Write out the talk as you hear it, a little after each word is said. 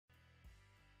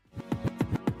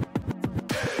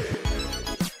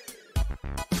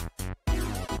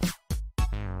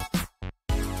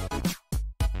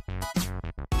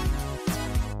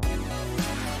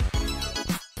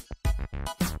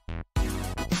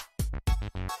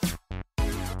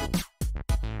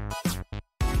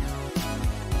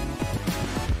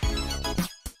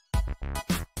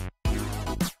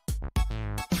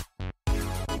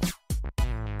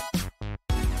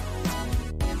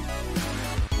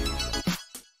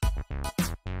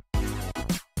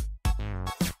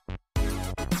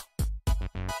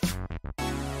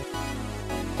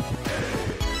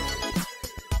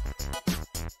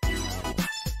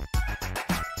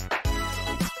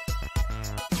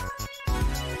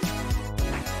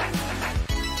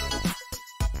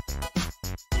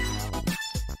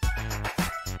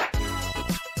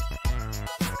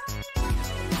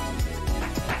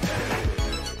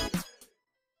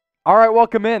All right,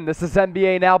 welcome in. This is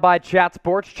NBA Now by Chat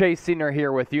Sports. Chase Senior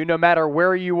here with you. No matter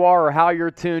where you are or how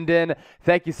you're tuned in,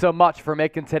 thank you so much for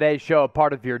making today's show a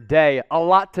part of your day. A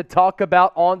lot to talk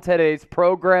about on today's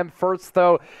program. First,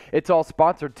 though, it's all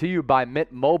sponsored to you by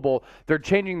Mint Mobile. They're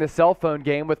changing the cell phone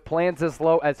game with plans as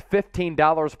low as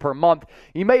 $15 per month.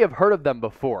 You may have heard of them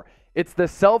before. It's the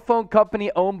cell phone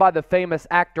company owned by the famous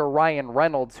actor Ryan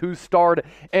Reynolds, who starred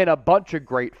in a bunch of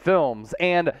great films.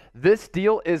 And this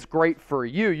deal is great for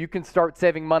you. You can start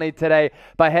saving money today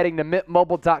by heading to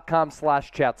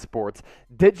mintmobile.com/chatsports.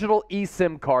 Digital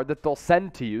eSIM card that they'll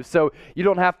send to you, so you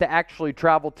don't have to actually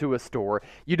travel to a store.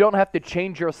 You don't have to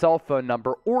change your cell phone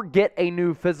number or get a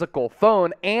new physical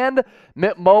phone. And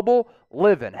Mint Mobile,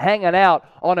 living, hanging out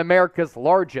on America's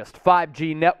largest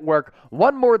 5G network.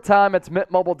 One more time, it's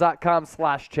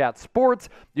mintmobile.com/chatsports.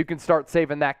 You can start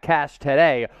saving that cash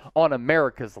today on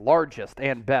America's largest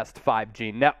and best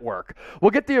 5G network.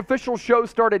 We'll get the official show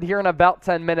started here in about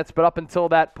 10 minutes, but up until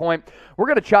that point, we're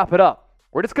going to chop it up.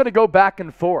 We're just going to go back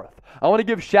and forth. I want to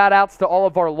give shout-outs to all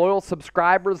of our loyal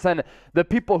subscribers and the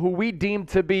people who we deem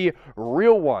to be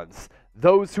real ones.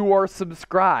 Those who are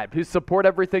subscribed, who support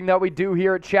everything that we do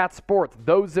here at Chat Sports.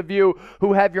 Those of you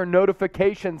who have your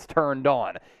notifications turned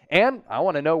on. And I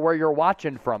want to know where you're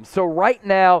watching from. So right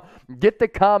now, get the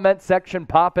comment section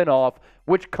popping off.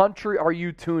 Which country are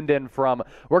you tuned in from?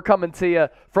 We're coming to you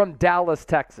from Dallas,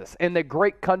 Texas, in the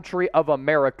great country of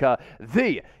America,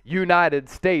 the United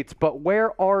States. But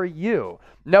where are you?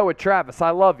 Noah Travis,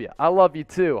 I love you. I love you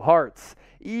too. Hearts.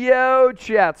 Yo,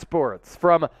 Chat Sports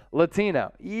from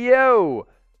Latino. Yo,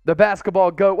 the basketball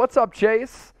goat. What's up,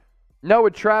 Chase? Noah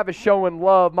Travis showing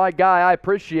love. My guy, I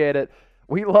appreciate it.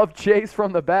 We love Chase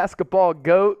from the basketball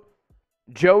goat.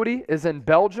 Jody is in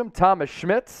Belgium. Thomas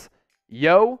Schmitz.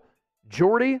 Yo,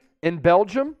 Jordy in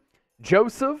Belgium.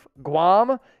 Joseph,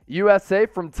 Guam, USA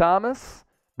from Thomas.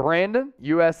 Brandon,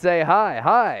 USA.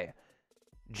 Hi.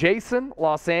 Jason,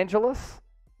 Los Angeles.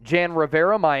 Jan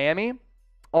Rivera, Miami.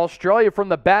 Australia from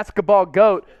the basketball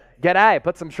goat. G'day,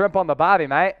 put some shrimp on the bobby,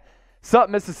 mate. Sup,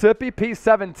 Mississippi,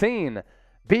 P17.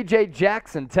 BJ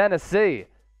Jackson, Tennessee.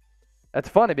 That's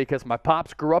funny because my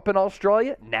pops grew up in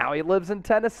Australia. Now he lives in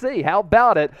Tennessee. How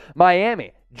about it?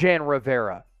 Miami, Jan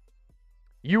Rivera.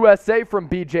 USA from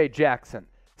BJ Jackson.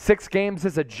 6 games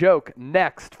is a joke.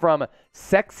 Next from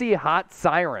Sexy Hot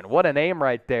Siren. What a name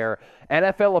right there.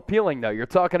 NFL appealing, though. You're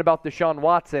talking about Deshaun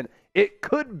Watson. It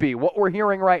could be what we're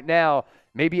hearing right now.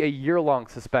 Maybe a year-long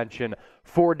suspension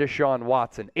for Deshaun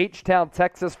Watson. H-Town,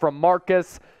 Texas from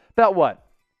Marcus. About what?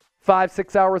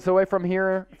 5-6 hours away from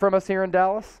us here in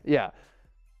Dallas? Yeah.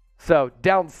 So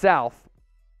down south,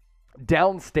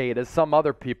 downstate, as some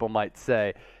other people might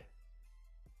say.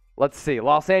 Let's see.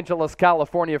 Los Angeles,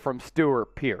 California from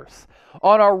Stuart Pierce.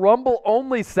 On our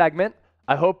Rumble-only segment,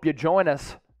 I hope you join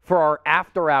us for our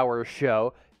after-hours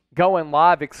show. Going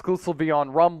live exclusively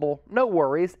on Rumble. No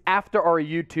worries. After our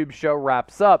YouTube show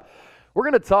wraps up, we're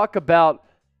going to talk about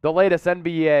the latest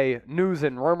NBA news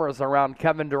and rumors around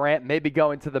Kevin Durant maybe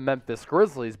going to the Memphis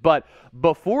Grizzlies. But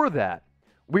before that,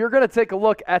 we are going to take a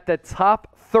look at the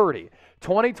top 30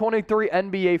 2023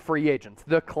 NBA free agents.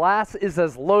 The class is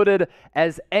as loaded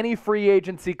as any free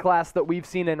agency class that we've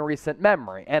seen in recent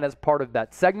memory. And as part of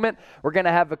that segment, we're going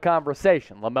to have a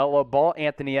conversation. LaMelo Ball,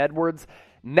 Anthony Edwards,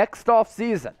 next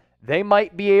offseason, they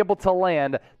might be able to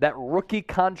land that rookie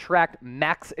contract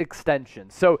max extension.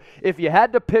 So if you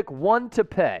had to pick one to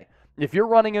pay, if you're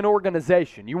running an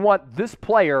organization, you want this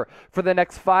player for the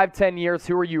next 5-10 years,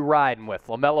 who are you riding with?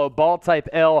 LaMelo Ball, type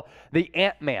L, the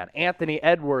Ant-Man, Anthony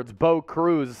Edwards, Bo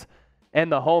Cruz,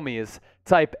 and the homies,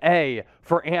 type A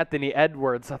for Anthony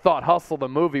Edwards. I thought Hustle the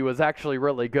movie was actually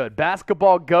really good.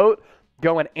 Basketball GOAT,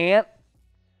 going Ant,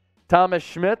 Thomas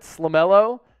Schmitz,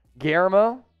 LaMelo,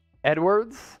 Guillermo,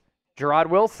 Edwards, Gerard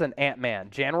Wilson, Ant-Man,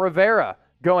 Jan Rivera,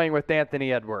 going with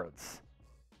Anthony Edwards.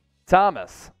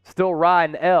 Thomas, still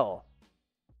riding L.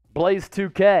 Blaze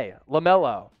 2K,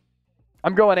 LaMelo.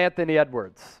 I'm going Anthony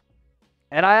Edwards.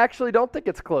 And I actually don't think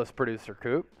it's close, Producer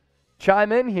Coop.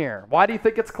 Chime in here. Why do you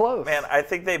think it's close? Man, I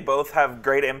think they both have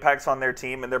great impacts on their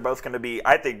team, and they're both going to be,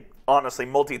 I think, honestly,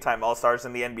 multi-time All-Stars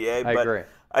in the NBA. I agree.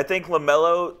 I think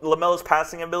LaMelo's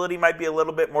passing ability might be a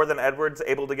little bit more than Edwards,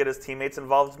 able to get his teammates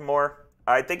involved more.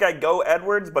 I think I'd go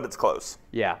Edwards, but it's close.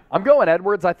 Yeah, I'm going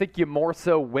Edwards. I think you more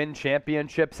so win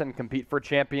championships and compete for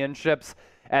championships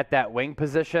at that wing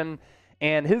position.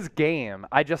 And his game,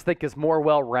 I just think, is more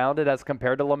well-rounded as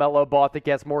compared to LaMelo Ball. I think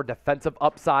he has more defensive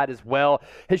upside as well.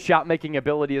 His shot-making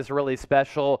ability is really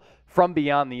special from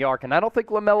beyond the arc. And I don't think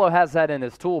LaMelo has that in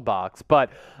his toolbox.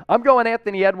 But I'm going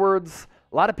Anthony Edwards.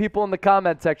 A lot of people in the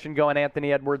comment section going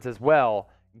Anthony Edwards as well.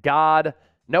 God,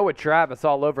 Noah Travis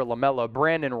all over LaMelo.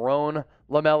 Brandon Roan,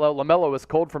 LaMelo. LaMelo is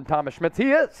cold from Thomas Schmitz.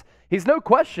 He is. He's no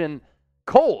question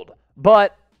cold,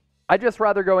 but I'd just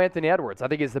rather go Anthony Edwards. I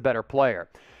think he's the better player.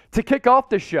 To kick off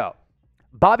the show,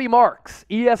 Bobby Marks,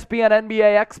 ESPN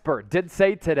NBA expert, did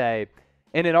say today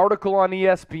in an article on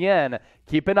ESPN,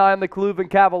 keep an eye on the Cleveland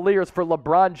Cavaliers for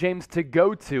LeBron James to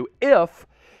go to if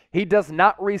he does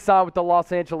not re-sign with the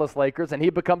Los Angeles Lakers and he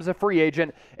becomes a free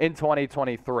agent in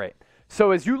 2023.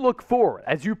 So as you look forward,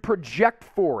 as you project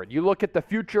forward, you look at the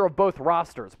future of both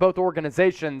rosters, both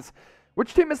organizations,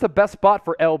 which team is the best spot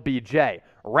for LBJ?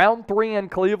 Round 3 in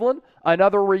Cleveland,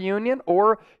 another reunion,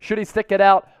 or should he stick it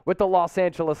out with the Los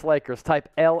Angeles Lakers? Type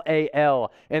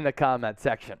LAL in the comment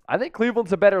section. I think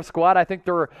Cleveland's a better squad. I think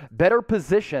they're better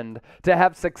positioned to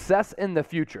have success in the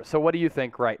future. So what do you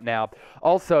think right now?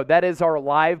 Also, that is our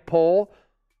live poll.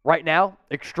 Right now,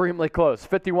 extremely close.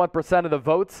 51% of the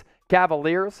votes,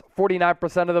 Cavaliers.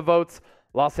 49% of the votes,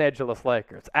 Los Angeles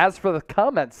Lakers. As for the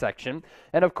comment section,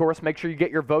 and of course, make sure you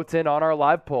get your votes in on our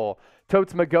live poll.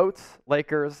 Totes McGoats,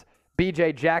 Lakers.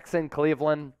 BJ Jackson,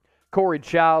 Cleveland. Corey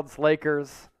Childs,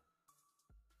 Lakers.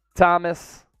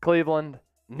 Thomas, Cleveland.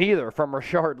 Neither from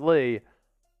Rashard Lee.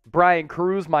 Brian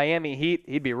Cruz, Miami Heat.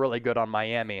 He'd be really good on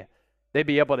Miami. They'd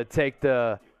be able to take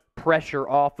the pressure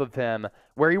off of him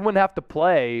where he wouldn't have to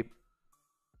play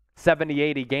 70,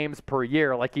 80 games per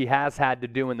year like he has had to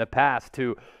do in the past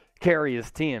to carry his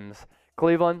teams.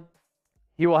 Cleveland,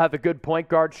 he will have a good point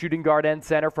guard, shooting guard, and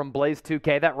center from Blaze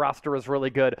 2K. That roster is really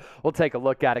good. We'll take a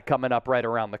look at it coming up right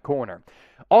around the corner.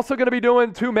 Also going to be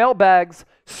doing 2 mailbags.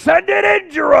 Send it in,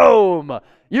 Jerome!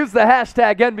 Use the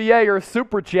hashtag NBA or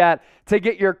Super Chat to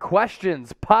get your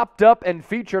questions popped up and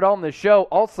featured on the show.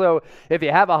 Also, if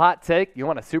you have a hot take, you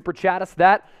want to Super Chat us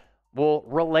that, we'll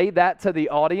relay that to the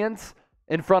audience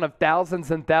in front of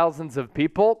thousands and thousands of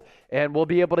people, and we'll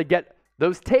be able to get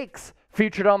those takes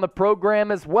featured on the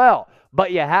program as well.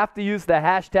 But you have to use the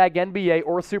hashtag NBA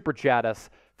or Super Chat us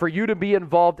for you to be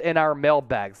involved in our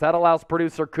mailbags. That allows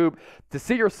producer Coop to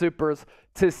see your supers,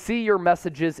 to see your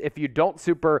messages. If you don't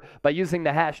super by using the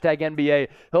hashtag NBA,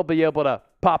 he'll be able to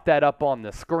pop that up on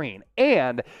the screen.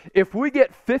 And if we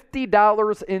get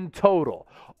 $50 in total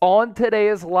on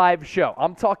today's live show,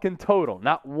 I'm talking total,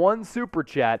 not one Super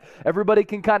Chat. Everybody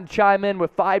can kind of chime in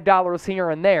with $5 here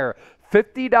and there.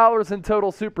 $50 in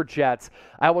total Super Chats,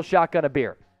 I will shotgun a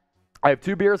beer. I have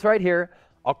 2 beers right here.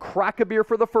 I'll crack a beer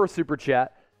for the first Super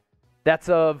Chat. That's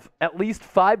of at least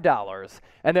 $5.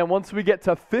 And then once we get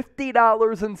to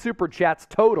 $50 in Super Chats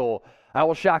total, I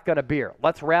will shotgun a beer.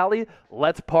 Let's rally.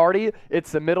 Let's party.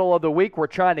 It's the middle of the week. We're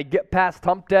trying to get past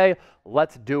hump day.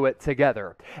 Let's do it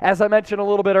together. As I mentioned a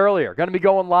little bit earlier, going to be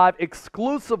going live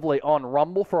exclusively on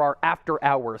Rumble for our After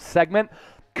Hours segment.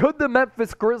 Could the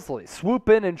Memphis Grizzlies swoop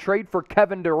in and trade for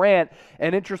Kevin Durant?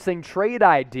 An interesting trade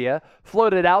idea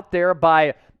floated out there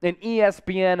by an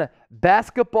ESPN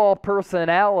basketball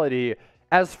personality.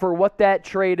 As for what that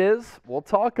trade is, we'll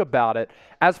talk about it.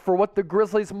 As for what the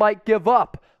Grizzlies might give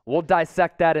up, we'll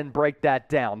dissect that and break that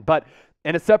down. But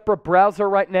in a separate browser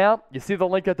right now, you see the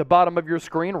link at the bottom of your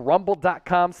screen,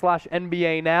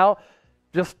 rumble.com/NBA now.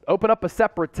 Just open up a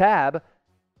separate tab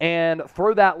and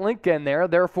throw that link in there.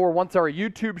 Therefore, once our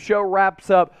YouTube show wraps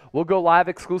up, we'll go live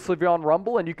exclusively on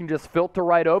Rumble, and you can just filter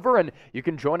right over, and you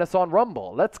can join us on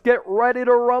Rumble. Let's get ready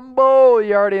to rumble.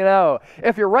 You already know.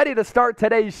 If you're ready to start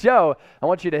today's show, I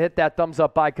want you to hit that thumbs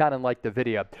up icon and like the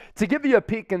video. To give you a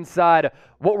peek inside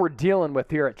what we're dealing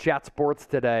with here at Chat Sports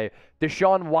today,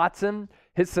 Deshaun Watson,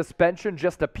 his suspension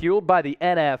just appealed by the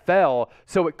NFL,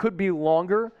 so it could be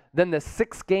longer than the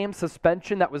 6-game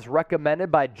suspension that was recommended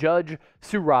by Judge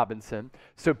Sue Robinson.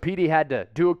 So Petey had to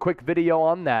do a quick video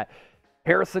on that.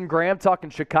 Harrison Graham talking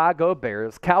Chicago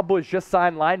Bears. Cowboys just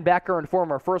signed linebacker and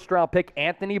former first-round pick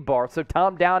Anthony Barr. So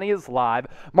Tom Downey is live.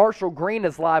 Marshall Green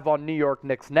is live on New York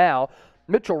Knicks Now.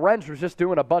 Mitchell Wrench was just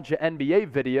doing a bunch of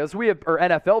NBA videos, or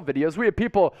NFL videos. We have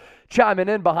people chiming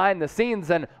in behind the scenes,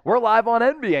 and we're live on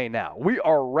NBA Now. We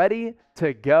are ready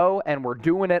to go, and we're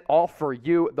doing it all for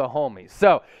you, the homies.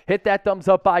 So hit that thumbs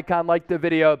up icon, like the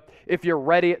video, if you're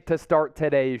ready to start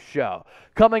today's show.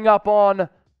 Coming up on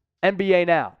NBA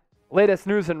Now, latest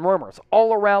news and rumors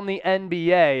all around the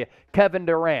NBA. Kevin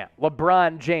Durant,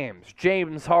 LeBron James,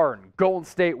 James Harden, Golden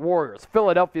State Warriors,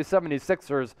 Philadelphia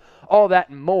 76ers, all that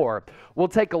and more. We'll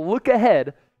take a look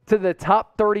ahead to the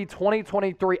top 30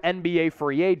 2023 NBA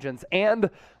free agents, and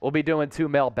we'll be doing 2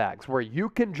 mailbags where you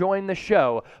can join the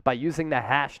show by using the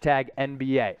hashtag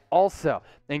NBA. Also,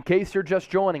 in case you're just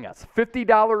joining us,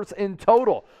 $50 in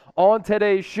total on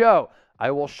today's show. I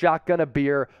will shotgun a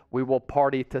beer. We will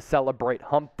party to celebrate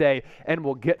Hump Day, and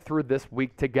we'll get through this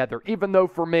week together. Even though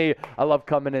for me, I love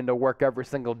coming into work every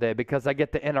single day because I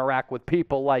get to interact with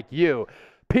people like you,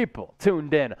 people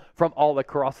tuned in from all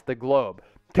across the globe.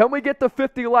 Can we get the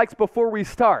 50 likes before we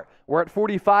start? We're at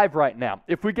 45 right now.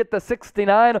 If we get the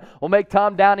 69, we'll make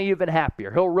Tom Downey even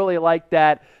happier. He'll really like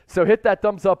that. So hit that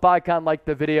thumbs up icon, like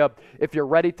the video, if you're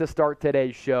ready to start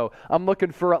today's show. I'm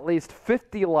looking for at least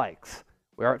 50 likes.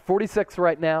 We're at 46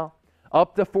 right now,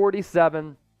 up to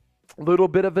 47. Little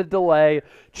bit of a delay.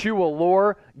 Chua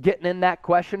Lore getting in that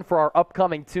question for our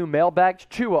upcoming 2 mailbags.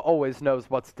 Chua always knows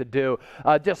what's to do.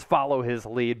 Just follow his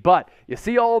lead. But you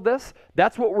see all of this?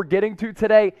 That's what we're getting to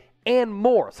today and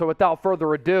more. So without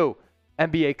further ado,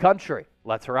 NBA country,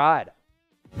 let's ride.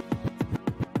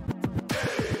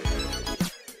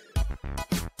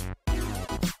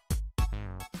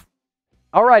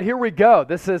 All right, here we go.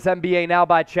 This is NBA Now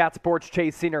by Chat Sports.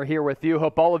 Chase Senior here with you.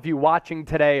 Hope all of you watching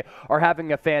today are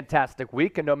having a fantastic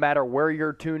week. And no matter where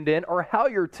you're tuned in or how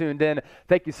you're tuned in,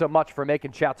 thank you so much for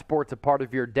making Chat Sports a part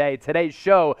of your day. Today's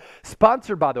show,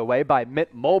 sponsored, by the way, by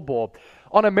Mint Mobile.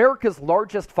 On America's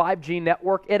largest 5G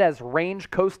network, it has range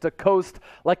coast to coast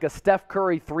like a Steph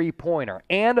Curry three-pointer.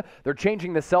 And they're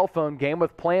changing the cell phone game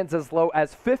with plans as low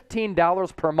as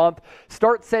 $15 per month.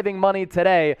 Start saving money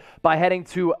today by heading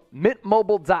to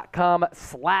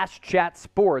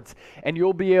mintmobile.com/chatsports, and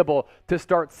you'll be able to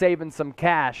start saving some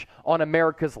cash on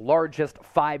America's largest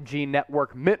 5G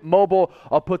network, Mint Mobile.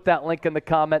 I'll put that link in the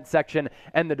comment section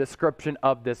and the description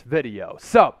of this video.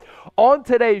 So, on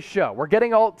today's show, we're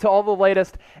getting to all the latest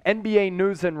NBA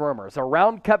news and rumors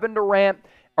around Kevin Durant,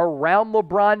 around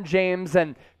LeBron James,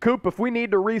 and Coop, if we need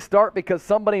to restart because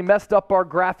somebody messed up our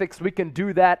graphics, we can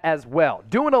do that as well.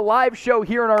 Doing a live show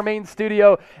here in our main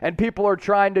studio, and people are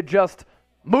trying to just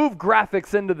move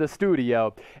graphics into the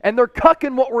studio, and they're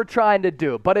cucking what we're trying to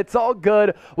do, but it's all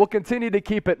good. We'll continue to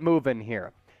keep it moving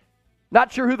here. Not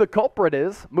sure who the culprit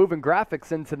is moving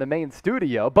graphics into the main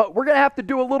studio, but we're going to have to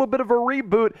do a little bit of a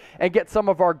reboot and get some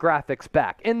of our graphics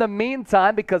back. In the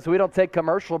meantime, because we don't take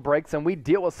commercial breaks and we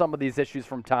deal with some of these issues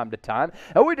from time to time,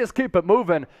 and we just keep it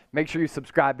moving, make sure you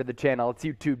subscribe to the channel. It's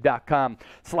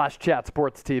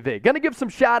youtube.com/chatsportstv. Going to give some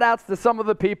shout outs to some of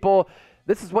the people.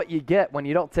 This is what you get when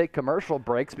you don't take commercial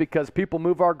breaks because people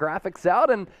move our graphics out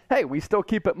and, hey, we still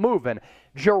keep it moving.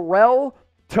 Jarrell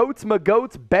Totes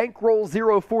Magoats, Bankroll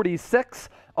 046,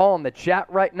 all in the chat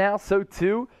right now. So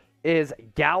too is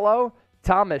Gallo,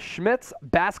 Thomas Schmitz,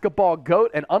 Basketball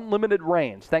Goat, and Unlimited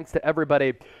Range. Thanks to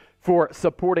everybody for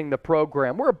supporting the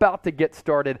program. We're about to get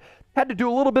started. Had to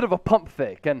do a little bit of a pump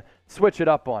fake and switch it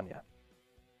up on you.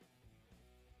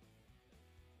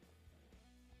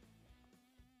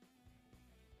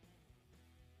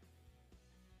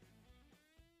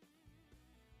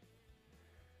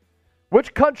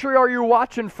 Which country are you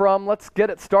watching from? Let's get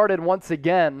it started once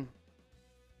again.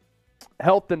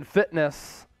 Health and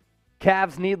fitness.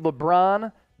 Cavs need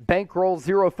LeBron. Bankroll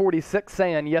 046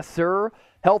 saying, yes, sir.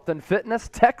 Health and fitness.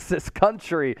 Texas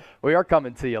country. We are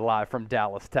coming to you live from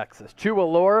Dallas, Texas. Chua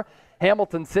Lore,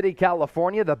 Hamilton City,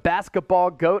 California. The Basketball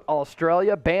Goat,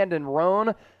 Australia. Bandon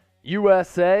Roan,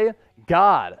 USA.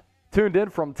 God, tuned in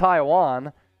from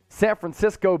Taiwan. San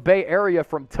Francisco Bay Area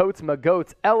from Totes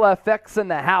Magoats. LFX in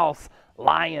the house.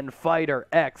 Lion Fighter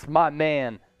X, my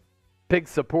man. Big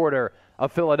supporter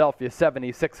of Philadelphia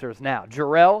 76ers now.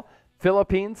 Jarrell,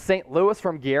 Philippines, St. Louis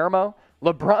from Guillermo.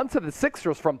 LeBron to the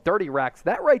Sixers from 30 Racks.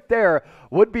 That right there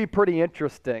would be pretty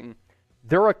interesting.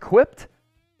 They're equipped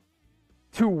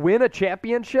to win a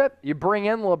championship. You bring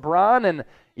in LeBron and,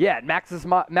 yeah, it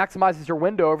maximizes your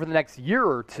window over the next year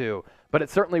or two. But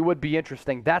it certainly would be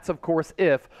interesting. That's, of course,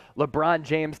 if LeBron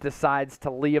James decides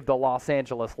to leave the Los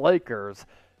Angeles Lakers.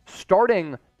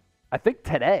 Starting, I think,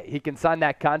 today, he can sign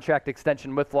that contract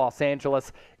extension with Los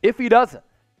Angeles. If he doesn't,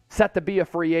 set to be a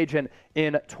free agent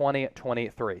in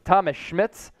 2023. Thomas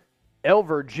Schmitz,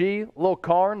 Elver G, Lil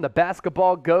Karn, the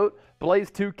Basketball Goat, Blaze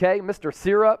 2K, Mr.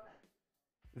 Syrup,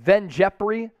 Ven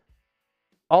Jepri,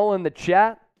 all in the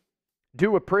chat.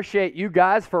 Do appreciate you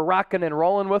guys for rocking and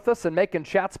rolling with us and making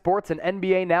Chat Sports and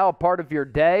NBA Now a part of your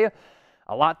day.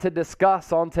 A lot to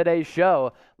discuss on today's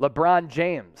show. LeBron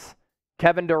James,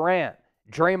 Kevin Durant,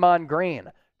 Draymond Green,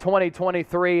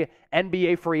 2023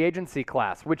 NBA free agency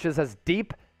class, which is as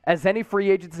deep as any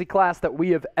free agency class that we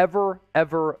have ever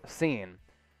seen.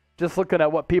 Just looking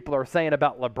at what people are saying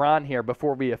about LeBron here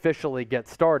before we officially get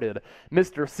started.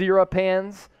 Mr. Syrup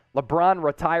Hands, LeBron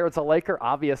retires a Laker.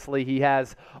 Obviously, he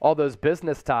has all those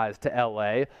business ties to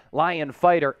L.A. Lion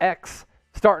Fighter X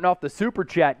starting off the Super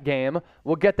Chat game.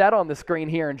 We'll get that on the screen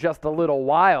here in just a little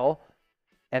while.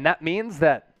 And that means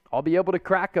that I'll be able to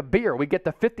crack a beer. We get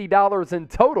the $50 in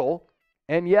total.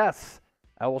 And yes,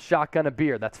 I will shotgun a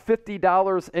beer. That's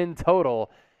 $50 in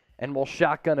total. And we'll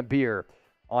shotgun a beer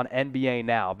on NBA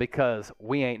Now because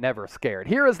we ain't never scared.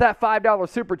 Here is that $5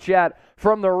 super chat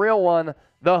from the real one,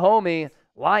 the homie,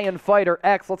 Lion Fighter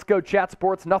X. Let's go, Chat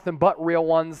Sports. Nothing but real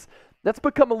ones. That's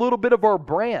become a little bit of our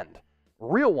brand.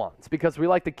 Real ones, because we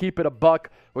like to keep it a buck.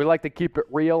 We like to keep it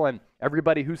real, and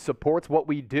everybody who supports what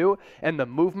we do and the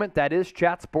movement that is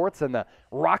Chat Sports and the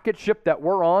rocket ship that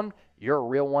we're on, you're a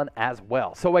real one as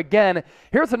well. So again,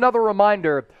 here's another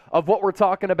reminder of what we're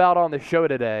talking about on the show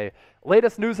today.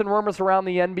 Latest news and rumors around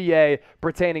the NBA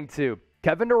pertaining to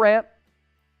Kevin Durant,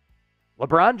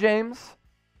 LeBron James,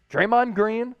 Draymond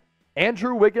Green,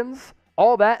 Andrew Wiggins,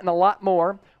 all that and a lot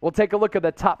more. We'll take a look at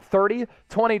the top 30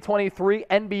 2023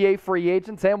 NBA free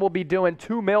agents, and we'll be doing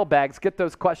 2 mailbags. Get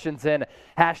those questions in,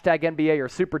 hashtag NBA or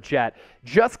Super Chat.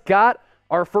 Just got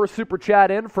our first Super Chat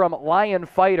in from Lion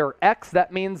Fighter X.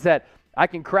 That means that I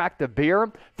can crack the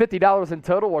beer. $50 in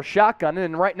total. We're shotgunning,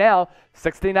 and right now,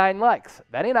 69 likes.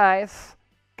 Very nice.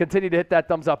 Continue to hit that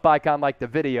thumbs up icon, like the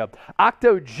video.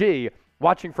 Octo G,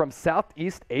 watching from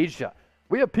Southeast Asia.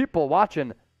 We have people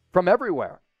watching from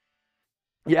everywhere.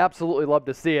 You absolutely love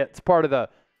to see it. It's part of the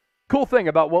cool thing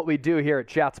about what we do here at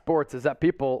Chat Sports is that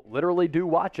people literally do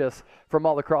watch us from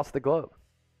all across the globe.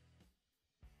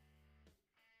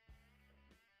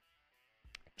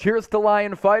 Cheers to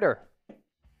Lion Fighter.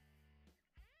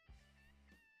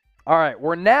 All right,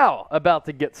 we're now about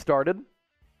to get started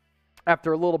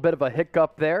after a little bit of a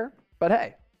hiccup there. But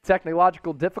hey,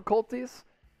 technological difficulties,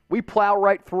 we plow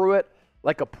right through it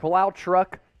like a plow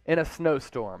truck in a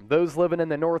snowstorm. Those living in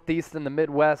the Northeast and the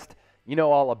Midwest, you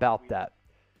know all about that.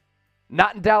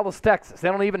 Not in Dallas, Texas. They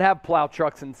don't even have plow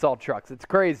trucks and salt trucks. It's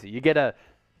crazy. You get an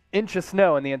inch of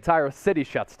snow and the entire city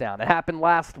shuts down. It happened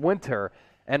last winter,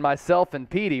 and myself and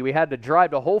Petey, we had to drive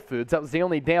to Whole Foods. That was the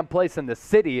only damn place in the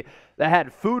city that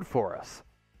had food for us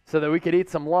so that we could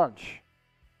eat some lunch.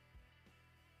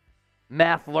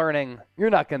 Math learning.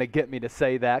 You're not going to get me to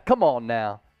say that. Come on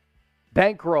now.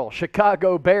 Bankroll,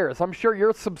 Chicago Bears. I'm sure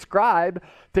you're subscribed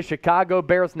to Chicago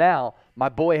Bears Now. My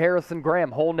boy Harrison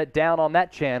Graham holding it down on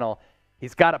that channel.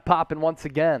 He's got it popping once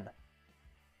again.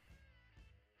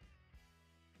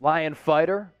 Lion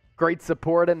Fighter, great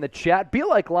support in the chat. Be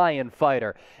like Lion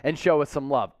Fighter and show us some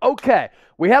love. Okay,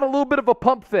 we had a little bit of a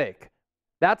pump fake.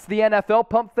 That's the NFL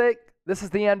pump fake. This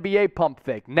is the NBA pump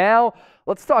fake. Now,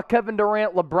 let's talk Kevin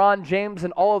Durant, LeBron James,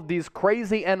 and all of these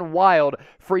crazy and wild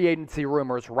free agency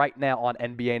rumors right now on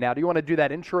NBA Now. Do you want to do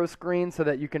that intro screen so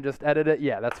that you can just edit it?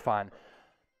 Yeah, that's fine.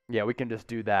 Yeah, we can just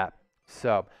do that.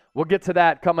 So we'll get to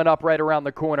that coming up right around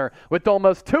the corner with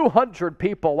almost 200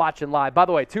 people watching live. By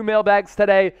the way, 2 mailbags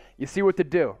today. You see what to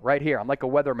do right here. I'm like a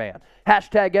weatherman.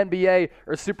 Hashtag NBA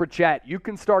or Super Chat. You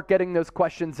can start getting those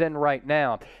questions in right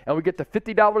now. And we get the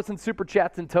 $50 in Super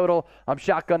Chats in total. I'm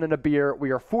shotgunning a beer. We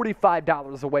are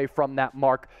 $45 away from that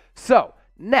mark. So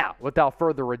now, without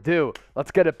further ado,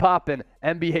 let's get it popping.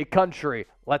 NBA country.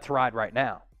 Let's ride right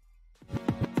now.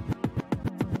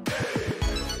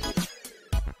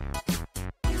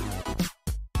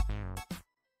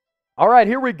 All right,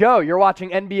 here we go. You're watching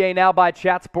NBA Now by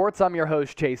Chat Sports. I'm your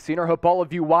host, Chase Senior. Hope all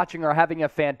of you watching are having a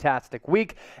fantastic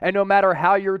week. And no matter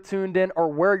how you're tuned in or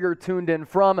where you're tuned in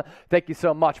from, thank you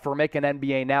so much for making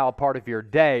NBA Now a part of your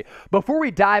day. Before we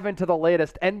dive into the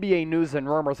latest NBA news and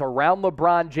rumors around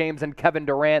LeBron James and Kevin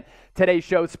Durant, today's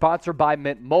show is sponsored by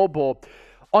Mint Mobile.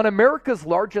 On America's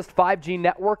largest 5G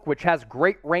network, which has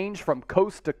great range from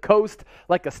coast to coast,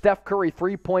 like a Steph Curry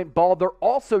three-point ball, they're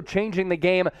also changing the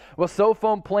game with cell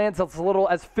phone plans as little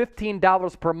as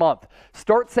 $15 per month.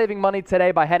 Start saving money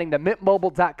today by heading to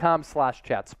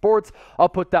mintmobile.com/chatsports. I'll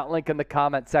put that link in the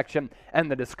comment section and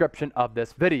the description of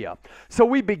this video. So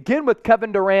we begin with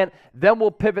Kevin Durant, then we'll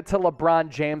pivot to LeBron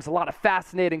James. A lot of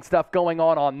fascinating stuff going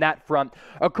on that front.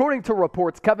 According to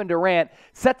reports, Kevin Durant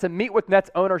set to meet with Nets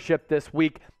ownership this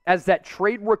week as that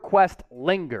trade request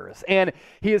lingers. And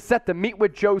he is set to meet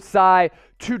with Joe Tsai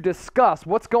to discuss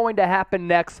what's going to happen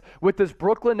next with this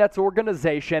Brooklyn Nets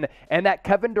organization, and that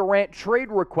Kevin Durant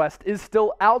trade request is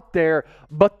still out there,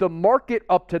 but the market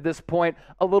up to this point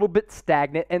a little bit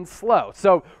stagnant and slow.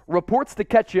 So reports to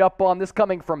catch you up on this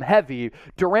coming from Heavy.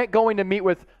 Durant going to meet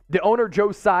with the owner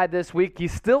Joe Tsai this week.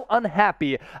 He's still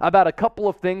unhappy about a couple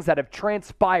of things that have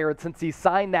transpired since he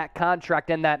signed that contract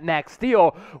and that max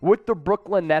deal with the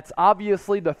Brooklyn Nets.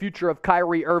 Obviously, the future of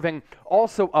Kyrie Irving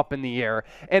also up in the air,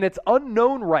 and it's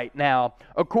unknown right now,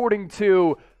 according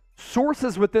to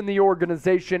sources within the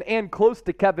organization and close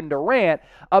to Kevin Durant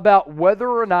about whether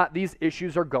or not these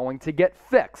issues are going to get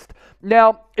fixed.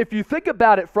 Now, if you think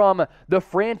about it from the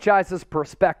franchise's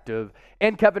perspective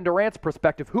and Kevin Durant's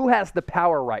perspective, who has the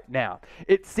power right now?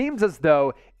 It seems as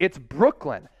though it's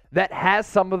Brooklyn that has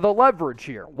some of the leverage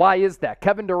here. Why is that?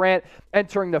 Kevin Durant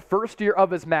entering the first year of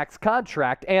his max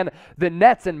contract, and the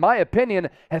Nets, in my opinion,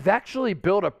 have actually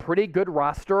built a pretty good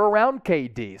roster around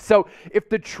KD. So if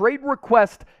the trade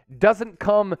request doesn't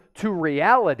come to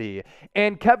reality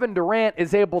and Kevin Durant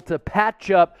is able to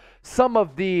patch up some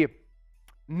of the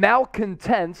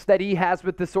malcontents that he has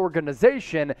with this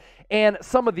organization and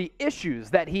some of the issues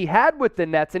that he had with the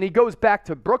Nets, and he goes back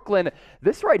to Brooklyn,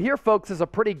 this right here, folks, is a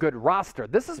pretty good roster.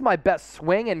 This is my best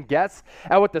swing and guess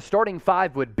at what the starting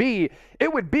five would be.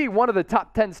 It would be one of the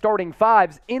top 10 starting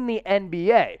fives in the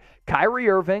NBA. Kyrie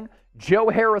Irving, Joe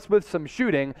Harris with some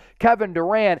shooting, Kevin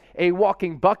Durant, a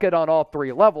walking bucket on all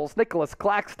three levels, Nicholas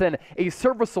Claxton, a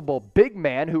serviceable big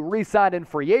man who re-signed in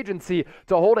free agency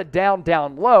to hold it down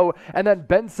low, and then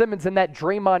Ben Simmons in that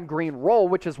Draymond Green role,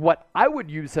 which is what I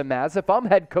would use him as if I'm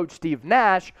head coach Steve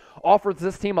Nash, offers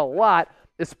this team a lot,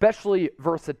 especially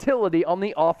versatility on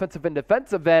the offensive and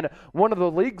defensive end, one of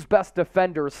the league's best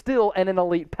defenders still, and an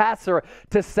elite passer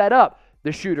to set up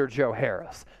the shooter Joe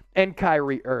Harris and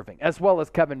Kyrie Irving, as well as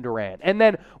Kevin Durant. And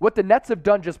then what the Nets have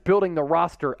done just building the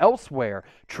roster elsewhere,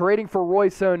 trading for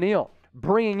Royce O'Neal,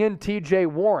 bringing in TJ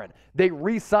Warren. They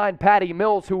re-signed Patty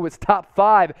Mills, who was top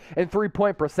 5 in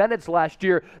three-point percentage last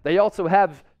year. They also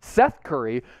have Seth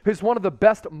Curry, who's one of the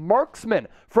best marksmen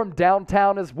from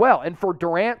downtown as well. And for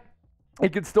Durant, he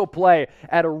could still play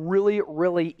at a really,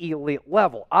 really elite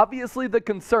level. Obviously, the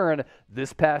concern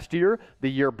this past year, the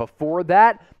year before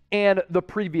that, and the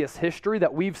previous history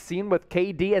that we've seen with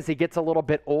KD as he gets a little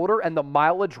bit older and the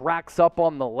mileage racks up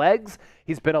on the legs,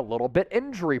 he's been a little bit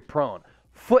injury prone,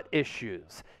 foot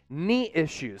issues, knee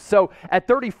issues. So at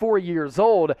 34 years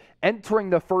old, entering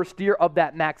the first year of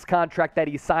that max contract that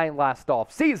he signed last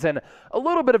offseason, a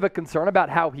little bit of a concern about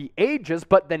how he ages,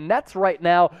 but the Nets right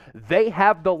now, they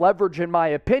have the leverage, in my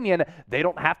opinion. They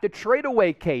don't have to trade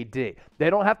away KD. They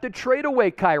don't have to trade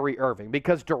away Kyrie Irving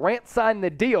because Durant signed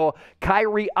the deal,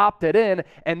 Kyrie opted in,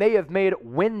 and they have made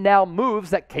win-now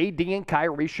moves that KD and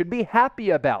Kyrie should be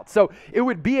happy about. So it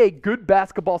would be a good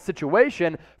basketball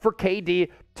situation for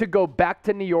KD to go back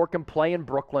to New York and play in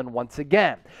Brooklyn once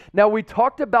again. Now, we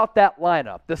talked about that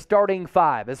lineup, the starting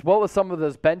five, as well as some of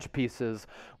those bench pieces.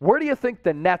 Where do you think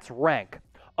the Nets rank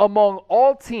among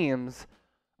all teams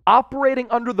operating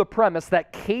under the premise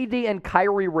that KD and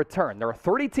Kyrie return? There are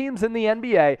 30 teams in the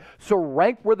NBA, so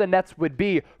rank where the Nets would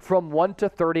be from 1 to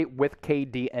 30 with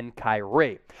KD and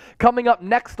Kyrie. Coming up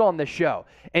next on the show,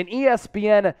 an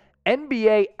ESPN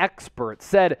NBA expert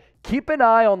said, keep an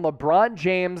eye on LeBron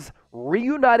James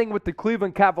reuniting with the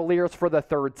Cleveland Cavaliers for the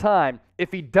third time if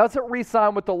he doesn't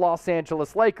re-sign with the Los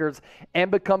Angeles Lakers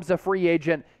and becomes a free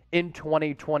agent in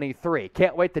 2023.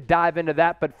 Can't wait to dive into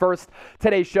that, but first,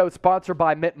 today's show is sponsored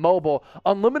by Mint Mobile.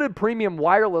 Unlimited premium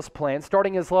wireless plans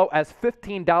starting as low as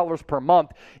 $15 per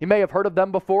month. You may have heard of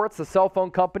them before. It's a cell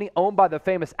phone company owned by the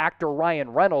famous actor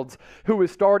Ryan Reynolds, who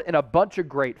has starred in a bunch of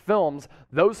great films.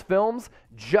 Those films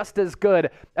just as good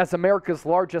as America's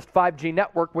largest 5G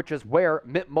network, which is where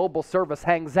Mint Mobile service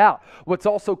hangs out. What's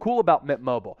also cool about Mint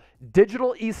Mobile,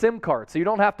 digital eSIM cards, so you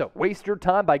don't have to waste your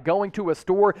time by going to a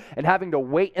store and having to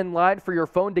wait in line for your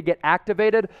phone to get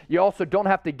activated. You also don't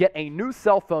have to get a new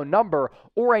cell phone number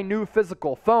or a new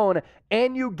physical phone,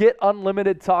 and you get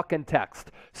unlimited talk and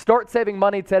text. Start saving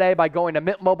money today by going to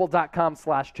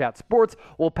mintmobile.com/chatsports.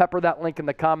 We'll pepper that link in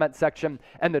the comment section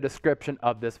and the description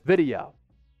of this video.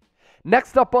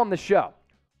 Next up on the show,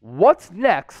 what's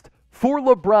next for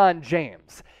LeBron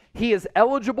James? He is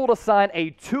eligible to sign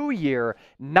a 2-year,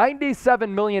 $97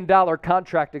 million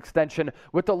contract extension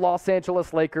with the Los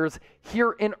Angeles Lakers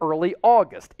here in early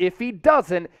August. If he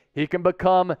doesn't, he can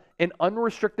become an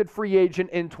unrestricted free agent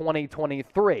in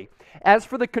 2023. As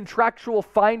for the contractual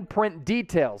fine print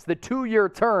details, the 2-year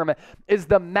term is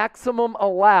the maximum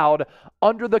allowed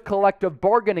under the collective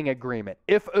bargaining agreement.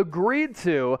 If agreed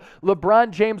to,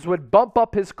 LeBron James would bump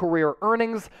up his career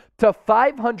earnings to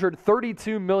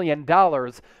 $532 million,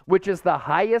 which is the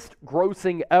highest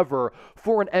grossing ever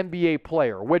for an NBA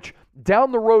player, which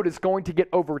down the road is going to get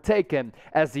overtaken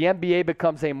as the NBA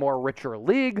becomes a more richer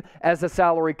league, as the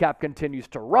salary cap continues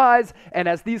to rise, and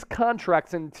as these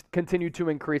contracts continue to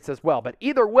increase as well. But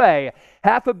either way,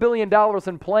 $500 million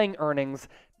in playing earnings,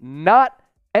 not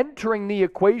entering the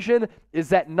equation is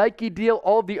that Nike deal,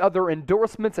 all the other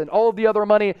endorsements, and all the other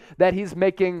money that he's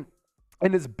making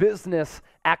in his business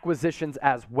acquisitions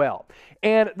as well.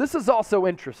 And this is also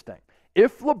interesting.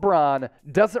 if LeBron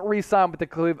doesn't re-sign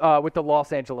with the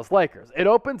Los Angeles Lakers, it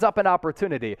opens up an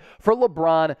opportunity for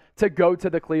LeBron to go to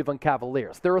the Cleveland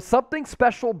Cavaliers. There is something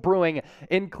special brewing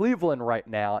in Cleveland right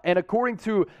now, and according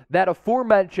to that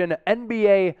aforementioned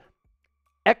NBA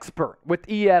expert with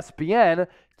ESPN,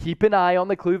 keep an eye on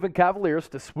the Cleveland Cavaliers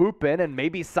to swoop in and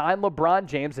maybe sign LeBron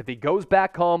James if he goes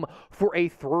back home for a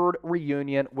third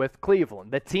reunion with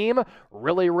Cleveland. The team,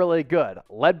 really, really good.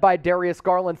 Led by Darius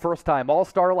Garland, first-time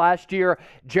All-Star last year.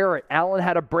 Jarrett Allen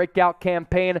had a breakout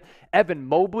campaign. Evan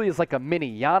Mobley is like a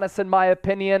mini Giannis, in my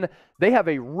opinion. They have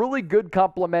a really good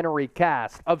complementary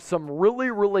cast of some really,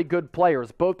 really good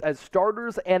players, both as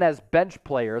starters and as bench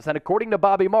players. And according to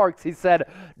Bobby Marks, he said,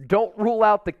 don't rule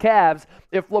out the Cavs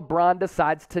if LeBron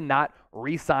decides to not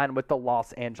re-sign with the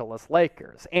Los Angeles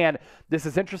Lakers. And this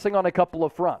is interesting on a couple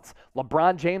of fronts.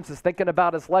 LeBron James is thinking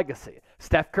about his legacy.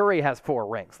 Steph Curry has 4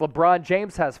 rings. LeBron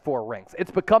James has 4 rings.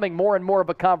 It's becoming more and more of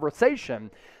a conversation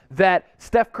that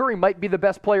Steph Curry might be the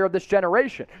best player of this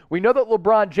generation. We know that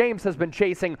LeBron James has been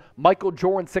chasing Michael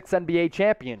Jordan's 6 NBA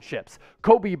championships,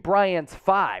 Kobe Bryant's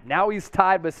 5. Now he's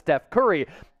tied with Steph Curry.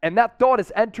 And that thought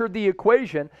has entered the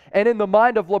equation, and in the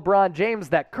mind of LeBron James,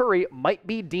 that Curry might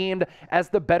be deemed as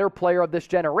the better player of this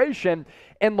generation.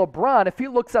 And LeBron, if he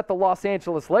looks at the Los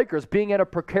Angeles Lakers being in a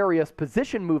precarious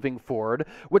position moving forward,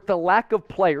 with the lack of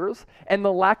players and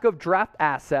the lack of draft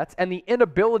assets and the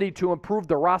inability to improve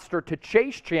the roster to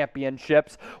chase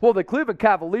championships, well, the Cleveland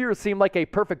Cavaliers seem like a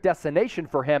perfect destination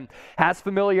for him. Has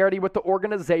familiarity with the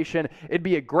organization. It'd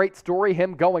be a great story,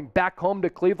 him going back home to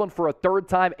Cleveland for a third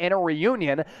time in a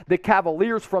reunion. The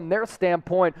Cavaliers, from their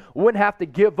standpoint, wouldn't have to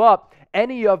give up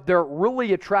any of their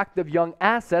really attractive young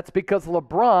assets because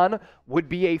LeBron would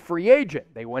be a free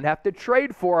agent. They wouldn't have to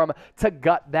trade for him to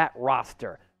gut that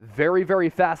roster. Very,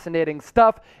 very fascinating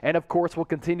stuff. And of course, we'll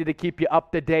continue to keep you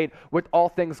up to date with all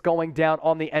things going down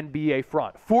on the NBA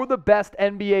front. For the best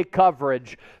NBA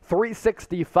coverage,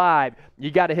 365,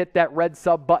 you got to hit that red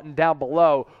sub button down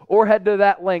below or head to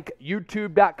that link,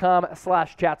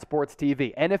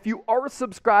 youtube.com/chatsportstv. And if you are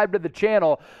subscribed to the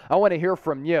channel, I want to hear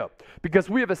from you because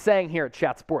we have a saying here at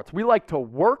Chat Sports. We like to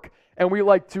work and we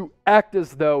like to act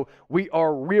as though we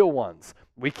are real ones.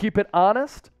 We keep it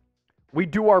honest. We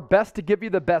do our best to give you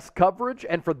the best coverage,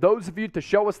 and for those of you to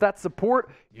show us that support,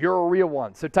 you're a real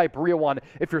one. So type real one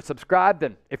if you're subscribed,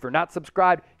 and if you're not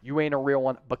subscribed, you ain't a real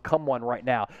one. Become one right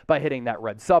now by hitting that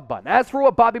red sub button. As for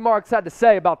what Bobby Marks had to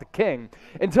say about the King,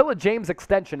 until a James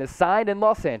extension is signed in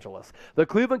Los Angeles, the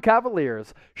Cleveland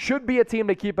Cavaliers should be a team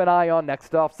to keep an eye on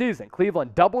next offseason.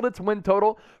 Cleveland doubled its win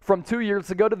total from 2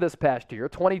 years ago to this past year,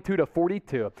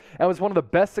 22-42, and was one of the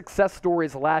best success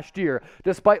stories last year,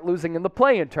 despite losing in the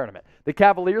play-in tournament. The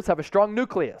Cavaliers have a strong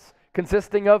nucleus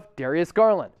consisting of Darius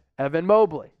Garland, Evan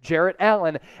Mobley, Jarrett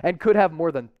Allen, and could have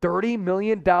more than $30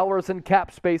 million in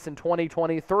cap space in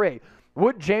 2023.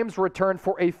 Would James return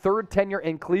for a third tenure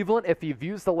in Cleveland if he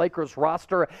views the Lakers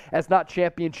roster as not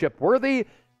championship worthy?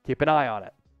 Keep an eye on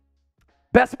it.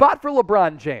 Best spot for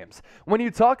LeBron James. When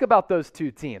you talk about those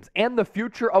two teams and the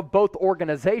future of both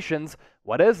organizations,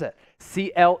 what is it?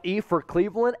 CLE for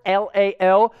Cleveland,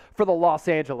 LAL for the Los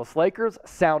Angeles Lakers.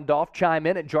 Sound off, chime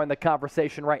in, and join the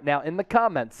conversation right now in the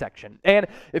comments section. And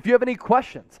if you have any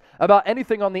questions about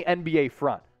anything on the NBA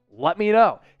front, let me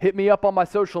know. Hit me up on my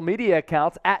social media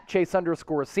accounts at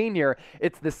Chase_Senior.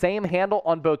 It's the same handle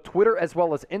on both Twitter as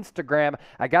well as Instagram.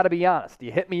 I got to be honest.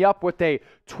 You hit me up with a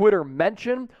Twitter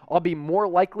mention, I'll be more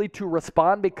likely to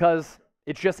respond because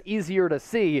it's just easier to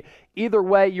see. Either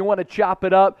way, you want to chop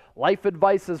it up. Life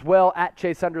advice as well at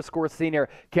Chase_Senior.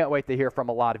 Can't wait to hear from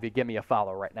a lot of you. Give me a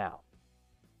follow right now.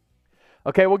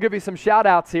 Okay, we'll give you some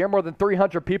shout-outs here. More than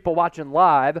 300 people watching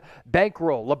live.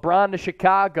 Bankroll, LeBron to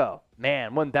Chicago.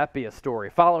 Man, wouldn't that be a story?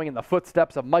 Following in the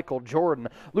footsteps of Michael Jordan.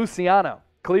 Luciano,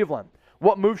 Cleveland.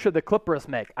 What move should the Clippers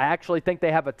make? I actually think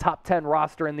they have a top 10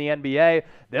 roster in the NBA.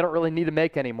 They don't really need to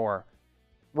make any more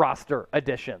roster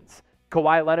additions.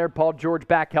 Kawhi Leonard, Paul George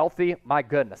back healthy. My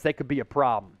goodness, they could be a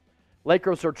problem.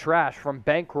 Lakers are trash from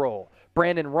Bankroll.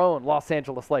 Brandon Rohn, Los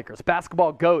Angeles Lakers.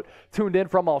 Basketball GOAT tuned in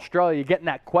from Australia, getting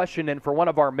that question in for one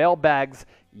of our mailbags.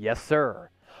 Yes, sir.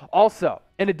 Also,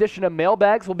 in addition to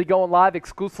mailbags, we'll be going live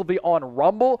exclusively on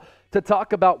Rumble to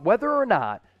talk about whether or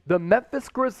not the Memphis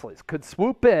Grizzlies could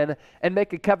swoop in and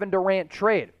make a Kevin Durant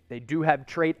trade. They do have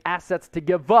trade assets to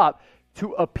give up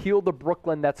to appeal to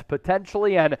Brooklyn Nets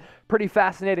potentially, and pretty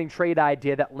fascinating trade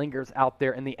idea that lingers out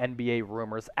there in the NBA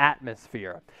rumors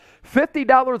atmosphere.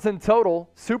 $50 in total,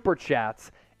 super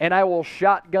chats, and I will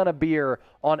shotgun a beer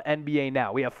on NBA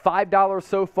Now. We have $5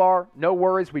 so far. No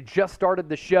worries. We just started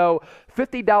the show.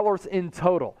 $50 in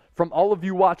total from all of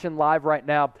you watching live right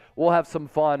now. We'll have some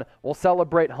fun. We'll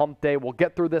celebrate Hump Day. We'll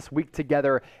get through this week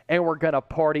together, and we're going to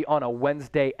party on a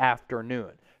Wednesday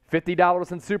afternoon.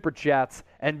 $50 in Super Chats,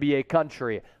 NBA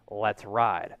Country. Let's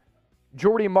ride.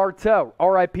 Jordy Marteau,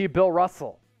 R.I.P. Bill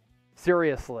Russell.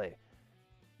 Seriously.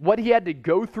 What he had to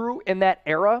go through in that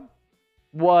era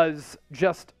was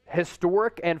just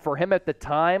historic, and for him at the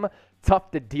time,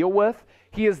 tough to deal with.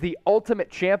 He is the ultimate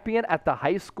champion at the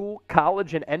high school,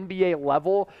 college, and NBA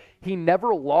level. He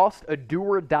never lost a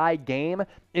do-or-die game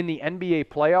in the NBA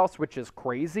playoffs, which is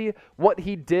crazy. What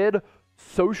he did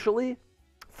socially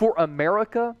for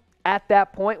America at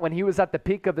that point when he was at the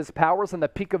peak of his powers and the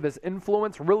peak of his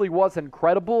influence really was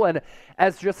incredible. And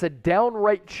as just a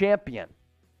downright champion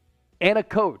and a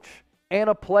coach and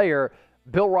a player,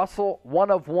 Bill Russell,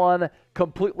 one of one,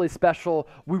 completely special.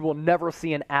 We will never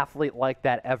see an athlete like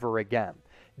that ever again.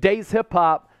 Days Hip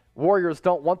Hop, Warriors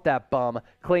don't want that bum.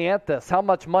 Cleanthus, how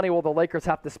much money will the Lakers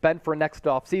have to spend for next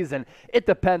offseason? It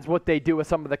depends what they do with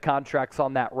some of the contracts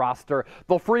on that roster.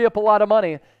 They'll free up a lot of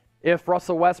money if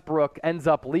Russell Westbrook ends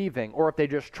up leaving, or if they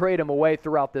just trade him away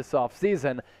throughout this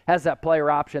offseason. Has that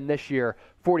player option this year,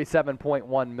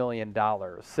 $47.1 million.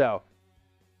 So,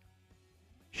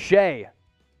 Shea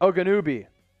Oganubi,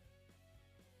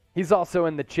 he's also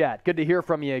in the chat. Good to hear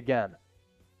from you again.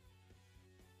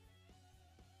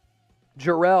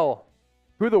 Jarrell,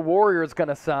 who the Warriors going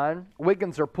to sign?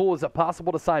 Wiggins or Poole? Is it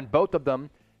possible to sign both of them?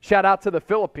 Shout out to the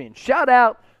Philippines. Shout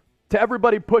out to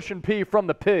everybody pushing P from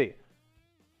the P.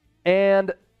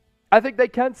 And I think they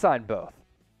can sign both.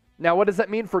 Now, what does that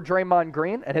mean for Draymond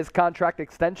Green and his contract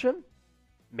extension?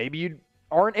 Maybe you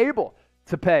aren't able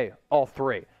to pay all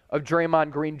three of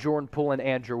Draymond Green, Jordan Poole, and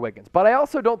Andrew Wiggins. But I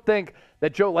also don't think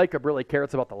that Joe Lacob really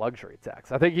cares about the luxury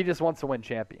tax. I think he just wants to win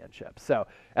championships. So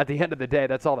at the end of the day,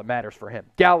 that's all that matters for him.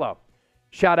 Gallo,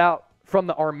 shout out from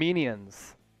the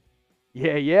Armenians.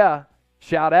 Yeah.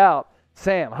 Shout out.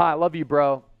 Sam, hi, love you,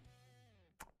 bro.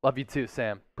 Love you too,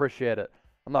 Sam. Appreciate it.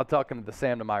 I'm not talking to the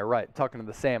Sam to my right. I'm talking to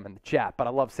the Sam in the chat, but I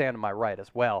love Sam to my right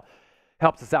as well.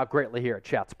 Helps us out greatly here at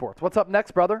Chat Sports. What's up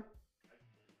next, brother?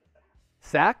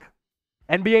 Sack?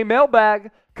 NBA mailbag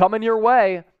coming your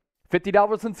way.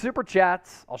 $50 in Super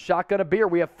Chats. I'll shotgun a beer.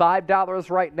 We have $5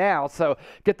 right now, so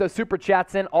get those Super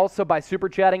Chats in. Also, by Super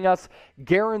Chatting us,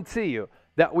 guarantee you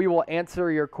that we will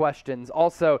answer your questions.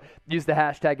 Also, use the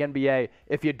hashtag NBA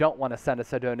if you don't want to send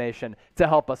us a donation to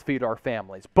help us feed our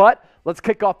families. But let's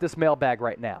kick off this mailbag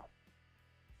right now.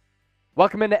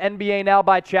 Welcome into NBA Now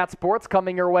by Chat Sports.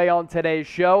 Coming your way on today's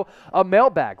show, a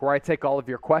mailbag where I take all of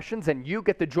your questions and you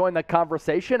get to join the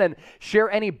conversation and share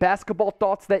any basketball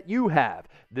thoughts that you have.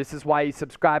 This is why you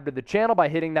subscribe to the channel by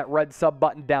hitting that red sub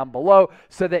button down below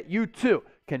so that you too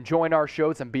can join our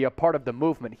shows and be a part of the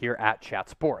movement here at Chat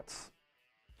Sports.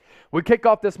 We kick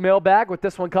off this mailbag with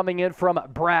this one coming in from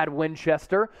Brad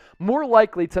Winchester. More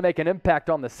likely to make an impact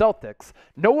on the Celtics,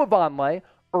 Noah Vonleh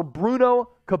or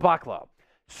Bruno Caboclo?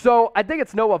 So I think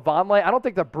it's Noah Vonleh. I don't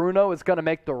think that Bruno is going to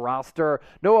make the roster.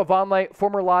 Noah Vonleh,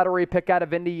 former lottery pick out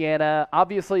of Indiana.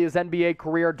 Obviously, his NBA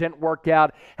career didn't work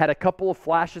out. Had a couple of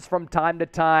flashes from time to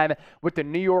time with the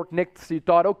New York Knicks. You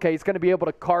thought, okay, he's going to be able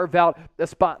to carve out a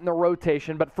spot in the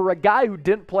rotation. But for a guy who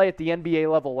didn't play at the NBA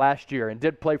level last year and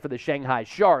did play for the Shanghai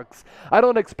Sharks, I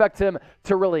don't expect him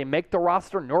to really make the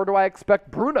roster, nor do I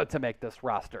expect Bruno to make this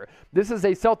roster. This is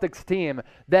a Celtics team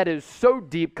that is so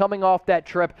deep coming off that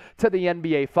trip to the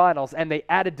NBA Finals, and they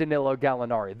added Danilo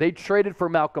Gallinari. They traded for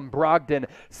Malcolm Brogdon.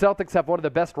 Celtics have one of the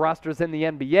best rosters in the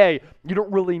NBA. You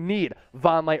don't really need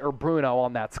Vonleh or Bruno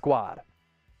on that squad.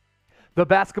 The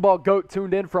basketball GOAT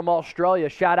tuned in from Australia.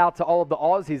 Shout out to all of the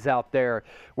Aussies out there.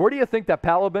 Where do you think that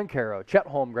Paolo Banchero, Chet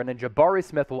Holmgren, and Jabari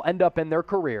Smith will end up in their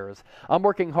careers? I'm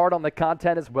working hard on the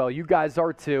content as well. You guys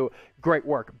are too. Great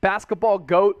work. Basketball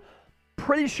GOAT,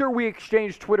 pretty sure we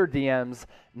exchanged Twitter DMs.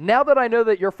 Now that I know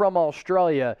that you're from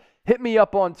Australia, hit me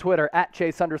up on Twitter at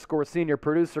Chase_Senior.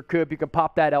 Producer Coop, you can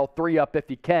pop that L3 up if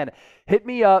you can. Hit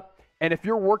me up, and if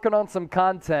you're working on some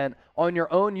content on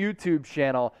your own YouTube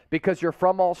channel because you're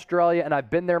from Australia and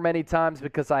I've been there many times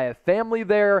because I have family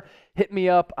there, hit me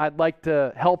up. I'd like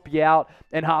to help you out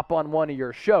and hop on one of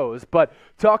your shows. But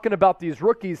talking about these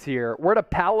rookies here, where do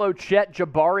Paolo, Chet,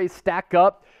 Jabari stack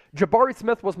up? Jabari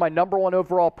Smith was my #1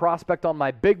 overall prospect on my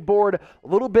big board. A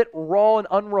little bit raw and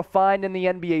unrefined in the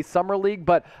NBA Summer League,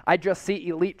 but I just see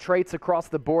elite traits across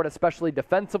the board, especially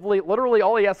defensively. Literally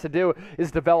all he has to do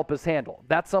is develop his handle.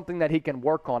 That's something that he can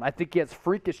work on. I think he has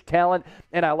freakish talent,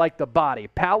 and I like the body.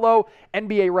 Paolo,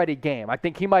 NBA-ready game. I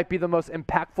think he might be the most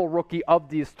impactful rookie of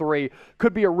these three.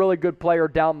 Could be a really good player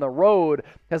down the road.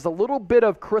 Has a little bit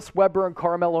of Chris Webber and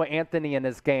Carmelo Anthony in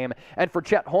his game. And for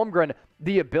Chet Holmgren,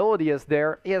 The ability is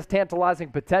there. He has tantalizing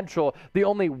potential. The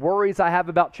only worries I have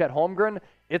about Chet Holmgren,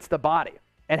 it's the body.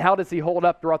 And how does he hold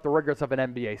up throughout the rigors of an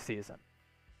NBA season?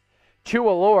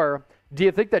 Chualor, do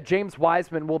you think that James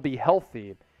Wiseman will be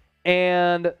healthy?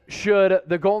 And should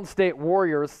the Golden State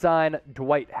Warriors sign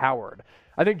Dwight Howard?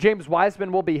 I think James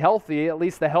Wiseman will be healthy. At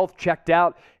least the health checked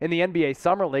out in the NBA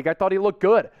Summer League. I thought he looked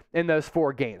good in those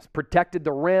 4 games. Protected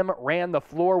the rim, ran the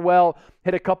floor well,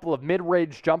 hit a couple of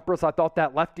mid-range jumpers. I thought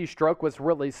that lefty stroke was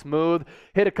really smooth.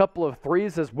 Hit a couple of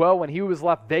threes as well when he was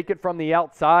left vacant from the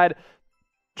outside.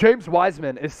 James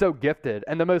Wiseman is so gifted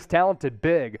and the most talented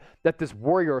big that this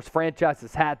Warriors franchise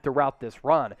has had throughout this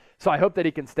run. So I hope that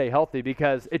he can stay healthy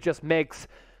because it just makes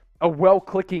a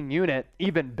well-clicking unit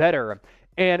even better.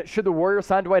 And should the Warriors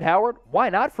sign Dwight Howard? Why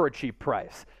not for a cheap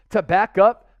price? To back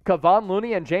up Kevon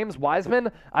Looney and James Wiseman,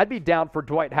 I'd be down for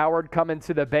Dwight Howard coming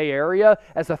to the Bay Area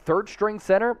as a third-string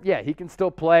center. Yeah, he can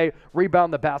still play,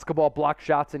 rebound the basketball, block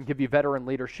shots, and give you veteran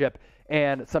leadership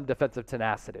and some defensive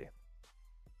tenacity.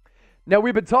 Now,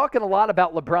 we've been talking a lot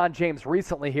about LeBron James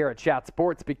recently here at Chat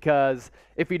Sports because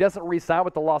if he doesn't re-sign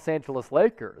with the Los Angeles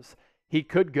Lakers, he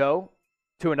could go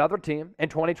to another team in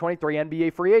 2023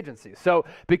 NBA free agency. So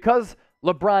because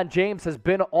LeBron James has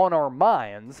been on our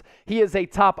minds, he is a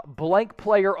top blank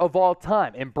player of all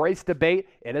time. Embrace debate.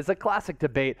 It is a classic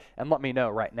debate, and let me know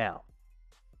right now.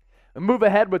 Move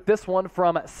ahead with this one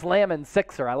from Slammin'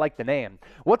 Sixer. I like the name.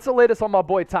 What's the latest on my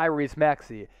boy Tyrese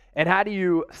Maxey, and how do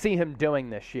you see him doing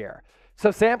this year? So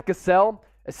Sam Cassell,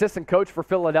 assistant coach for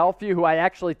Philadelphia, who I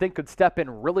actually think could step in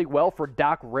really well for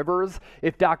Doc Rivers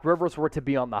if Doc Rivers were to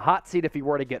be on the hot seat, if he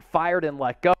were to get fired and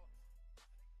let go.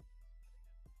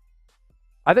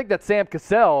 I think that Sam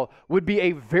Cassell would be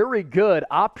a very good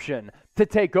option to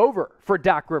take over for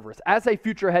Doc Rivers as a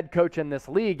future head coach in this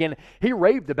league. And he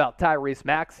raved about Tyrese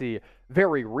Maxey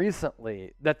very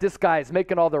recently, that this guy is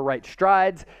making all the right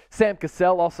strides. Sam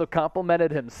Cassell also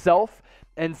complimented himself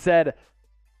and said,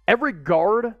 every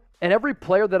guard and every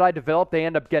player that I develop, they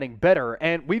end up getting better.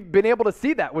 And we've been able to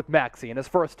see that with Maxey in his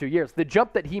first 2 years. The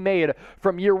jump that he made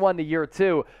from year 1 to year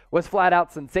 2 was flat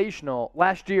out sensational.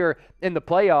 Last year in the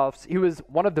playoffs, he was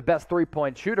one of the best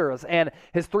three-point shooters, and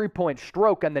his three-point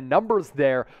stroke and the numbers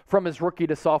there from his rookie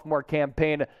to sophomore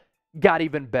campaign got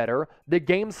even better. The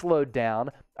game slowed down.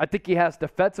 I think he has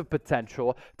defensive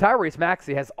potential. Tyrese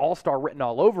Maxey has all-star written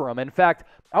all over him. In fact,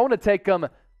 I want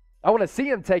to see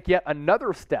him take yet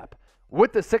another step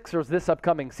with the Sixers this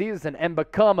upcoming season and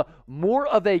become more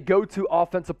of a go-to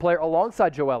offensive player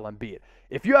alongside Joel Embiid.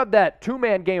 If you have that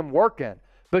two-man game working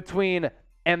between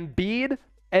Embiid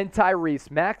and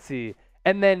Tyrese Maxey,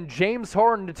 and then James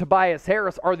Harden and Tobias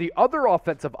Harris are the other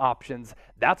offensive options,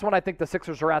 that's when I think the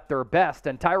Sixers are at their best.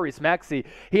 And Tyrese Maxey,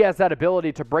 he has that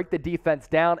ability to break the defense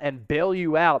down and bail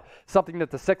you out, something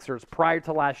that the Sixers prior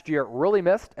to last year really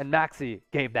missed, and Maxey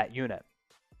gave that unit.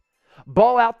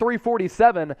 Ball out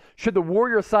 347. Should the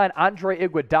Warriors sign Andre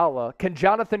Iguodala, can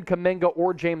Jonathan Kuminga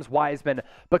or James Wiseman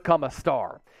become a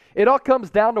star? It all comes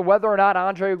down to whether or not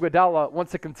Andre Iguodala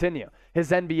wants to continue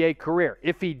his NBA career.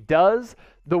 If he does,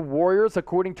 the Warriors,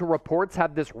 according to reports,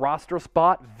 have this roster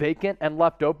spot vacant and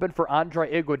left open for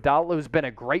Andre Iguodala, who's been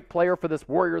a great player for this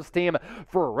Warriors team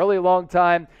for a really long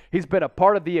time. He's been a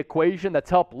part of the equation that's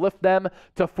helped lift them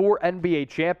to 4 NBA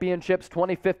championships,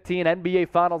 2015 NBA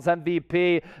Finals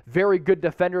MVP, very good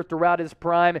defender throughout his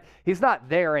prime. He's not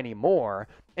there anymore.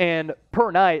 And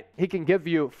per night, he can give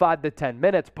you 5 to 10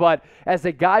 minutes. But as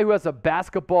a guy who has a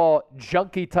basketball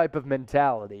junkie type of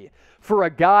mentality, for a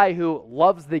guy who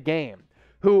loves the game,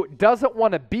 who doesn't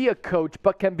want to be a coach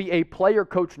but can be a player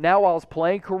coach now while his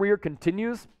playing career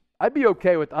continues, I'd be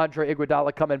okay with Andre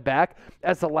Iguodala coming back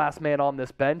as the last man on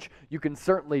this bench. You can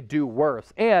certainly do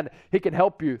worse. And he can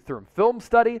help you through film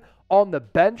study, on the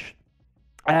bench,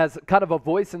 as kind of a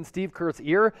voice in Steve Kerr's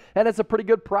ear, and as a pretty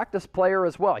good practice player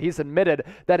as well. He's admitted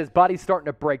that his body's starting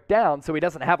to break down, so he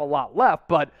doesn't have a lot left,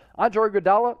 but Andre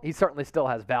Iguodala, he certainly still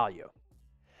has value.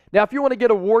 Now, if you want to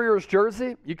get a Warriors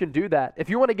jersey, you can do that. If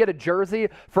you want to get a jersey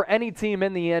for any team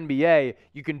in the NBA,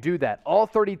 you can do that. All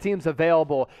 30 teams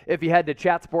available if you head to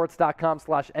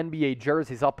chatsports.com/NBA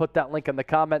jerseys. I'll put that link in the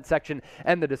comment section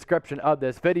and the description of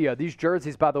this video. These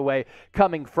jerseys, by the way,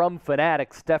 coming from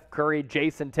Fanatics, Steph Curry,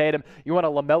 Jason Tatum. You want a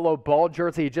LaMelo Ball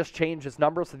jersey, he just changed his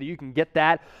number so that you can get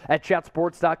that at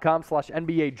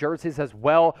chatsports.com/NBA jerseys as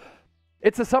well.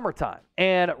 It's the summertime,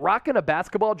 and rocking a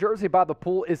basketball jersey by the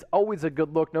pool is always a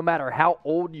good look. No matter how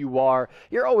old you are,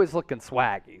 you're always looking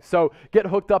swaggy. So get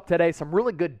hooked up today. Some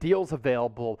really good deals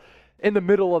available in the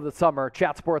middle of the summer.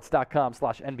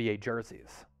 Chatsports.com/NBA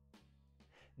jerseys.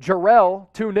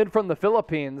 Jarrell tuned in from the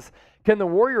Philippines. Can the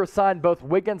Warriors sign both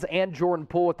Wiggins and Jordan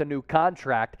Poole with the new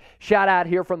contract? Shout out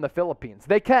here from the Philippines.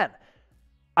 They can.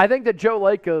 I think that Joe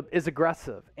Lacob is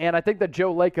aggressive, and I think that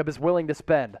Joe Lacob is willing to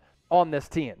spend on this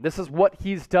team. This is what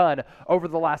he's done over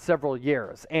the last several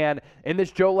years. And in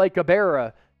this Joe Lacob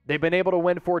era, they've been able to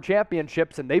win 4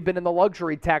 championships, and they've been in the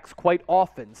luxury tax quite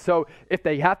often. So if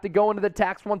they have to go into the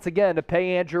tax once again to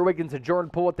pay Andrew Wiggins and Jordan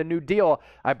Poole with the new deal,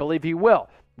 I believe he will.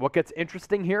 What gets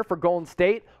interesting here for Golden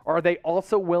State, are they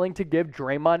also willing to give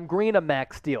Draymond Green a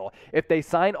max deal? If they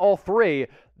sign all 3,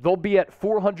 they'll be at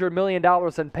 $400 million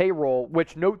in payroll,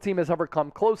 which no team has ever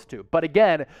come close to. But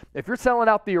again, if you're selling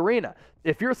out the arena,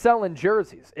 if you're selling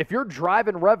jerseys, if you're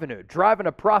driving revenue, driving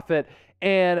a profit,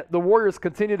 and the Warriors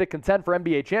continue to contend for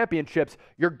NBA championships,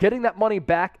 you're getting that money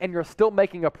back and you're still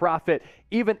making a profit,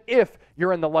 even if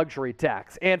you're in the luxury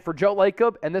tax. And for Joe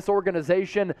Lacob and this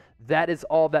organization, that is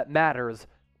all that matters,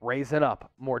 raising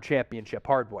up more championship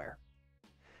hardware.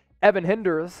 Evan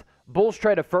Hinders, Bulls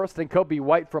trade a first and Kobe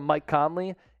White from Mike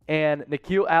Conley and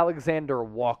Nickeil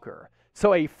Alexander-Walker.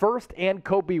 So a first and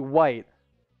Kobe White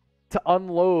to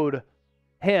unload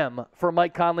him for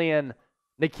Mike Conley and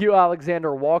Nickeil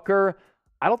Alexander-Walker.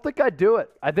 I don't think I'd do it.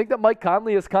 I think that Mike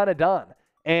Conley is kind of done.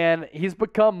 And he's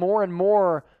become more and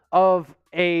more of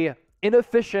a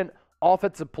inefficient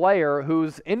offensive player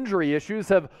whose injury issues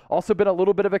have also been a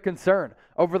little bit of a concern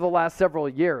over the last several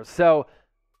years. So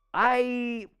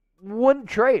I wouldn't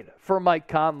trade for Mike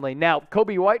Conley. Now,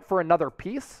 Kobe White for another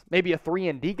piece, maybe a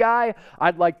 3-and-D guy.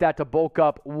 I'd like that to bulk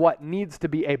up what needs to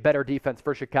be a better defense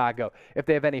for Chicago if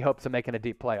they have any hopes of making a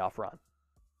deep playoff run.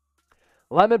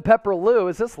 Lemon Pepper Lou,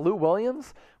 is this Lou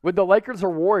Williams? Would the Lakers or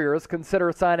Warriors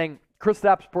consider signing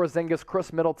Kristaps Porzingis,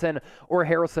 Khris Middleton, or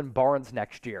Harrison Barnes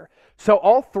next year? So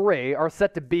all 3 are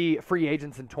set to be free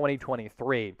agents in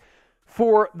 2023.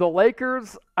 For the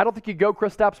Lakers, I don't think you go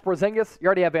Kristaps Porzingis. You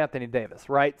already have Anthony Davis,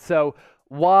 right? So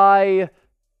why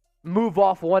move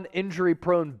off one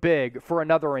injury-prone big for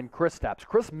another in Kristaps?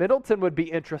 Khris Middleton would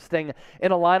be interesting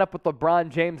in a lineup with LeBron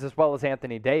James as well as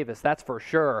Anthony Davis, that's for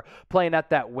sure, playing at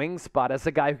that wing spot as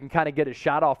a guy who can kind of get his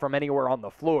shot off from anywhere on the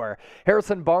floor.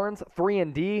 Harrison Barnes,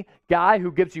 3-and-D guy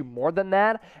who gives you more than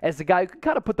that, as a guy who can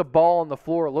kind of put the ball on the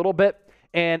floor a little bit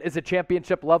and is a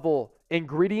championship-level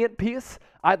ingredient piece.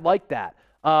 I'd like that.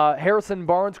 Harrison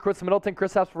Barnes, Khris Middleton,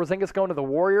 Kristaps Porzingis going to the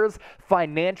Warriors.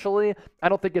 Financially, I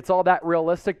don't think it's all that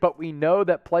realistic, but we know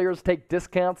that players take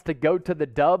discounts to go to the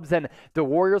Dubs, and the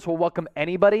Warriors will welcome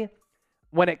anybody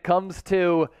when it comes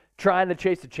to trying to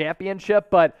chase a championship.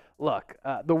 But look,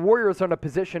 the Warriors are in a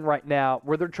position right now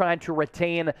where they're trying to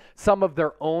retain some of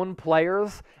their own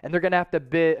players, and they're going to have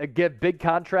to give big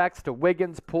contracts to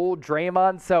Wiggins, Poole,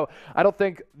 Draymond. So I don't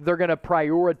think they're going to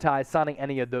prioritize signing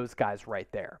any of those guys right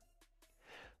there.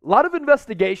 A lot of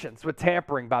investigations with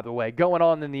tampering, by the way, going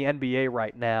on in the NBA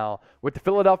right now with the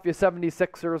Philadelphia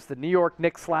 76ers, the New York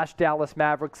Knicks / Dallas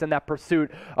Mavericks in that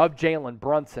pursuit of Jalen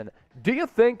Brunson. Do you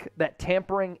think that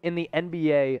tampering in the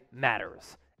NBA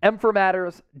matters? M for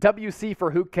matters, WC for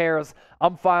who cares.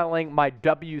 I'm filing my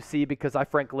WC because I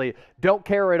frankly don't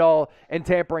care at all, and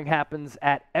tampering happens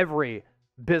at every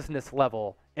business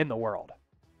level in the world.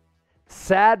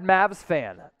 Sad Mavs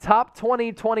fan, top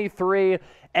 2023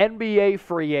 NBA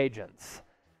free agents.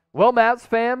 Well, Mavs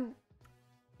fan,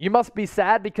 you must be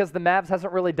sad because the Mavs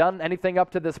hasn't really done anything up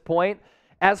to this point.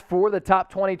 As for the top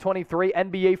 2023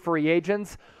 NBA free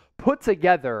agents, put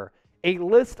together a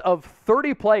list of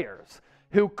 30 players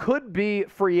who could be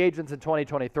free agents in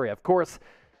 2023. Of course,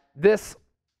 this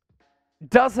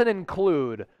doesn't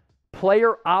include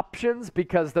player options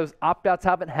because those opt-outs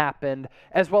haven't happened,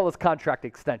 as well as contract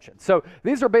extensions. So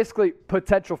these are basically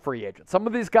potential free agents. Some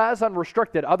of these guys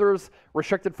unrestricted, others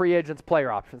restricted free agents,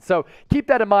 player options. So keep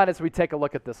that in mind as we take a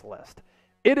look at this list.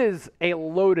 It is a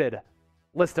loaded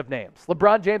list of names.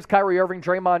 LeBron James, Kyrie Irving,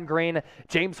 Draymond Green,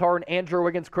 James Harden, Andrew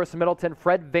Wiggins, Khris Middleton,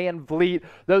 Fred VanVleet,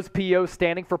 those POs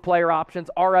standing for player options.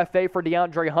 RFA for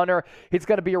DeAndre Hunter. He's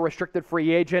going to be a restricted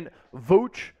free agent.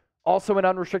 Vooch, also an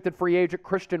unrestricted free agent.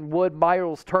 Christian Wood,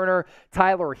 Myles Turner,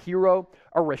 Tyler Hero,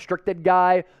 a restricted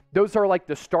guy. Those are like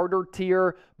the starter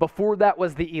tier. Before that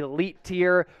was the elite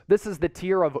tier. This is the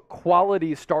tier of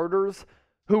quality starters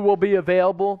who will be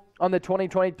available on the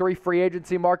 2023 free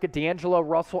agency market. D'Angelo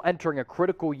Russell entering a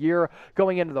critical year,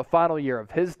 going into the final year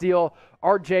of his deal.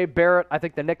 R.J. Barrett, I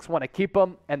think the Knicks want to keep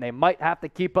him, and they might have to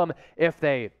keep him if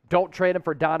they don't trade him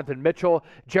for Donovan Mitchell.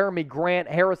 Jeremy Grant,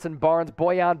 Harrison Barnes,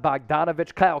 Bojan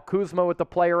Bogdanovic, Kyle Kuzma with the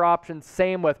player options.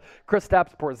 Same with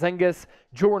Kristaps Porzingis,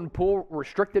 Jordan Poole,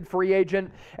 restricted free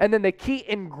agent. And then the key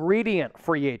ingredient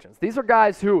free agents. These are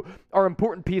guys who are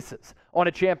important pieces on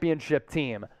a championship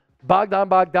team.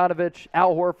 Bogdanovich,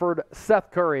 Al Horford,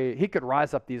 Seth Curry, he could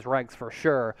rise up these ranks for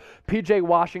sure. PJ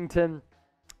Washington,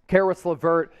 Karis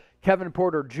LeVert, Kevin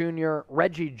Porter Jr.,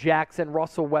 Reggie Jackson,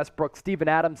 Russell Westbrook, Steven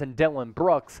Adams, and Dylan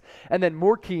Brooks. And then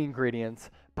more key ingredients: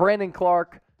 Brandon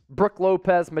Clark, Brook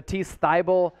Lopez, Matisse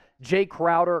Thybulle, Jay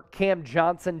Crowder, Cam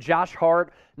Johnson, Josh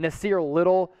Hart, Nasir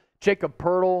Little, Jacob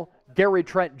Poeltl, Gary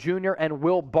Trent Jr., and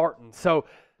Will Barton. So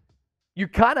you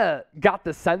kind of got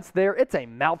the sense there. It's a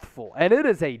mouthful, and it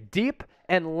is a deep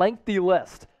and lengthy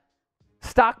list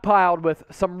stockpiled with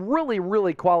some really,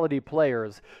 really quality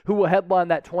players who will headline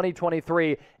that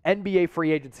 2023 NBA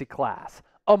free agency class.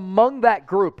 Among that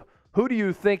group, who do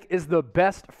you think is the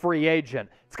best free agent?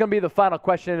 It's going to be the final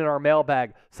question in our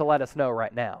mailbag, so let us know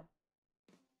right now.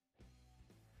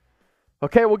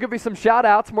 Okay, we'll give you some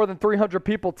shout-outs. More than 300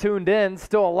 people tuned in.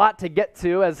 Still a lot to get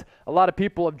to as a lot of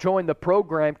people have joined the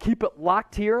program. Keep it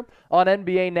locked here on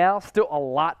NBA Now. Still a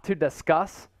lot to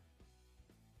discuss.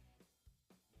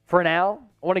 For now,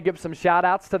 I want to give some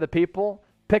shout-outs to the people.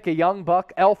 Pick a young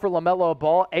buck. L for LaMelo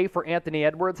Ball. A for Anthony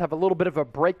Edwards. Have a little bit of a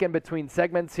break in between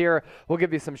segments here. We'll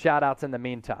give you some shout-outs in the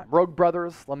meantime. Rogue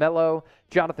Brothers, LaMelo.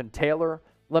 Jonathan Taylor,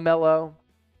 LaMelo.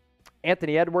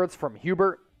 Anthony Edwards from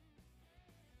Hubert.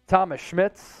 Thomas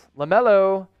Schmitz,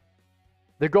 LaMelo.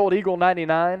 The Gold Eagle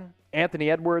 99, Anthony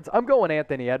Edwards. I'm going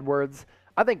Anthony Edwards.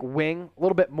 I think wing, a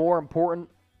little bit more important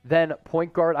than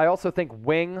point guard. I also think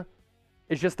wing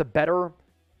is just a better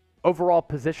overall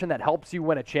position that helps you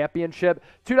win a championship.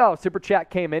 $2 Super Chat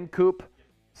came in, Coop.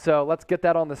 So let's get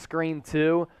that on the screen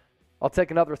too. I'll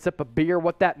take another sip of beer.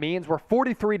 What that means, we're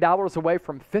 $43 away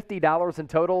from $50 in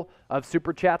total of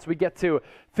Super Chats. We get to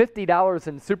 $50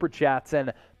 in Super Chats,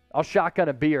 and I'll shotgun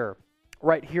a beer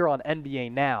right here on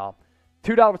NBA Now.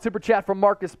 $2 Super Chat from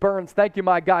Marcus Burns. Thank you,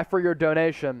 my guy, for your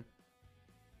donation.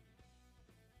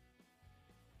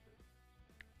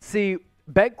 See,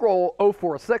 Bankroll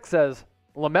 046 says,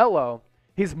 LaMelo,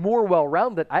 he's more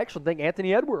well-rounded. I actually think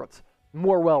Anthony Edwards,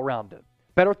 more well-rounded.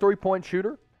 Better three-point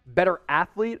shooter, better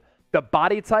athlete, the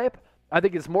body type, I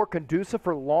think is more conducive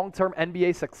for long-term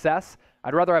NBA success.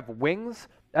 I'd rather have wings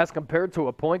as compared to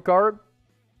a point guard.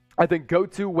 I think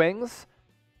go-to wings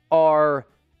are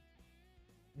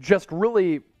just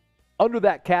really under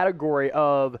that category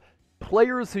of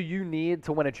players who you need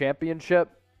to win a championship.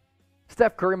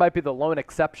 Steph Curry might be the lone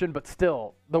exception, but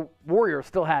still, the Warriors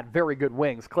still had very good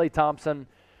wings. Klay Thompson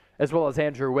as well as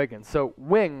Andrew Wiggins. So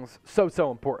wings, so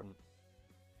important.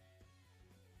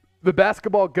 The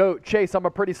basketball GOAT, Chase, I'm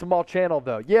a pretty small channel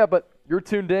though. Yeah, but you're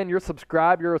tuned in, you're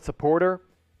subscribed, you're a supporter,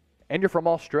 and you're from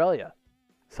Australia.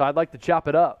 So I'd like to chop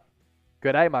it up.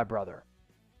 Good day, my brother.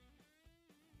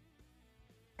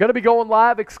 Going to be going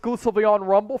live exclusively on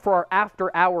Rumble for our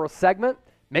After Hours segment.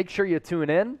 Make sure you tune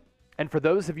in. And for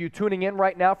those of you tuning in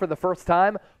right now for the first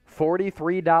time,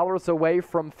 $43 away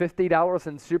from $50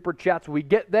 in Super Chats. We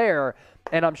get there,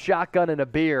 and I'm shotgunning a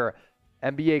beer.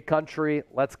 NBA country,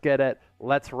 let's get it.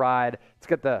 Let's ride. Let's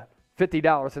get the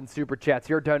 $50 in Super Chats.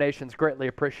 Your donation's greatly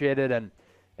appreciated, and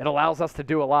it allows us to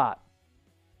do a lot.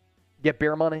 Get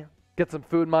beer money, get some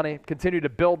food money, continue to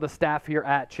build the staff here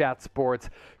at Chat Sports,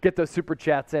 get those Super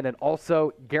Chats in, and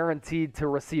also guaranteed to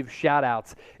receive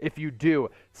shout-outs if you do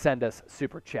send us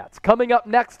Super Chats. Coming up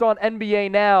next on NBA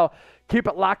Now, keep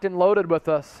it locked and loaded with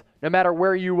us no matter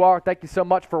where you are. Thank you so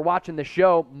much for watching the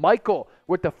show. Michael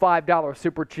with the $5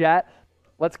 Super Chat.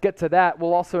 Let's get to that.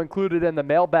 We'll also include it in the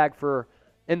mailbag for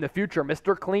in the future.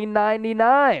 Mr. Clean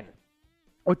 99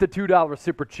 with the $2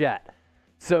 Super Chat.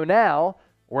 So now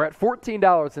we're at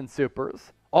 $14 in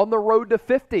supers, on the road to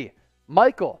 50.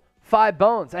 Michael, 5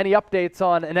 bones. Any updates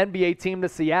on an NBA team to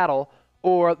Seattle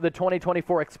or the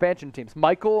 2024 expansion teams?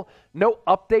 Michael, no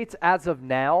updates as of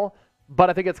now, but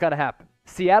I think it's going to happen.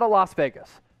 Seattle, Las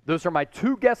Vegas. Those are my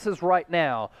 2 guesses right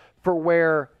now for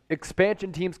where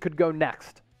expansion teams could go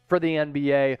next for the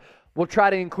NBA. We'll try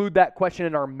to include that question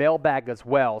in our mailbag as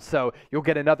well, so you'll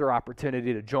get another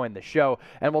opportunity to join the show,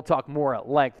 and we'll talk more at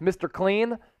length. Mr.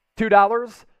 Clean,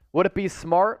 $2. Would it be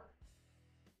smart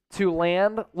to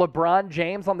land LeBron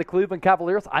James on the Cleveland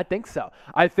Cavaliers? I think so.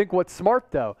 I think what's smart,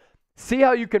 though, see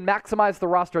how you can maximize the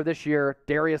roster this year.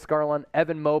 Darius Garland,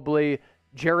 Evan Mobley,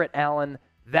 Jarrett Allen,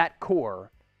 that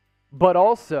core. But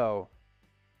also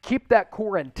keep that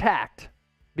core intact,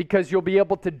 because you'll be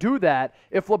able to do that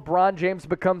if LeBron James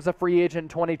becomes a free agent in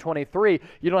 2023.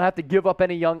 You don't have to give up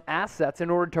any young assets in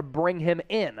order to bring him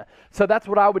in. So that's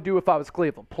what I would do if I was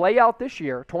Cleveland. Play out this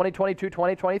year, 2022,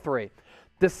 2023,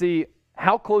 to see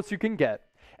how close you can get.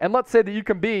 And let's say that you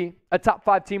can be a top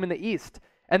 5 team in the East,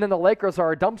 and then the Lakers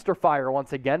are a dumpster fire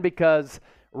once again, because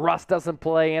Russ doesn't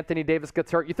play, Anthony Davis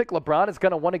gets hurt. You think LeBron is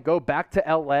going to want to go back to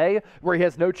LA where he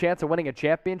has no chance of winning a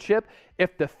championship?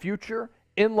 If the future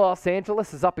in Los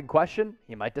Angeles is up in question,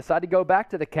 he might decide to go back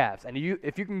to the Cavs. And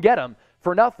if you can get him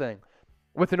for nothing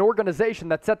with an organization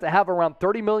that's set to have around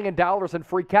 $30 million in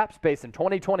free cap space in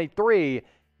 2023,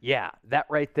 yeah, that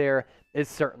right there is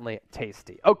certainly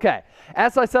tasty. Okay,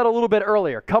 as I said a little bit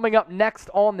earlier, coming up next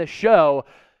on the show,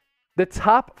 the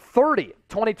top 30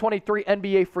 2023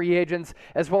 NBA free agents,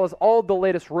 as well as all the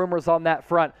latest rumors on that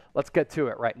front. Let's get to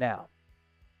it right now.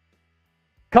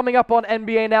 Coming up on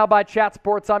NBA Now by Chat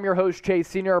Sports, I'm your host, Chase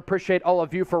Sr. Appreciate all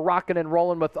of you for rocking and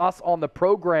rolling with us on the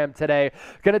program today.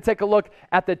 Going to take a look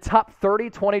at the top 30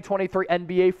 2023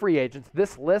 NBA free agents.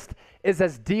 This list is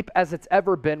as deep as it's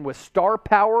ever been, with star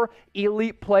power,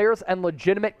 elite players, and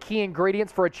legitimate key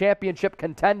ingredients for a championship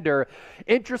contender.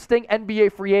 Interesting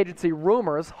NBA free agency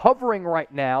rumors hovering right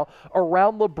now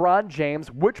around LeBron James.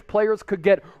 Which players could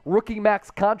get rookie max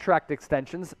contract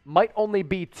extensions? Might only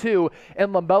be two,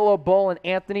 and LaMelo Ball and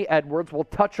Anthony Edwards. We'll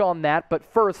touch on that. But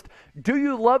first, do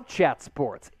you love Chat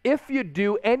Sports? If you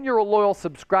do and you're a loyal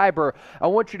subscriber, I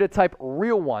want you to type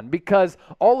real one, because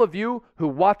all of you who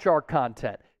watch our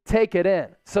content, take it in,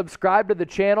 subscribe to the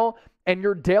channel, and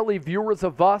you're daily viewers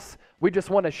of us, we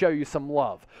just want to show you some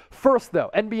love. First,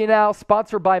 though, NBA Now,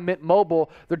 sponsored by Mint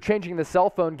Mobile. They're changing the cell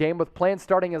phone game with plans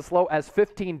starting as low as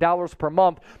 $15 per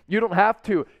month. You don't have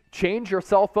to change your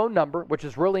cell phone number, which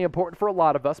is really important for a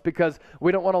lot of us because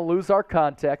we don't want to lose our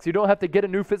contacts. You don't have to get a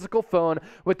new physical phone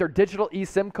with their digital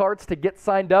eSIM cards to get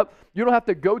signed up. You don't have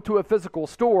to go to a physical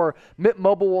store. Mint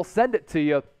Mobile will send it to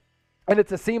you. And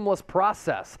it's a seamless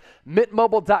process.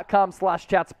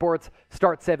 MintMobile.com/chatsports.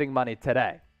 Start saving money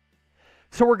today.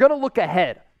 So we're going to look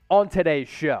ahead on today's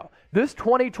show. This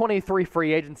 2023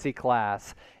 free agency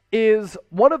class is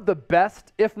one of the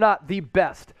best, if not the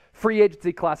best, free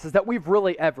agency classes that we've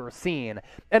really ever seen.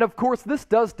 And of course, this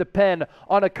does depend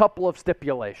on a couple of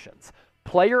stipulations: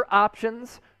 player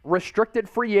options, restricted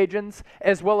free agents,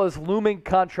 as well as looming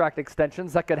contract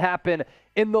extensions that could happen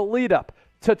in the lead up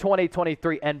to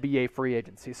 2023 NBA free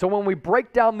agency. So when we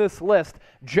break down this list,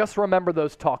 just remember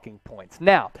those talking points.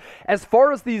 Now, as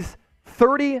far as these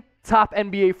 30 top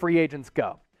NBA free agents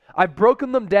go, I've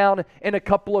broken them down in a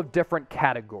couple of different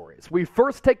categories. We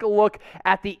first take a look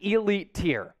at the elite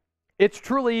tier. It's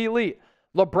truly elite.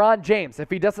 LeBron James, if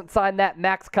he doesn't sign that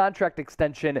max contract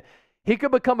extension, he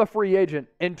could become a free agent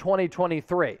in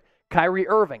 2023. Kyrie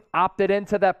Irving opted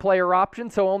into that player option,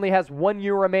 so only has 1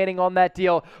 year remaining on that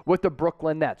deal with the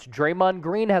Brooklyn Nets. Draymond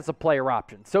Green has a player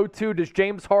option. So too does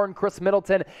James Harden, Khris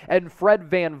Middleton, and Fred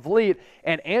VanVleet.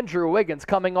 And Andrew Wiggins,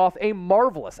 coming off a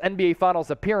marvelous NBA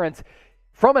Finals appearance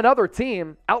from another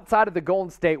team outside of the Golden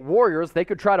State Warriors. They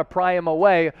could try to pry him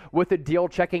away with a deal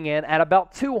checking in at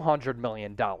about $200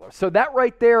 million. So that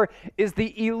right there is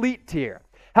the elite tier.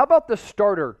 How about the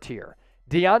starter tier?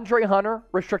 DeAndre Hunter,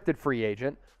 restricted free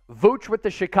agent. Vooch with the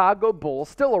Chicago Bulls,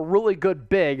 still a really good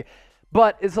big,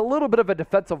 but is a little bit of a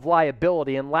defensive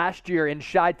liability, and last year in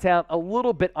Chi-Town, a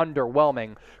little bit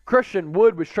underwhelming. Christian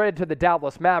Wood was traded to the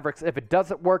Dallas Mavericks. If it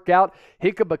doesn't work out,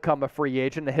 he could become a free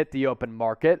agent and hit the open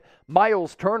market.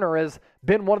 Miles Turner has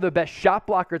been one of the best shot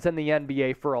blockers in the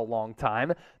NBA for a long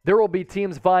time. There will be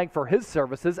teams vying for his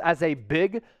services as a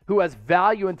big who has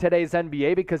value in today's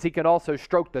NBA because he can also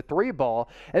stroke the three ball.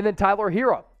 And then Tyler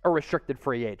Hero, a restricted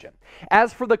free agent.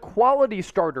 As for the quality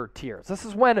starter tiers, this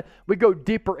is when we go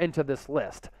deeper into this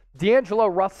list. D'Angelo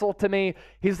Russell, to me,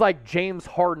 he's like James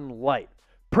Harden light.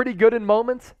 Pretty good in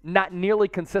moments, not nearly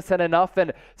consistent enough,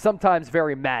 and sometimes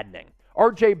very maddening.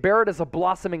 R.J. Barrett is a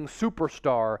blossoming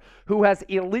superstar who has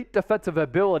elite defensive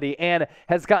ability and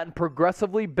has gotten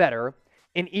progressively better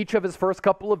in each of his first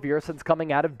couple of years since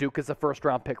coming out of Duke as a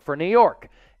first-round pick for New York.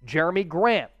 Jeremy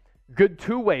Grant, good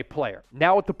two-way player.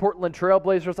 Now with the Portland Trail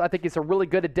Blazers, I think he's a really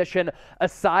good addition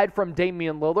aside from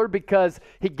Damian Lillard because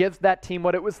he gives that team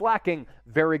what it was lacking,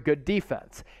 very good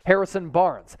defense. Harrison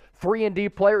Barnes, 3-and-D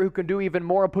player who can do even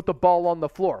more and put the ball on the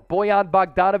floor. Bojan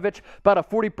Bogdanovic, about a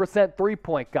 40%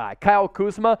 three-point guy. Kyle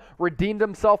Kuzma redeemed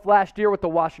himself last year with the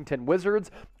Washington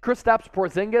Wizards. Kristaps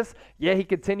Porzingis, yeah, he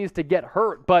continues to get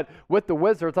hurt, but with the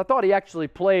Wizards, I thought he actually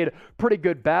played pretty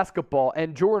good basketball.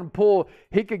 And Jordan Poole,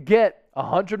 he could get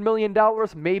 $100 million,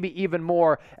 maybe even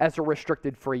more, as a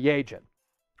restricted free agent.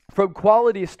 From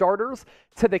quality starters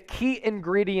to the key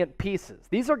ingredient pieces.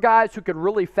 These are guys who could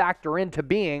really factor into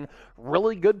being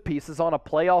really good pieces on a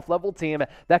playoff level team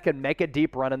that can make a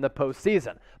deep run in the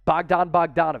postseason. Bogdan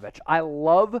Bogdanovic, I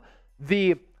love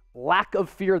the lack of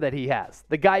fear that he has.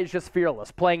 The guy is just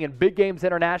fearless, playing in big games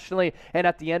internationally and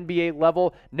at the NBA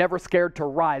level, never scared to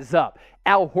rise up.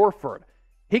 Al Horford,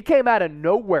 He came out of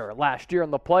nowhere last year in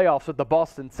the playoffs with the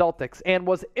Boston Celtics and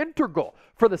was integral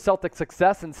for the Celtics'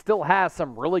 success and still has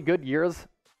some really good years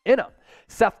in him.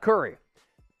 Seth Curry.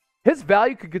 His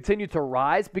value could continue to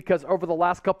rise because over the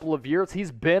last couple of years,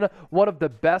 he's been one of the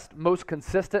best, most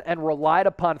consistent, and relied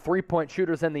upon three-point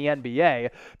shooters in the NBA.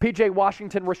 P.J.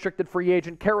 Washington, restricted free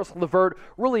agent. Karis LeVert,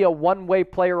 really a one-way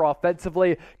player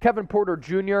offensively. Kevin Porter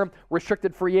Jr.,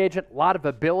 restricted free agent, a lot of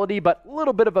ability, but a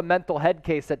little bit of a mental head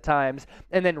case at times.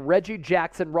 And then Reggie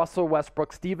Jackson, Russell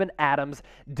Westbrook, Steven Adams,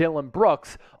 Dylan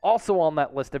Brooks, also on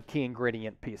that list of key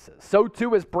ingredient pieces. So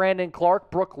too is Brandon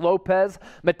Clark, Brook Lopez,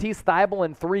 Matisse Thybulle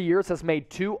in 3 years has made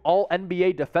 2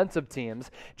 All-NBA defensive teams.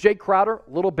 Jay Crowder,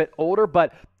 a little bit older,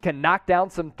 but can knock down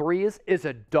some threes, is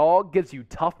a dog, gives you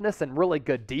toughness and really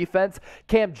good defense.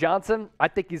 Cam Johnson, I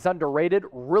think he's underrated,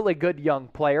 really good young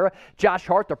player. Josh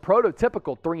Hart, the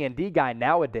prototypical 3-and-D guy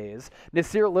nowadays.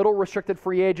 Nasir Little, restricted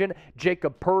free agent.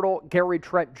 Jacob Poeltl, Gary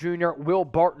Trent Jr., Will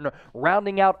Barton,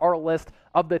 rounding out our list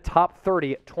of the top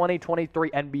 30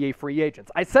 2023 NBA free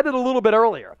agents. I said it a little bit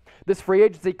earlier. This free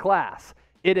agency class,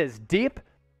 it is deep.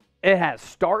 It has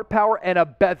star power and a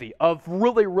bevy of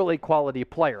really, really quality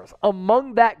players.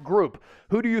 Among that group,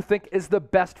 who do you think is the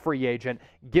best free agent?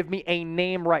 Give me a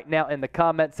name right now in the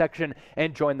comment section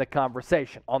and join the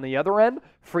conversation. On the other end,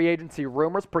 free agency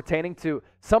rumors pertaining to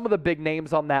some of the big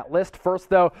names on that list. First,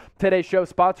 though, today's show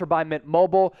sponsored by Mint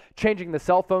Mobile, changing the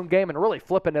cell phone game and really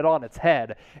flipping it on its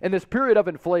head. In this period of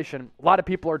inflation, a lot of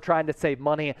people are trying to save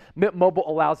money. Mint Mobile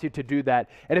allows you to do that.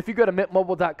 And if you go to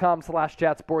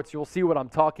mintmobile.com/chatsports, you'll see what I'm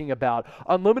talking about.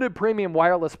 Unlimited premium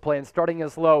wireless plans starting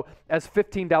as low as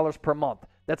 $15 per month.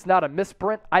 That's not a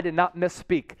misprint. I did not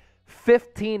misspeak.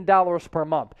 $15 per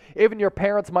month. Even your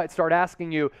parents might start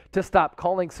asking you to stop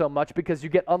calling so much because you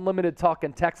get unlimited talk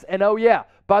and text. And oh yeah,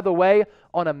 by the way,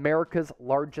 on America's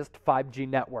largest 5G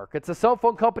network. It's a cell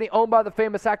phone company owned by the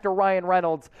famous actor Ryan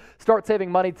Reynolds. Start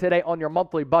saving money today on your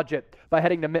monthly budget by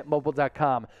heading to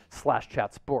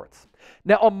mintmobile.com/chatsports.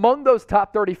 Now, among those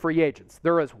top 30 free agents,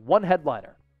 there is one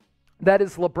headliner. That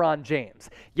is LeBron James.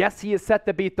 Yes, he is set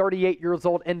to be 38 years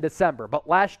old in December, but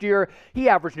last year he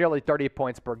averaged nearly 30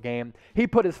 points per game. He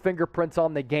put his fingerprints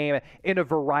on the game in a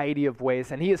variety of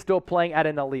ways, and he is still playing at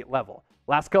an elite level.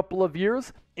 Last couple of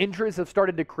years, injuries have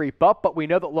started to creep up, but we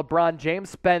know that LeBron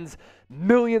James spends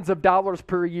millions of dollars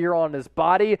per year on his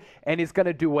body, and he's going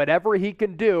to do whatever he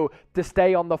can do to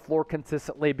stay on the floor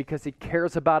consistently because he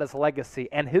cares about his legacy,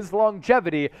 and his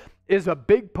longevity is a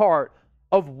big part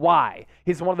of why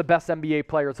he's one of the best NBA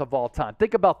players of all time.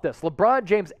 Think about this. LeBron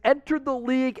James entered the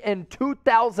league in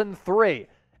 2003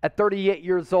 at 38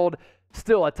 years old,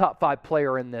 still a top 5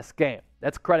 player in this game.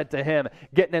 That's credit to him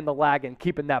getting in the lag and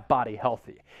keeping that body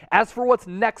healthy. As for what's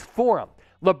next for him,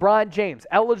 LeBron James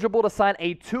eligible to sign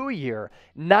a 2-year,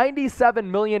 $97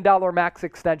 million max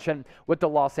extension with the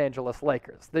Los Angeles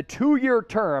Lakers. The 2-year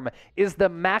term is the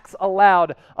max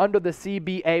allowed under the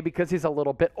CBA because he's a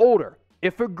little bit older.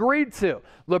 If agreed to,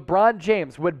 LeBron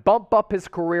James would bump up his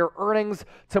career earnings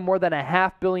to more than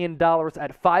 $500 million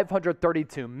at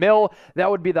 $532 million. That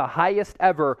would be the highest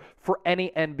ever for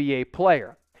any NBA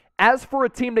player. As for a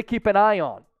team to keep an eye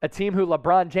on, a team who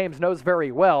LeBron James knows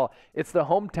very well, it's the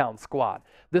hometown squad.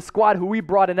 The squad who we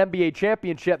brought an NBA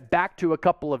championship back to a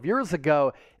couple of years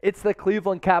ago, it's the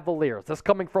Cleveland Cavaliers. That's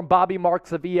coming from Bobby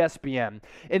Marks of ESPN.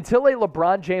 Until a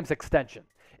LeBron James extension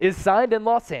is signed in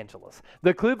Los Angeles,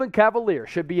 the Cleveland Cavaliers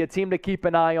should be a team to keep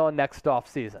an eye on next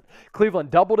offseason. Cleveland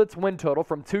doubled its win total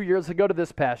from 2 years ago to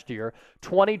this past year,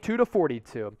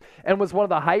 22-42, and was one of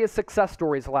the highest success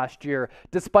stories last year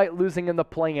despite losing in the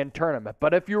play-in tournament.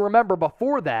 But if you remember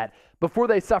before that, before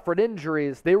they suffered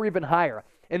injuries, they were even higher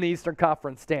in the Eastern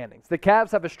Conference standings. The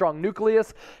Cavs have a strong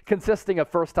nucleus consisting of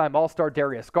first-time All-Star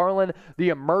Darius Garland, the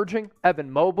emerging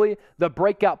Evan Mobley, the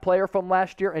breakout player from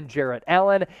last year in Jarrett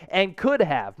Allen, and could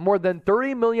have more than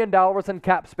 $30 million in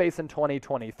cap space in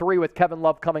 2023 with Kevin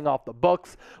Love coming off the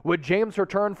books. Would James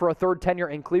return for a third tenure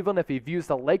in Cleveland if he views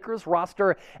the Lakers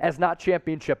roster as not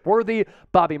championship worthy?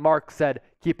 Bobby Marks said,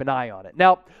 keep an eye on it.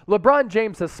 Now, LeBron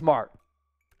James is smart.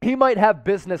 He might have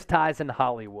business ties in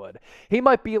Hollywood. He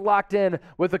might be locked in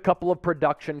with a couple of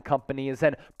production companies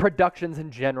and productions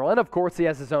in general. And of course, he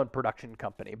has his own production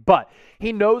company. But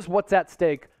he knows what's at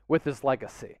stake with his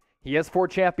legacy. He has 4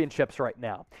 championships right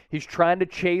now. He's trying to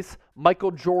chase Michael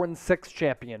Jordan's 6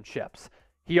 championships.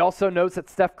 He also knows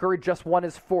that Steph Curry just won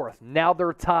his 4th. Now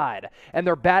they're tied. And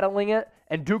they're battling it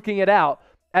and duking it out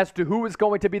as to who is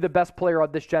going to be the best player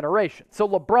of this generation. So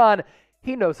LeBron,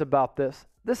 he knows about this.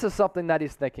 This is something that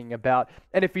he's thinking about.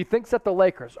 And if he thinks that the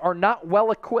Lakers are not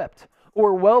well equipped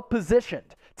or well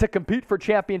positioned to compete for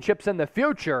championships in the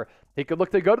future, He could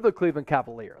look to go to the Cleveland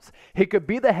Cavaliers. He could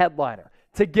be the headliner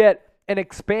to get an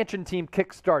expansion team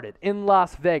kick-started in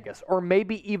Las Vegas or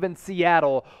maybe even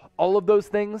Seattle. All of those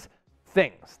things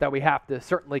that we have to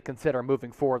certainly consider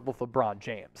moving forward with LeBron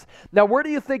James. Now, where do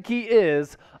you think he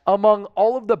is among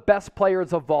all of the best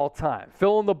players of all time?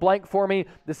 Fill in the blank for me.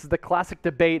 This is the classic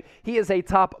debate. He is a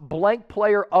top blank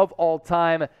player of all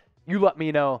time. You let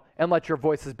me know and let your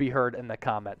voices be heard in the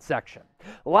comment section.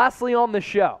 Lastly on the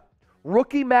show,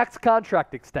 rookie max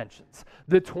contract extensions.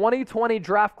 The 2020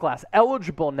 draft class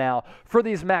eligible now for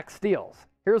these max deals.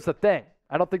 Here's the thing.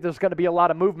 I don't think there's going to be a lot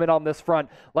of movement on this front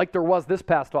like there was this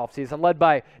past offseason, led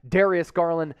by Darius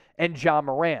Garland and Ja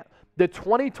Morant. The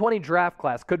 2020 draft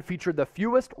class could feature the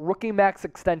fewest rookie max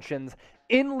extensions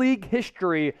in league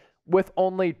history with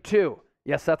only 2.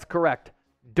 Yes, that's correct.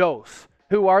 Dos.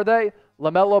 Who are they?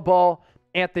 LaMelo Ball,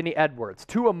 Anthony Edwards,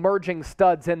 2 emerging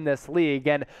studs in this league.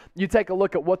 And you take a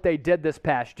look at what they did this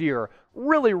past year.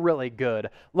 Really, really good.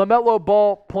 LaMelo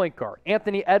Ball, point guard.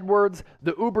 Anthony Edwards,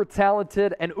 the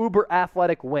uber-talented and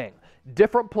uber-athletic wing.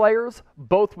 Different players,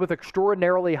 both with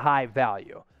extraordinarily high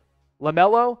value.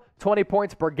 LaMelo, 20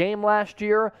 points per game last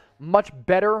year. Much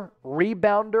better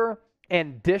rebounder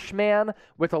and dish man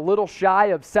with a little shy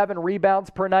of 7 rebounds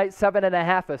per night,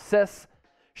 7.5 assists.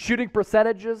 Shooting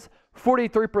percentages,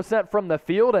 43% from the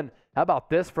field, and how about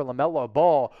this for LaMelo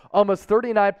Ball? Almost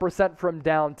 39% from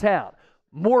downtown.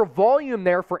 More volume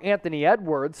there for Anthony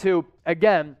Edwards, who,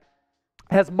 again,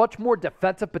 has much more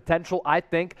defensive potential, I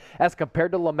think, as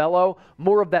compared to LaMelo.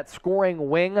 More of that scoring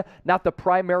wing, not the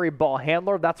primary ball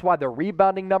handler. That's why the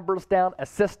rebounding number's down,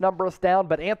 assist number's down.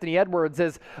 But Anthony Edwards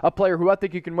is a player who I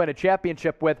think you can win a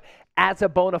championship with as a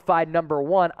bona fide number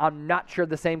 1. I'm not sure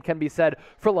the same can be said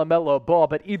for LaMelo Ball,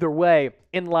 but either way,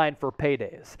 in line for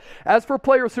paydays. As for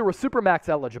players who are Supermax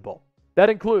eligible, that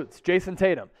includes Jason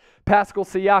Tatum, Pascal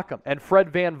Siakam, and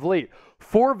Fred VanVleet.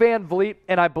 For VanVleet,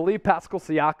 and I believe Pascal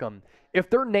Siakam, if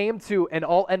they're named to an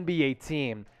All-NBA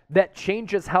team, that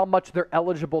changes how much they're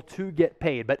eligible to get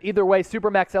paid. But either way,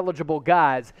 Supermax eligible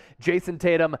guys, Jason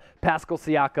Tatum, Pascal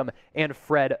Siakam, and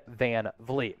Fred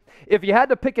VanVleet. If you had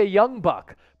to pick a young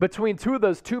buck between 2 of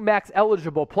those 2 max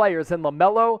eligible players in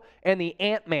LaMelo and the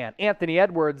Ant-Man, Anthony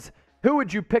Edwards, who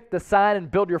would you pick to sign and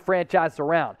build your franchise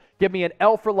around? Give me an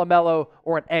L for LaMelo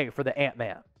or an A for the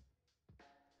Ant-Man.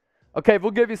 Okay,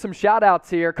 we'll give you some shout-outs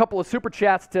here. A couple of Super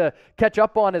Chats to catch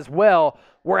up on as well.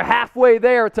 We're halfway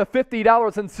there to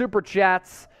 $50 in Super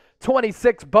Chats.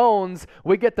 26 bones.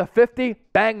 We get to 50.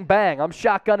 Bang, bang. I'm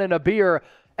shotgunning a beer.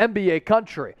 NBA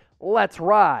country. Let's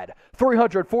ride.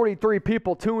 343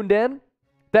 people tuned in.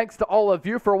 Thanks to all of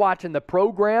you for watching the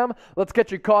program. Let's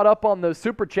get you caught up on those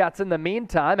Super Chats in the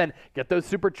meantime and get those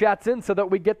Super Chats in so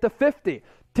that we get to 50.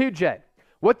 TJ,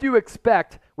 what do you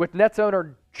expect with Nets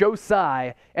owner Joe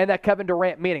Tsai and that Kevin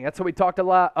Durant meeting? That's what we talked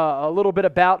a little bit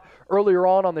about earlier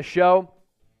on the show.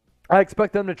 I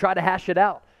expect them to try to hash it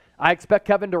out. I expect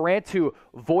Kevin Durant to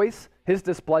voice his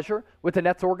displeasure with the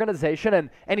Nets organization and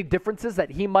any differences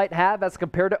that he might have as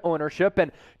compared to ownership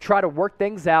and try to work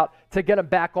things out to get him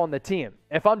back on the team.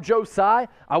 If I'm Joe Tsai,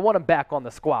 I want him back on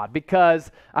the squad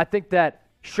because I think that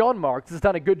Sean Marks has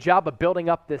done a good job of building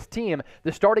up this team.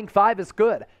 The starting 5 is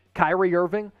good. Kyrie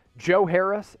Irving, Joe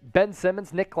Harris, Ben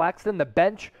Simmons, Nick Claxton. The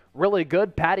bench, really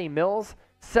good. Patty Mills,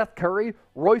 Seth Curry,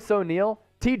 Royce O'Neal,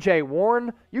 TJ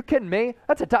Warren. You kidding me?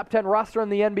 That's a top 10 roster in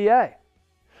the NBA.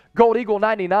 Gold Eagle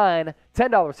 99,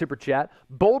 $10 Super Chat.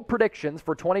 Bold predictions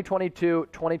for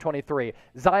 2022-2023.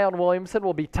 Zion Williamson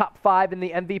will be top 5 in the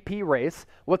MVP race.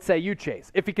 What say you,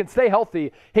 Chase? If he can stay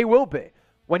healthy, he will be.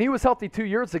 When he was healthy 2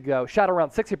 years ago, shot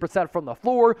around 60% from the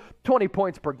floor, 20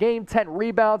 points per game, 10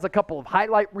 rebounds, a couple of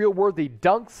highlight reel-worthy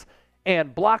dunks,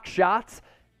 and block shots.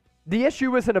 The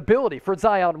issue isn't ability for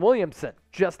Zion Williamson.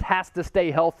 Just has to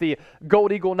stay healthy.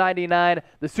 Gold Eagle 99,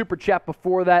 the Super Chat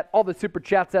before that, all the Super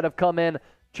Chats that have come in.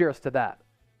 Cheers to that.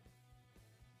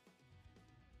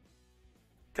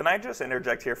 Can I just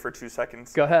interject here for 2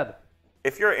 seconds? Go ahead.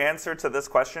 If your answer to this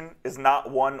question is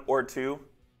not 1 or 2,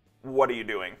 what are you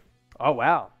doing? Oh,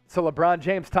 wow. So LeBron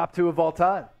James, top 2 of all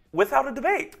time. Without a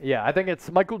debate. Yeah, I think it's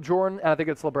Michael Jordan, and I think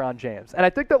it's LeBron James. And I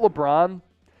think that LeBron,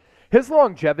 his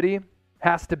longevity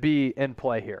has to be in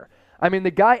play here. I mean,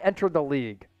 the guy entered the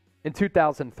league in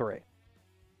 2003.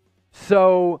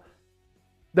 So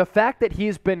the fact that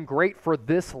he's been great for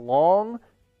this long,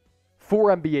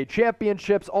 4 NBA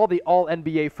championships, all the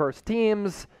All-NBA first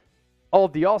teams, all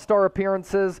of the All-Star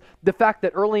appearances, the fact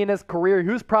that early in his career, he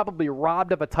was probably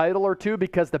robbed of a title or 2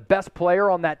 because the best player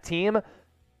on that team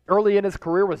early in his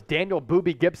career was Daniel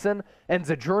Boobie Gibson and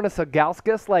Zydrunas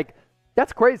Ilgauskas. Like,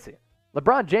 that's crazy.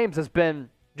 LeBron James has been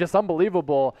just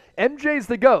unbelievable. MJ's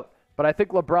the GOAT. but I think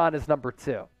LeBron is number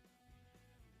 2.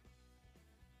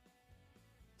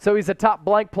 So he's a top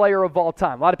blank player of all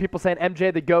time. A lot of people saying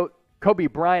MJ the GOAT, Kobe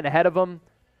Bryant ahead of him.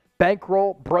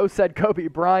 Bankroll, bro said Kobe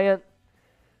Bryant.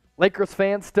 Lakers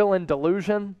fans still in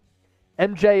delusion.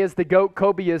 MJ is the GOAT,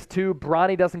 Kobe is 2.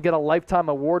 Bronny doesn't get a lifetime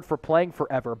award for playing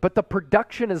forever. But the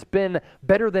production has been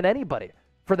better than anybody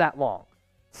for that long.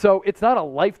 So it's not a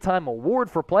lifetime award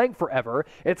for playing forever.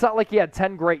 It's not like he had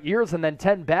 10 great years and then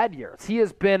 10 bad years. He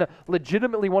has been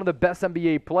legitimately one of the best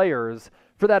NBA players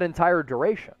for that entire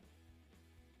duration.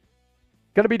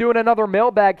 Going to be doing another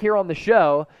mailbag here on the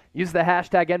show. Use the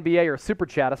hashtag NBA or Super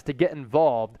Chat us to get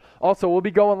involved. Also, we'll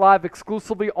be going live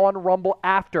exclusively on Rumble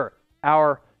after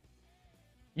our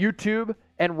YouTube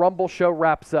and Rumble show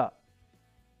wraps up.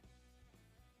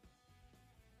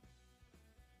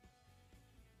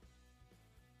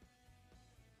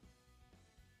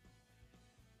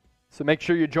 So make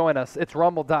sure you join us. It's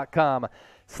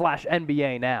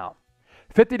rumble.com/NBA now.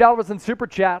 $50 in Super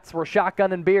Chats. We're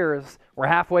shotgunning beers. We're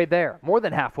halfway there. More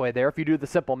than halfway there if you do the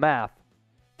simple math.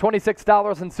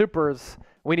 $26 in Supers.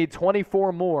 We need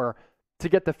 24 more to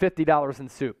get the $50 in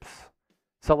Soups.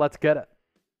 So let's get it.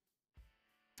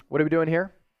 What are we doing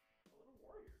here?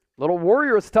 Little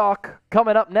Warriors talk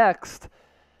coming up next.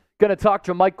 Going to talk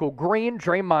to JaMychal Green,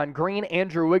 Draymond Green,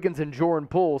 Andrew Wiggins, and Jordan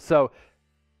Poole. So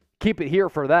keep it here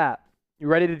for that. You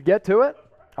ready to get to it?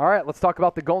 All right, let's talk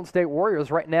about the Golden State Warriors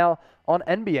right now on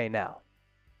NBA Now.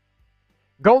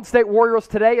 Golden State Warriors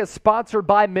today is sponsored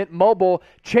by Mint Mobile,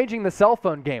 changing the cell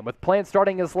phone game with plans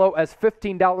starting as low as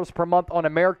 $15 per month on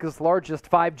America's largest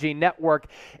 5G network.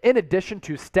 In addition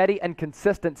to steady and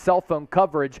consistent cell phone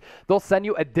coverage, they'll send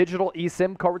you a digital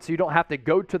eSIM card so you don't have to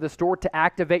go to the store to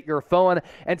activate your phone.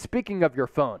 And speaking of your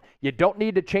phone, you don't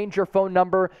need to change your phone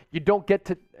number. You don't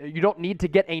need to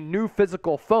get a new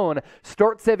physical phone.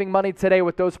 Start saving money today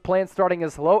with those plans starting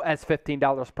as low as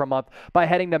 $15 per month by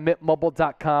heading to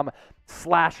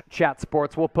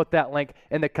mintmobile.com/chatsports. We'll put that link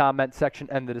in the comment section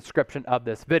and the description of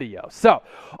this video. So,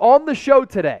 on the show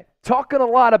today, talking a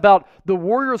lot about the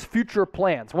Warriors' future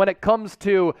plans when it comes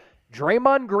to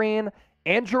Draymond Green,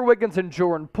 Andrew Wiggins, and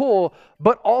Jordan Poole,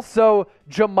 but also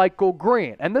JaMychal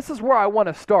Green. And this is where I want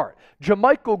to start.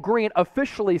 JaMychal Green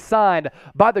officially signed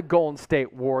by the Golden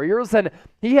State Warriors, and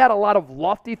he had a lot of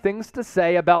lofty things to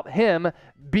say about him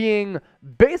being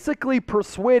basically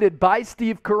persuaded by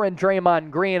Steve Kerr and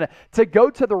Draymond Green to go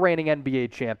to the reigning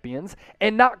NBA champions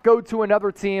and not go to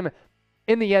another team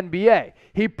in the NBA.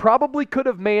 He probably could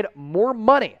have made more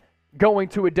money going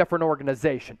to a different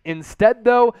organization. Instead,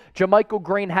 though, JaMychal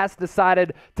Green has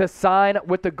decided to sign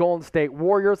with the Golden State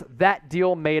Warriors. That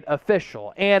deal made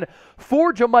official. And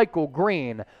for JaMychal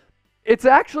Green, it's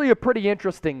actually a pretty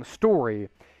interesting story.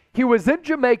 He was in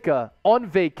Jamaica on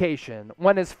vacation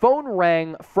when his phone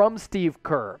rang from Steve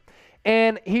Kerr.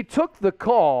 And he took the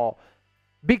call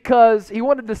because he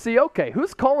wanted to see, okay,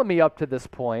 who's calling me up to this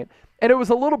point? And it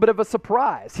was a little bit of a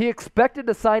surprise. He expected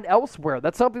to sign elsewhere.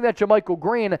 That's something that JaMychal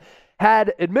Green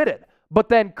had admitted. But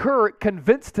then Kerr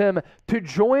convinced him to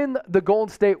join the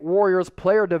Golden State Warriors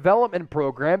player development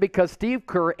program because Steve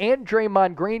Kerr and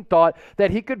Draymond Green thought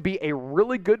that he could be a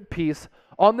really good piece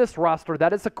on this roster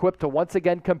that is equipped to once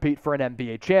again compete for an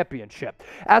NBA championship.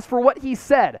 As for what he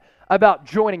said about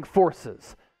joining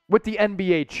forces with the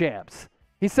NBA champs,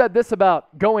 he said this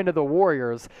about going to the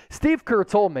Warriors. Steve Kerr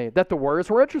told me that the Warriors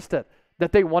were interested,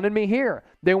 that they wanted me here.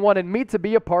 They wanted me to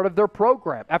be a part of their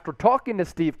program. After talking to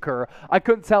Steve Kerr, I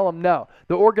couldn't tell him no.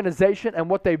 The organization and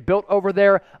what they built over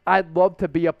there, I'd love to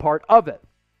be a part of it.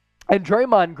 And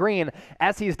Draymond Green,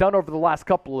 as he's done over the last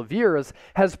couple of years,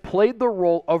 has played the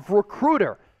role of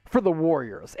recruiter for the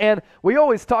Warriors. And we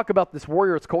always talk about this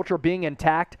Warriors culture being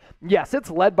intact. Yes, it's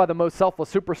led by the most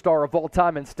selfless superstar of all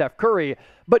time in Steph Curry,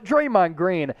 but Draymond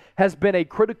Green has been a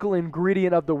critical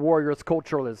ingredient of the Warriors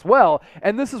culture as well,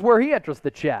 and this is where he enters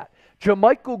the chat.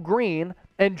 JaMychal Green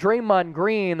and Draymond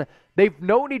Green, they've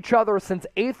known each other since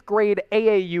 8th grade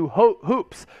AAU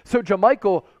hoops. So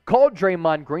JaMychal called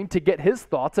Draymond Green to get his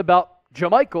thoughts about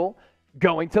JaMychal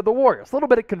going to the Warriors. A little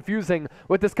bit confusing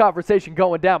with this conversation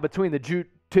going down between the two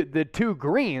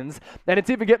Greens, and it's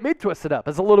even getting me twisted up.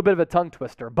 It's a little bit of a tongue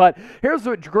twister. But here's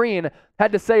what Green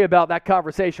had to say about that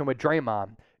conversation with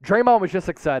Draymond. Draymond was just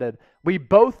excited. We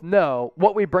both know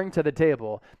what we bring to the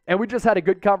table, and we just had a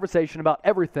good conversation about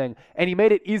everything, and he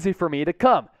made it easy for me to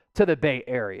come to the Bay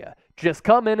Area. Just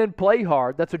come in and play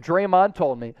hard. That's what Draymond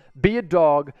told me. Be a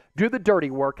dog. Do the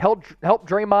dirty work. Help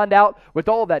Draymond out with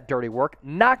all that dirty work.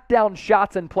 Knock down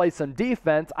shots and play some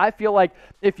defense. I feel like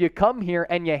if you come here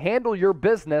and you handle your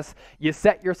business, you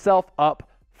set yourself up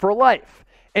for life.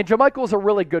 And JaMychal is a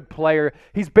really good player.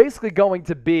 He's basically going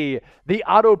to be the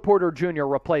Otto Porter Jr.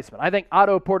 replacement. I think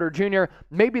Otto Porter Jr.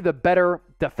 may be the better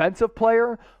defensive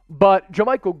player, but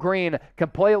JaMychal Green can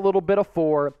play a little bit of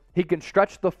 4. He can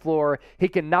stretch the floor. He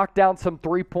can knock down some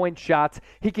three-point shots.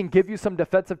 He can give you some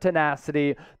defensive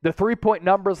tenacity. The three-point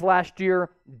numbers last year,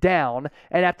 down.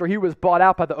 And after he was bought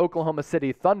out by the Oklahoma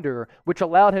City Thunder, which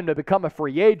allowed him to become a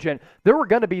free agent, there were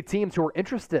going to be teams who were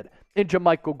interested in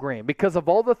JaMychal Green because of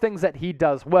all the things that he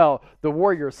does well. The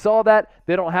Warriors saw that.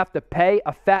 They don't have to pay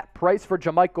a fat price for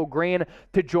JaMychal Green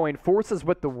to join forces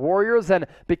with the Warriors. And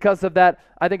because of that,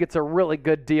 I think it's a really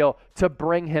good deal to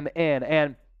bring him in.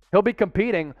 And he'll be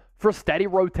competing for steady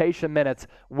rotation minutes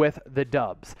with the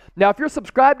Dubs. Now, if you're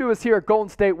subscribed to us here at Golden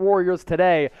State Warriors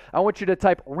Today, I want you to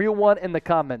type Real One in the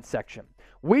comments section.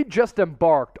 We just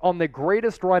embarked on the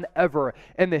greatest run ever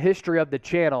in the history of the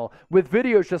channel with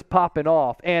videos just popping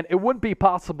off, and it wouldn't be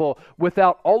possible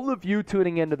without all of you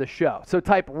tuning into the show. So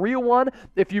type Real One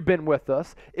if you've been with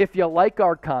us, if you like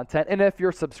our content, and if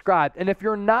you're subscribed. And if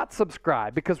you're not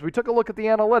subscribed, because we took a look at the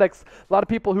analytics, a lot of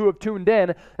people who have tuned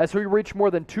in, as we reached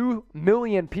more than 2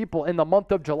 million people in the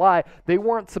month of July, they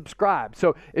weren't subscribed.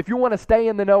 So if you want to stay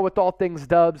in the know with all things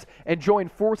Dubs and join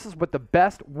forces with the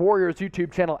best Warriors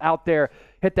YouTube channel out there,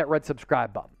 hit that red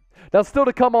subscribe button. Now, still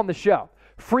to come on the show,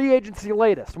 free agency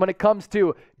latest when it comes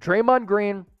to Draymond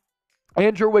Green,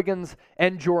 Andrew Wiggins,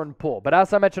 and Jordan Poole. But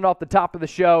as I mentioned off the top of the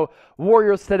show,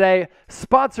 Warriors Today,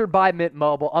 sponsored by Mint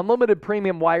Mobile. Unlimited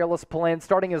premium wireless plans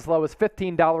starting as low as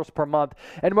 $15 per month.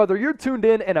 And whether you're tuned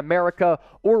in America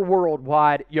or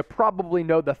worldwide, you probably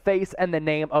know the face and the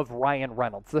name of Ryan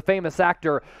Reynolds, the famous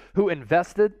actor who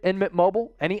invested in Mint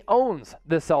Mobile, and he owns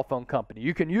this cell phone company.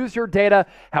 You can use your data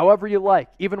however you like,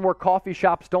 even where coffee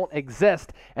shops don't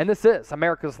exist. And this is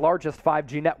America's largest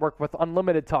 5G network with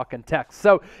unlimited talk and text.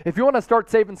 So if you want to start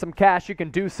saving some cash, you can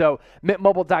do so.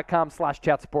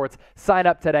 mintmobile.com/chatsports. Sign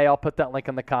up today. I'll put that link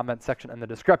in the comment section in the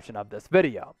description of this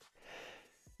video.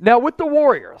 Now, with the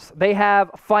Warriors, they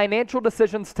have financial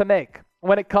decisions to make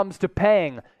when it comes to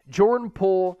paying Jordan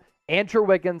Poole, Andrew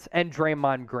Wiggins, and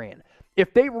Draymond Green.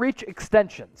 If they reach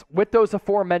extensions with those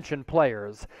aforementioned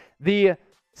players, the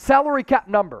salary cap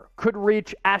number could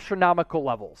reach astronomical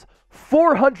levels.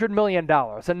 $400 million,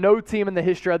 and no team in the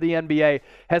history of the NBA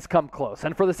has come close.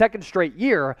 And for the second straight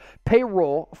year,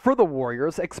 payroll for the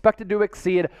Warriors expected to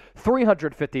exceed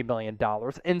 $350 million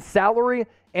in salary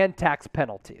and tax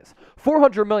penalties.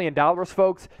 $400 million,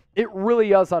 folks, it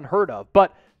really is unheard of.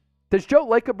 But does Joe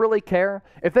Lacob really care?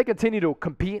 If they continue to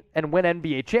compete and win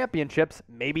NBA championships,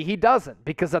 maybe he doesn't,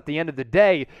 because at the end of the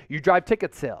day, you drive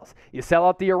ticket sales, you sell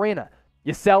out the arena,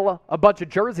 you sell a bunch of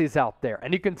jerseys out there,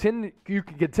 and you can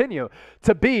continue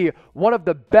to be one of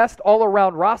the best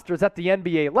all-around rosters at the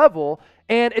NBA level,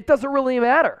 and it doesn't really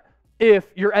matter if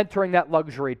you're entering that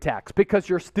luxury tax because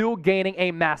you're still gaining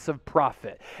a massive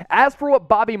profit. As for what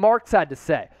Bobby Marks had to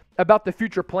say about the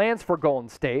future plans for Golden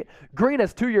State, Green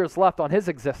has 2 years left on his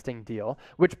existing deal,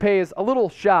 which pays a little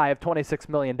shy of $26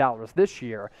 million this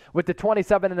year, with the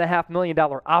 $27.5 million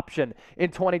option in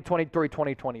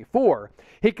 2023-2024.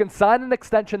 He can sign an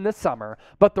extension this summer,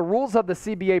 but the rules of the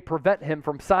CBA prevent him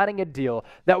from signing a deal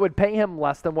that would pay him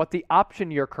less than what the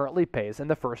option year currently pays in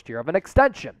the first year of an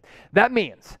extension. That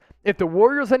means if the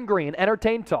Warriors and Green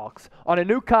entertain talks on a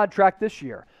new contract this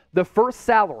year, the first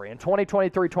salary in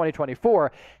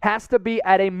 2023-2024 has to be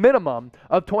at a minimum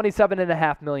of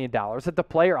 $27.5 million if the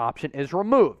player option is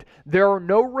removed. There are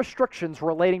no restrictions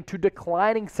relating to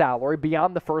declining salary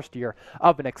beyond the first year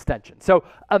of an extension. So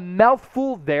a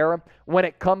mouthful there when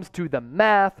it comes to the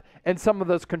math and some of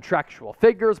those contractual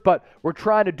figures, but we're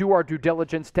trying to do our due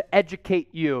diligence to educate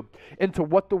you into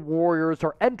what the Warriors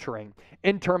are entering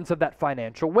in terms of that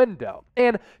financial window.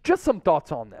 And just some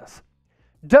thoughts on this.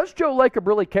 Does Joe Lacob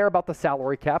really care about the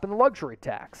salary cap and the luxury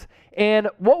tax? And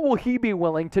what will he be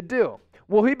willing to do?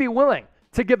 Will he be willing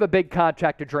to give a big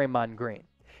contract to Draymond Green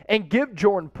and give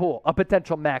Jordan Poole a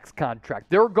potential max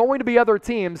contract? There are going to be other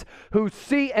teams who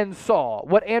see and saw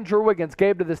what Andrew Wiggins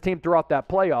gave to this team throughout that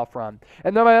playoff run,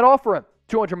 and they might offer him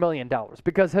 $200 million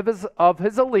because of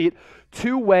his elite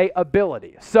two-way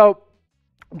ability. So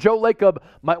Joe Lacob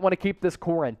might want to keep this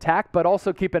core intact, but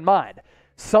also keep in mind,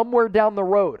 somewhere down the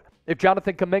road, if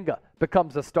Jonathan Kuminga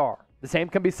becomes a star, the same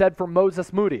can be said for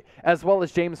Moses Moody, as well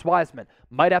as James Wiseman.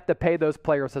 Might have to pay those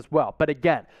players as well. But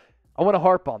again, I want to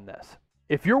harp on this.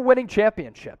 If you're winning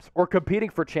championships or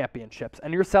competing for championships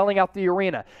and you're selling out the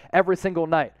arena every single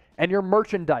night and your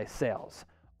merchandise sales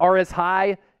are as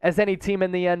high as any team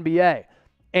in the NBA,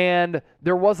 and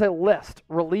there was a list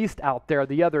released out there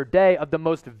the other day of the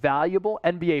most valuable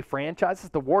NBA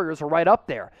franchises, the Warriors are right up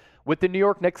there with the New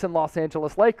York Knicks and Los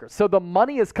Angeles Lakers. So the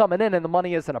money is coming in, and the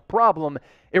money isn't a problem.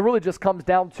 It really just comes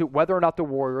down to whether or not the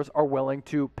Warriors are willing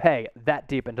to pay that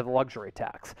deep into the luxury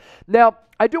tax. Now,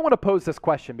 I do want to pose this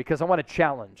question because I want to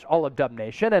challenge all of Dub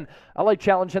Nation, and I like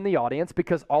challenging the audience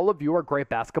because all of you are great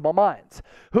basketball minds.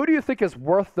 Who do you think is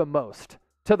worth the most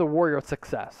to the Warriors'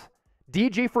 success?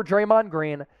 DG for Draymond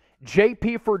Green,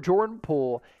 JP for Jordan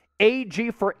Poole,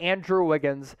 AG for Andrew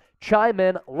Wiggins. Chime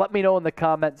in. Let me know in the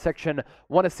comment section.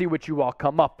 Want to see what you all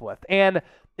come up with. And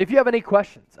if you have any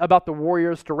questions about the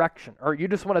Warriors' direction or you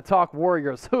just want to talk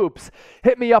Warriors hoops,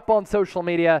 hit me up on social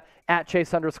media at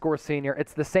Chase_Senior.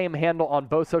 It's the same handle on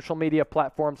both social media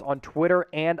platforms on Twitter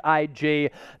and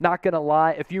IG. Not going to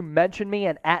lie, if you mention me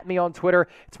and at me on Twitter,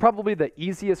 it's probably the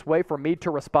easiest way for me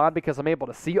to respond because I'm able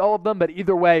to see all of them. But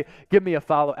either way, give me a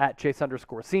follow at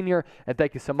Chase_Senior. And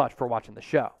thank you so much for watching the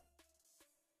show.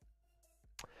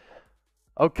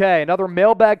 Okay, another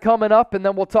mailbag coming up, and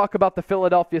then we'll talk about the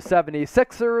Philadelphia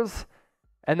 76ers,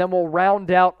 and then we'll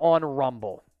round out on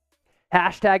Rumble.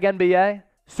 Hashtag NBA,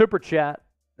 Super Chat.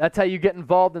 That's how you get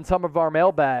involved in some of our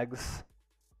mailbags.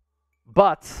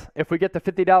 But if we get to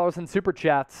 $50 in Super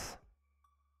Chats,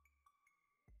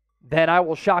 then I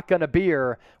will shotgun a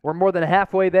beer. We're more than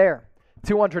halfway there.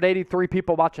 283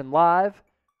 people watching live,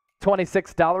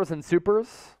 $26 in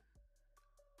Supers.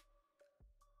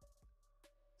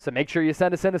 So make sure you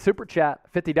send us in a Super Chat.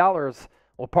 $50.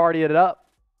 We'll party it up.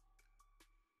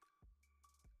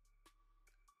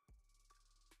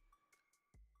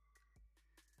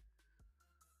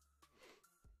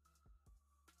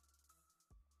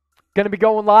 Going to be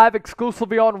going live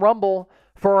exclusively on Rumble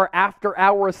for our After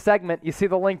Hours segment. You see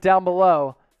the link down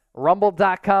below.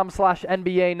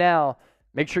 Rumble.com/NBA now.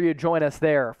 Make sure you join us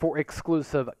there for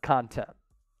exclusive content.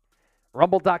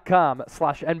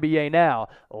 Rumble.com/NBA now.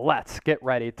 Let's get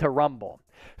ready to rumble.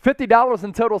 $50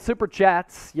 in total Super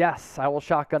Chats. Yes, I will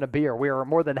shotgun a beer. We are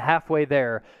more than halfway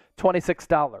there.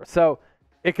 $26. So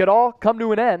it could all come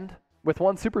to an end with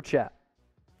one Super Chat.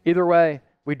 Either way,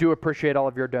 we do appreciate all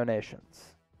of your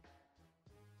donations.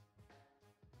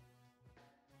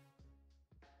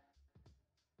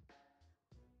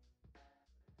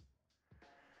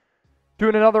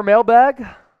 Doing another mailbag.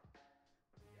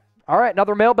 All right,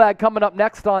 another mailbag coming up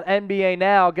next on NBA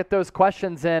Now. Get those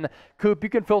questions in. Coop, you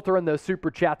can filter in those Super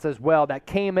Chats as well that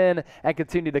came in and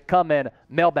continue to come in.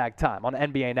 Mailbag time on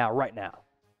NBA Now right now.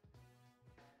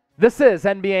 This is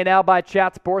NBA Now by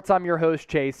Chat Sports. I'm your host,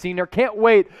 Chase Senior. Can't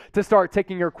wait to start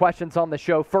taking your questions on the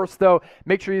show. First, though,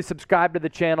 make sure you subscribe to the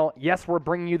channel. Yes, we're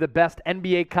bringing you the best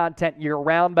NBA content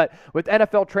year-round, but with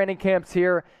NFL training camps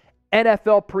here,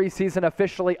 NFL preseason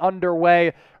officially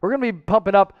underway, we're going to be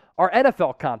pumping up our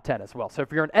NFL content as well. So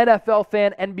if you're an NFL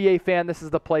fan, NBA fan, this is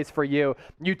the place for you.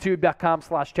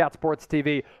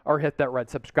 YouTube.com/ChatSportsTV or hit that red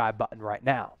subscribe button right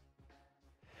now.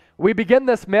 We begin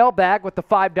this mailbag with the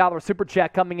 $5 Super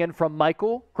Chat coming in from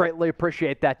Michael. Greatly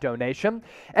appreciate that donation.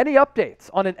 Any updates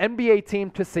on an NBA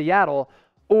team to Seattle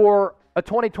or a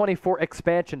 2024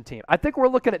 expansion team? I think we're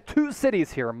looking at two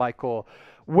cities here, Michael,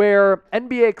 where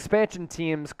NBA expansion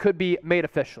teams could be made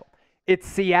official. It's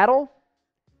Seattle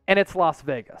and it's Las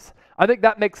Vegas. I think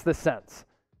that makes the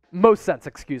most sense.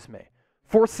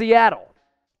 For Seattle,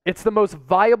 it's the most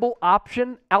viable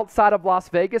option outside of Las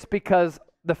Vegas because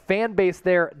the fan base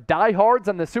there, diehards,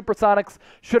 and the Supersonics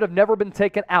should have never been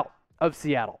taken out of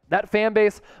Seattle. That fan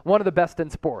base, one of the best in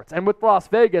sports. And with Las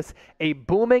Vegas, a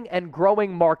booming and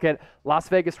growing market, Las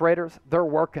Vegas Raiders, they're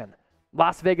working.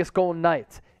 Las Vegas Golden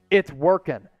Knights, it's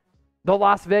working. The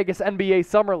Las Vegas NBA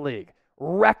Summer League,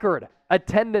 record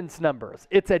attendance numbers.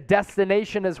 It's a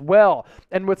destination as well.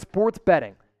 And with sports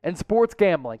betting and sports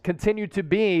gambling continue to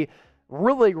be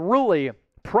really, really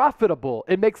profitable,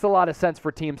 it makes a lot of sense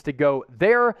for teams to go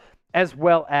there as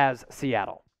well as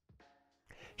Seattle.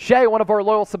 Shay, one of our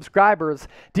loyal subscribers,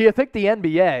 do you think the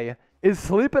NBA is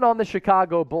sleeping on the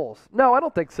Chicago Bulls? No, I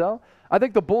don't think so. I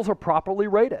think the Bulls are properly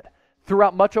rated.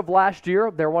 Throughout much of last year,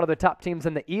 they're one of the top teams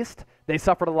in the East. They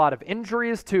suffered a lot of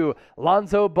injuries to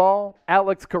Lonzo Ball,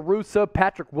 Alex Caruso,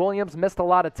 Patrick Williams, missed a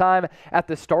lot of time at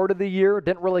the start of the year,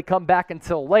 didn't really come back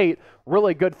until late.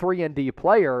 Really good 3-and-D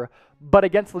player, but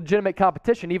against legitimate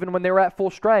competition, even when they were at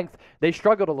full strength, they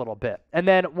struggled a little bit. And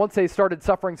then once they started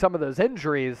suffering some of those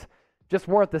injuries, just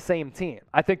weren't the same team.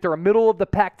 I think they're a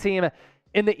middle-of-the-pack team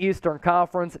in the Eastern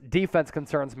Conference. Defense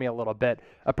concerns me a little bit.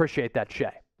 Appreciate that,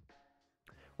 Shay.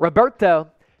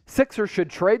 Roberto, Sixers should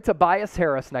trade Tobias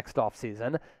Harris next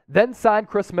offseason, then sign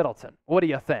Khris Middleton. What do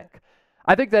you think?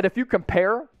 I think that if you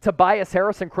compare Tobias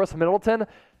Harris and Khris Middleton,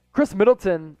 Khris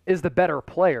Middleton is the better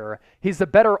player. He's the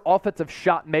better offensive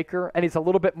shot maker, and he's a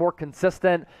little bit more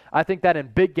consistent. I think that in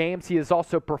big games, he has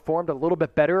also performed a little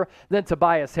bit better than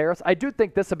Tobias Harris. I do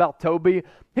think this about Toby.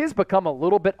 He's become a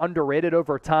little bit underrated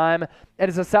over time, and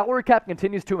as the salary cap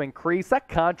continues to increase, that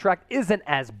contract isn't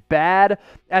as bad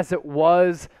as it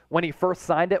was when he first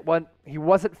signed it, when he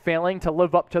wasn't failing to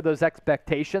live up to those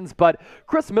expectations. But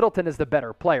Khris Middleton is the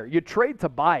better player. You trade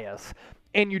Tobias,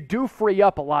 and you do free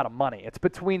up a lot of money. It's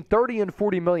between $30 and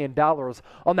 $40 million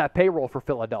on that payroll for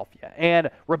Philadelphia.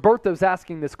 And Roberto's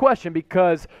asking this question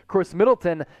because Khris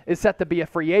Middleton is set to be a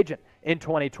free agent in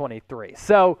 2023.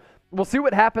 So we'll see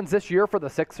what happens this year for the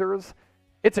Sixers.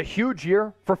 It's a huge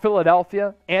year for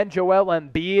Philadelphia and Joel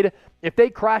Embiid. If they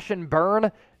crash and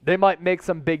burn, they might make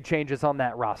some big changes on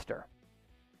that roster.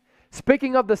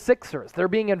 Speaking of the Sixers, they're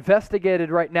being investigated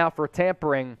right now for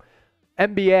tampering.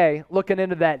 NBA looking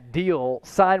into that deal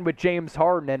signed with James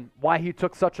Harden and why he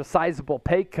took such a sizable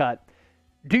pay cut.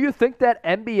 Do you think that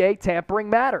NBA tampering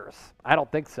matters? I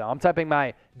don't think so. I'm typing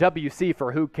my WC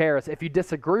for who cares. If you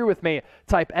disagree with me,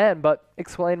 type N, but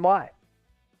explain why.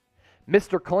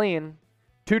 Mr. Clean,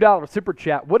 $2 super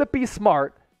chat. Would it be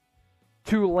smart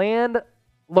to land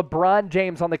LeBron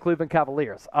James on the Cleveland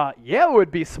Cavaliers? Yeah, it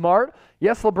would be smart.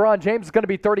 Yes, LeBron James is going to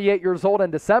be 38 years old in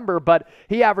December, but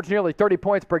he averaged nearly 30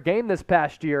 points per game this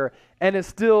past year and is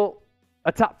still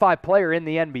a top 5 player in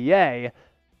the NBA.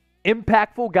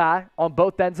 Impactful guy on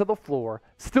both ends of the floor,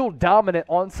 still dominant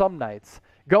on some nights.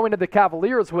 Going to the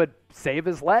Cavaliers would save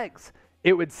his legs.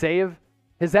 It would save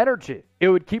his energy. It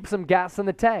would keep some gas in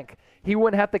the tank. He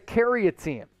wouldn't have to carry a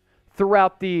team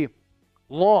throughout the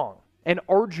long and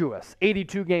arduous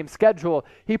 82-game schedule.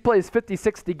 He plays 50,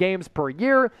 60 games per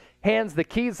year, hands the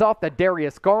keys off to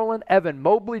Darius Garland, Evan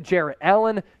Mobley, Jarrett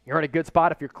Allen. You're in a good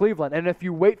spot if you're Cleveland. And if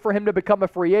you wait for him to become a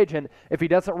free agent, if he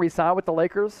doesn't re-sign with the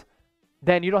Lakers,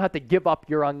 then you don't have to give up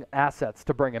your young assets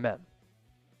to bring him in.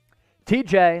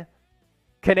 TJ,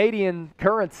 Canadian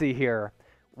currency here.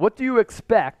 What do you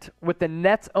expect with the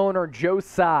Nets owner Joe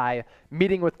Tsai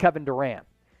meeting with Kevin Durant?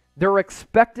 They're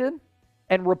expected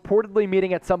and reportedly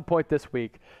meeting at some point this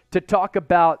week to talk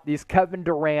about these Kevin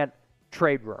Durant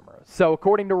trade rumors. So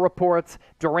according to reports,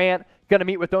 Durant going to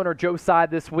meet with owner Joe Tsai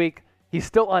this week. He's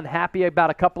still unhappy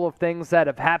about a couple of things that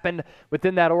have happened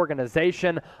within that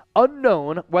organization.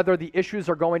 Unknown whether the issues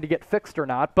are going to get fixed or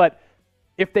not, but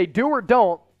if they do or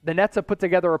don't, the Nets have put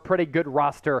together a pretty good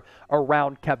roster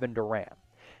around Kevin Durant.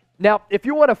 Now, if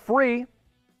you want a free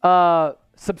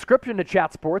subscription to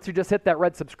Chat Sports, you just hit that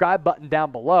red subscribe button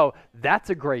down below. That's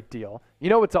a great deal. You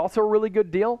know what's also a really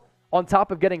good deal? On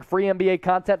top of getting free NBA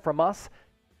content from us,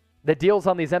 the deals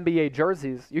on these NBA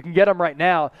jerseys. You can get them right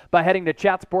now by heading to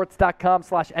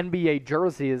chatsports.com/NBA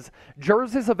jerseys.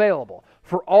 Jerseys available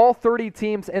for all 30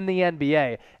 teams in the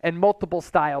NBA and multiple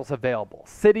styles available.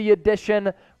 City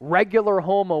edition, regular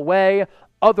home away,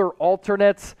 other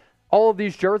alternates. All of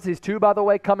these jerseys, too, by the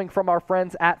way, coming from our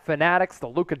friends at Fanatics. The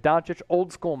Luka Doncic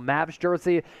old school Mavs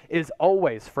jersey is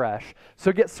always fresh.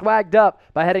 So get swagged up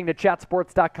by heading to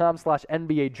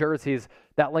chatsports.com/NBA jerseys.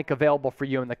 That link available for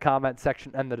you in the comment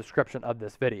section and the description of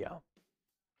this video.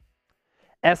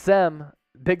 SM,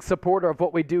 big supporter of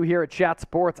what we do here at Chat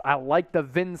Sports. I like the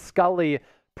Vin Scully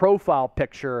profile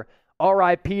picture.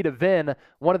 R.I.P. to Vin,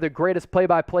 one of the greatest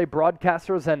play-by-play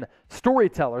broadcasters and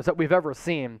storytellers that we've ever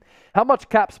seen. How much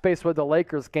cap space would the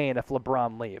Lakers gain if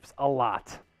LeBron leaves? A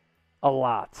lot. A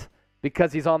lot.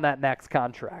 Because he's on that max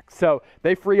contract. So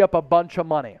they free up a bunch of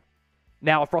money.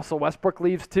 Now, if Russell Westbrook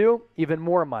leaves too, even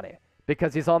more money.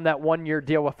 Because he's on that one-year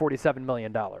deal with $47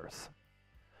 million.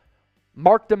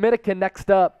 Mark Dominican next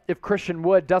up. If Christian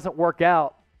Wood doesn't work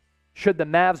out, should the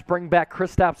Mavs bring back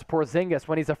Kristaps Porzingis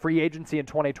when he's a free agency in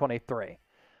 2023?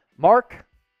 Mark,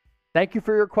 thank you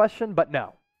for your question, but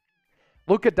no.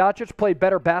 Luka Doncic played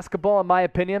better basketball, in my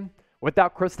opinion,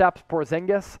 without Kristaps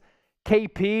Porzingis.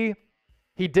 KP,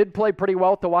 he did play pretty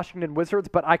well with the Washington Wizards,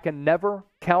 but I can never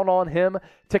count on him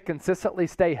to consistently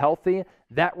stay healthy.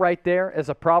 That right there is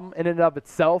a problem in and of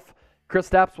itself.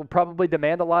 Kristaps will probably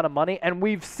demand a lot of money, and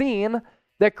we've seen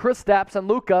that Kristaps and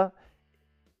Luka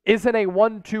isn't a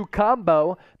 1-2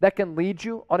 combo that can lead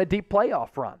you on a deep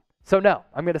playoff run. So no,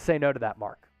 I'm going to say no to that,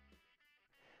 Mark.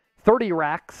 30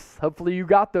 racks. Hopefully you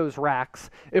got those racks.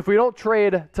 If we don't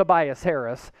trade Tobias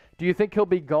Harris, do you think he'll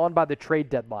be gone by the trade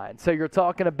deadline? So you're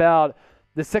talking about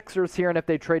the Sixers here and if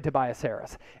they trade Tobias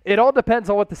Harris. It all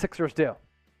depends on what the Sixers do.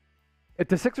 If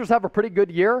the Sixers have a pretty good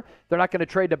year, they're not going to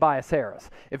trade Tobias Harris.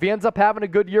 If he ends up having a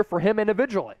good year for him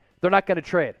individually, they're not going to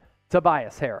trade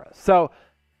Tobias Harris. So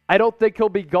I don't think he'll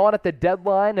be gone at the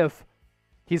deadline if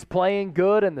he's playing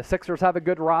good and the Sixers have a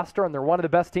good roster and they're one of the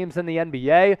best teams in the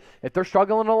NBA, if they're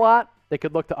struggling a lot, they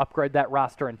could look to upgrade that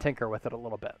roster and tinker with it a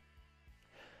little bit.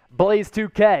 Blaze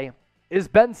 2K, is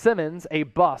Ben Simmons a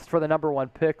bust for the number 1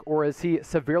 pick, or is he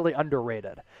severely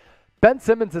underrated? Ben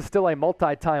Simmons is still a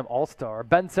multi-time All-Star.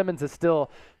 Ben Simmons is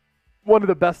still one of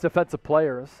the best defensive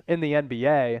players in the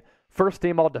NBA,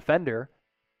 first-team All-Defender.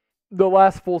 The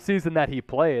last full season that he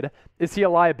played, is he a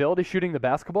liability shooting the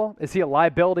basketball? Is he a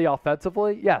liability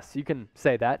offensively? Yes, you can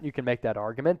say that. You can make that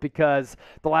argument because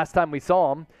the last time we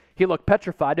saw him, he looked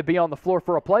petrified to be on the floor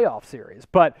for a playoff series.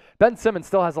 But Ben Simmons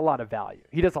still has a lot of value.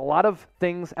 He does a lot of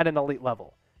things at an elite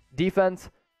level. Defense,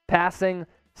 passing,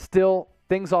 still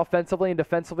things offensively and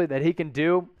defensively that he can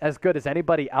do as good as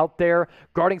anybody out there,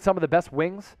 guarding some of the best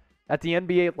wings at the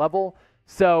NBA level.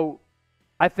 So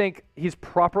I think he's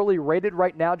properly rated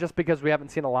right now just because we haven't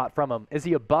seen a lot from him. Is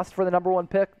he a bust for the number 1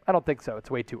 pick? I don't think so.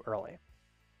 It's way too early.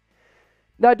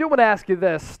 Now, I do want to ask you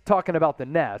this, talking about the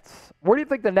Nets. Where do you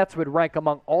think the Nets would rank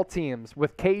among all teams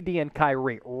with KD and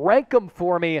Kyrie? Rank them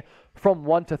for me from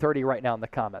 1 to 30 right now in the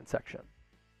comment section.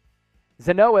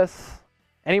 Zenois,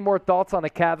 any more thoughts on the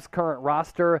Cavs' current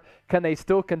roster? Can they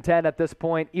still contend at this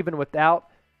point, even without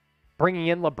bringing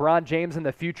in LeBron James in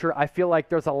the future? I feel like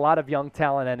there's a lot of young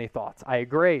talent. Any thoughts? I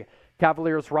agree.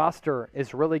 Cavaliers roster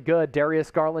is really good. Darius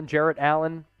Garland, Jarrett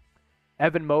Allen,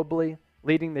 Evan Mobley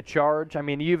leading the charge. I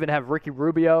mean, you even have Ricky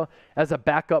Rubio as a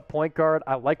backup point guard.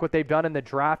 I like what they've done in the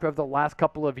draft over the last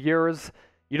couple of years.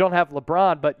 You don't have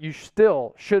LeBron, but you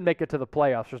still should make it to the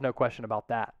playoffs. There's no question about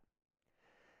that.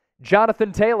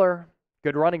 Jonathan Taylor,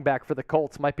 good running back for the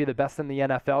Colts, might be the best in the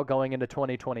NFL going into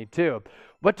 2022.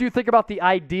 What do you think about the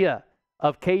idea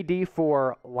of KD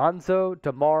for Lonzo,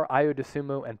 DeMar, Ayo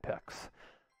Dosunmu, and picks?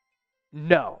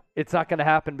 No, it's not going to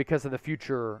happen because of the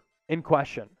future in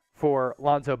question for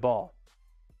Lonzo Ball.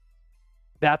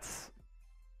 That's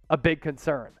a big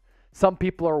concern. Some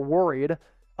people are worried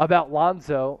about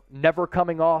Lonzo never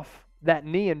coming off that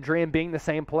knee injury and being the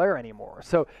same player anymore.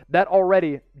 So that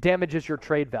already damages your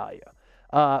trade value.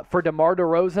 For DeMar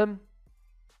DeRozan,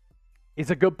 he's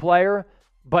a good player,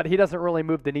 but he doesn't really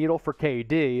move the needle for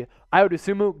KD. Ayo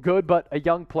Dosunmu, good, but a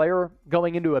young player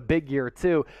going into a big year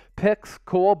too. Picks,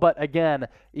 cool, but again,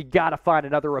 you got to find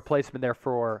another replacement there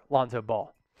for Lonzo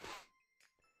Ball.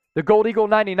 The Gold Eagle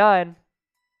 99,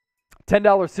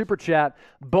 $10 super chat.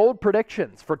 Bold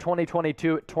predictions for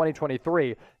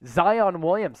 2022-2023. Zion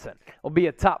Williamson will be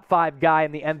a top 5 guy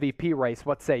in the MVP race.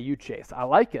 What say you, Chase? I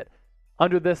like it.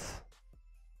 Under this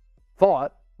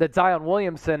thought that Zion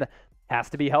Williamson has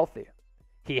to be healthy.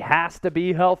 He has to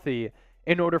be healthy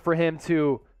in order for him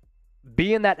to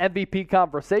be in that MVP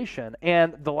conversation.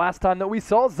 And the last time that we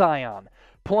saw Zion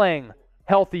playing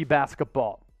healthy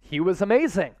basketball, he was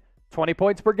amazing. 20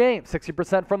 points per game,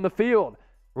 60% from the field.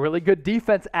 Really good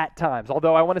defense at times,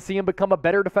 although I want to see him become a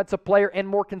better defensive player and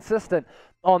more consistent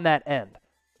on that end.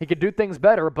 He could do things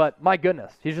better, but my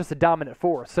goodness, he's just a dominant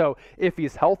force. So if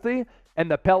he's healthy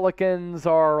and the Pelicans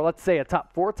are, let's say, a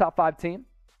top 4, top 5 team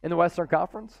in the Western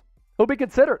Conference, he'll be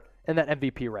considered in that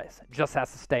MVP race. Just has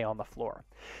to stay on the floor.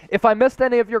 If I missed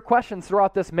any of your questions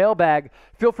throughout this mailbag,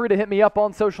 feel free to hit me up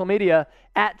on social media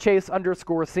at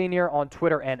Chase_Senior on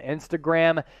Twitter and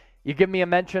Instagram. You give me a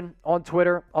mention on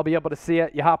Twitter, I'll be able to see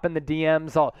it. You hop in the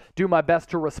DMs, I'll do my best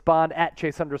to respond at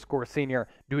Chase_Senior.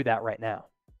 Do that right now.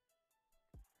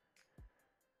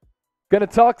 Going to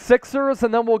talk Sixers,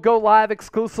 and then we'll go live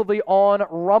exclusively on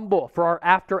Rumble for our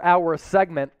after-hours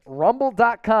segment.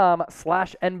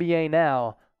 Rumble.com/NBA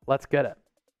Now. Let's get it.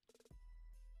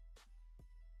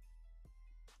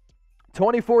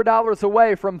 $24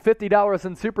 away from $50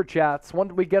 in Super Chats. When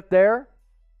did we get there?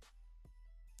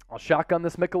 I'll shotgun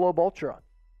this Michelob Ultra.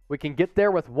 We can get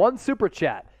there with one Super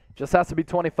Chat. Just has to be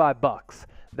 $25.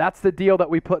 That's the deal that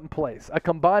we put in place. A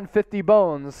combined 50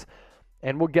 bones,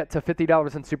 and we'll get to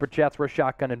 $50 in Super Chats. We're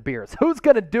shotgunning beers. Who's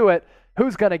going to do it?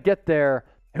 Who's going to get there?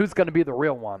 Who's going to be the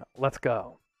real one? Let's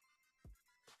go.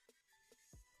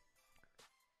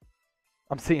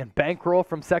 I'm seeing Bankroll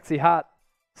from Sexy Hot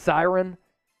Siren.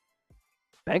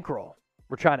 Bankroll.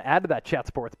 We're trying to add to that Chat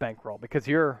Sports Bankroll because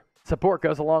your support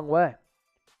goes a long way.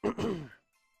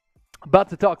 About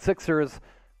to talk Sixers.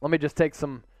 Let me just take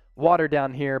some water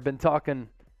down here. Been talking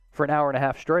for an hour and a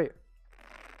half straight.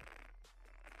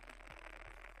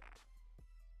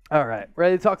 All right.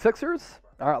 Ready to talk Sixers?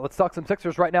 All right, let's talk some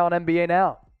Sixers right now on NBA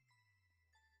Now.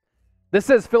 This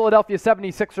is Philadelphia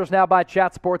 76ers Now by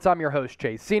Chat Sports. I'm your host,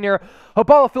 Chase Sr. Hope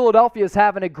all of Philadelphia is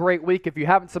having a great week. If you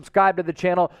haven't subscribed to the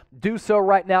channel, do so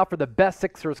right now for the best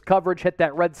Sixers coverage. Hit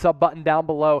that red sub button down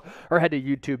below or head to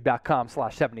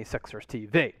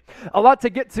youtube.com/76erstv. A lot to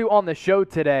get to on the show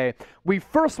today. We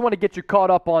first want to get you caught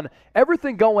up on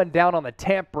everything going down on the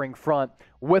tampering front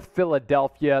with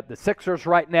Philadelphia. The Sixers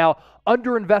right now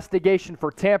under investigation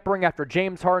for tampering after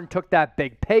James Harden took that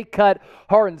big pay cut.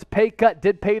 Harden's pay cut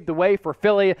did pave the way for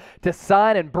Philly to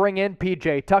sign and bring in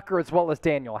PJ Tucker as well as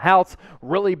Daniel House.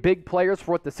 Really big players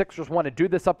for what the Sixers want to do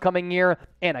this upcoming year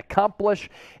and accomplish.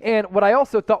 And what I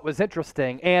also thought was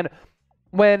interesting, and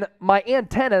when my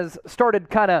antennas started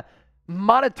kind of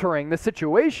monitoring the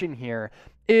situation here,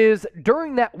 is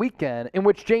during that weekend in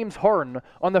which James Harden,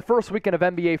 on the first weekend of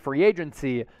NBA free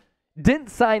agency,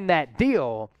 didn't sign that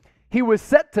deal, he was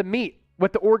set to meet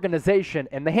with the organization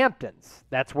in the Hamptons.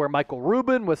 That's where Michael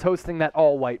Rubin was hosting that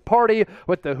all-white party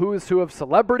with the who's who of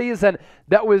celebrities, and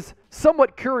that was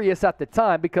somewhat curious at the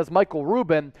time because Michael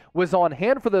Rubin was on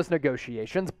hand for those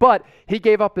negotiations, but he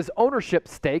gave up his ownership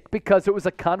stake because it was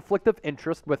a conflict of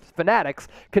interest with Fanatics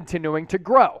continuing to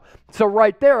grow. So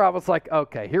right there, I was like,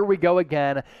 okay, here we go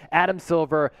again. Adam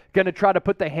Silver going to try to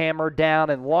put the hammer down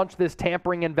and launch this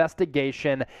tampering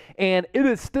investigation, and it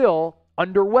is still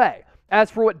underway. As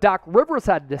for what Doc Rivers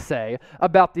had to say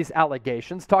about these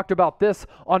allegations, talked about this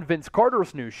on Vince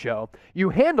Carter's news show.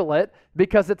 You handle it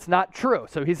because it's not true.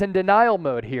 So he's in denial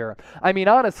mode here. I mean,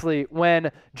 honestly,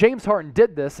 when James Harden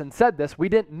did this and said this, we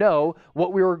didn't know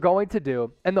what we were going to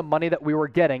do and the money that we were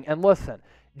getting. And listen,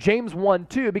 James won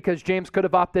too because James could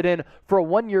have opted in for a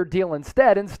one-year deal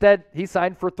instead. Instead, he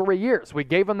signed for 3 years. We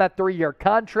gave him that 3-year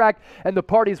contract, and the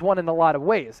parties won in a lot of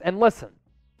ways. And listen,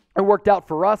 it worked out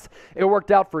for us. It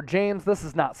worked out for James. This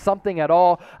is not something at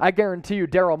all. I guarantee you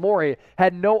Daryl Morey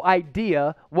had no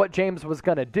idea what James was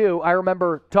going to do. I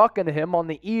remember talking to him on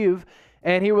the eve,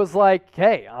 and he was like,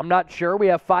 hey, I'm not sure. We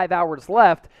have 5 hours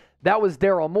left. That was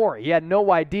Daryl Morey. He had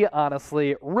no idea,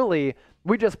 honestly. Really,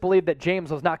 we just believed that James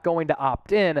was not going to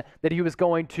opt in, that he was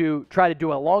going to try to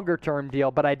do a longer-term deal,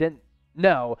 but I didn't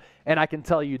know, and I can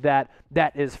tell you that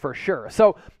is for sure.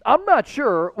 So I'm not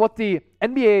sure what the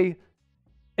NBA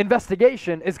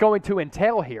investigation is going to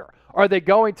entail here. Are they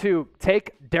going to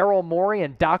take Daryl Morey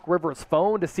and Doc Rivers'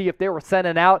 phone to see if they were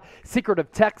sending out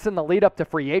secretive texts in the lead up to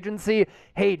free agency?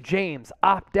 Hey, James,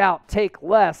 opt out, take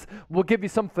less. We'll give you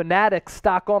some Fanatics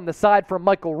stock on the side from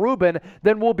Michael Rubin.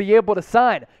 Then we'll be able to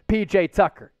sign PJ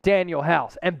Tucker, Daniel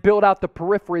House, and build out the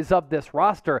peripheries of this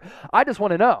roster. I just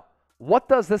want to know, what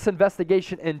does this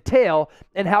investigation entail,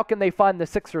 and how can they find the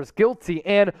Sixers guilty?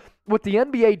 And what the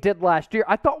NBA did last year,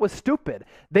 I thought was stupid.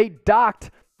 They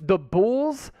docked the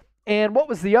Bulls and what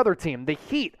was the other team? The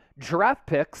Heat draft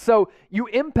picks. So you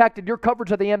impacted your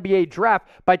coverage of the NBA draft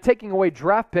by taking away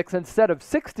draft picks instead of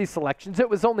 60 selections. It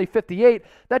was only 58.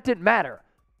 That didn't matter.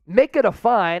 Make it a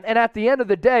fine, and at the end of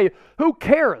the day, who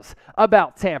cares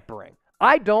about tampering?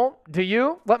 I don't. Do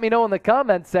you? Let me know in the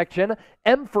comments section.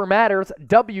 M for matters,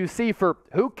 WC for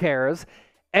who cares.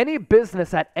 Any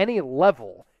business at any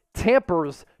level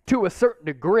tampers to a certain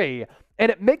degree,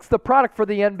 and it makes the product for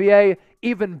the NBA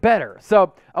even better.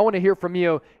 So I want to hear from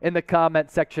you in the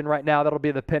comment section right now. That'll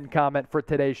be the pinned comment for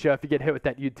today's show. If you get hit with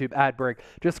that YouTube ad break,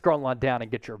 just scroll on down and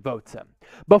get your votes in.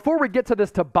 Before we get to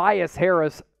this Tobias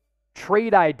Harris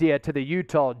trade idea to the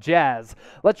Utah Jazz,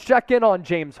 let's check in on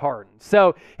James Harden.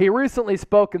 So he recently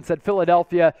spoke and said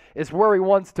Philadelphia is where he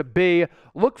wants to be,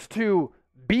 looks to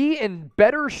be in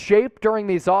better shape during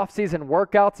these offseason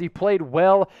workouts. He played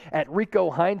well at Rico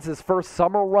Hines' first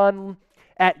summer run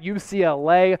at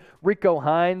UCLA. Rico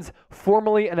Hines,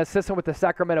 formerly an assistant with the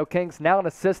Sacramento Kings, now an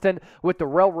assistant with the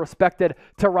well-respected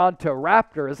Toronto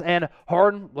Raptors. And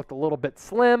Harden looked a little bit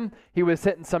slim. He was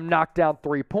hitting some knockdown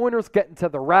three-pointers, getting to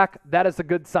the rack. That is a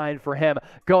good sign for him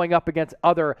going up against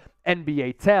other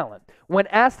NBA talent. When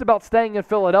asked about staying in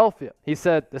Philadelphia, he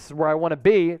said, this is where I want to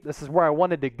be. This is where I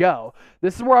wanted to go.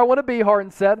 This is where I want to be,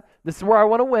 Harden said. This is where I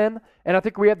want to win. And I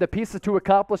think we have the pieces to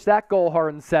accomplish that goal,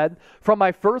 Harden said. From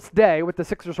my first day with the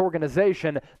Sixers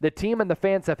organization, the team and the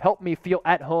fans have helped me feel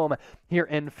at home here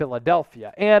in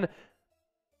Philadelphia. And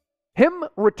him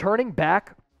returning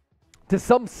back to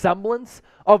some semblance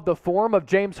of the form of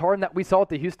James Harden that we saw at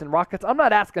the Houston Rockets, I'm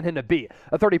not asking him to be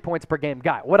a 30 points per game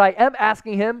guy. What I am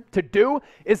asking him to do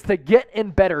is to get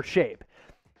in better shape.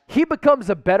 He becomes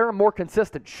a better, more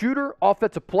consistent shooter,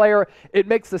 offensive player. It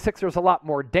makes the Sixers a lot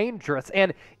more dangerous.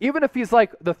 And even if he's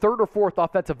like the third or fourth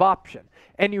offensive option,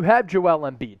 and you have Joel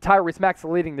Embiid, Tyrese Maxey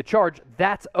leading the charge,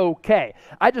 that's okay.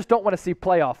 I just don't want to see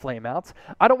playoff flameouts.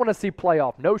 I don't want to see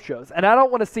playoff no-shows. And I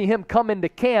don't want to see him come into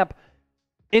camp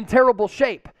in terrible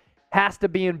shape. has to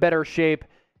be in better shape.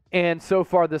 And so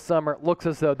far this summer, it looks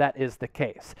as though that is the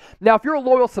case. Now, if you're a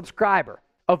loyal subscriber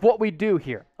of what we do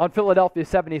here on Philadelphia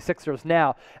 76ers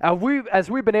now, as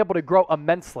we've been able to grow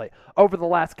immensely over the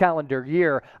last calendar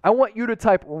year, I want you to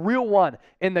type Real One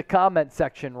in the comment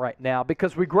section right now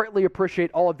because we greatly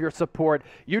appreciate all of your support.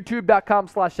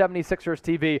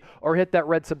 YouTube.com/76erstv or hit that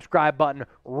red subscribe button,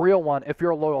 Real One, if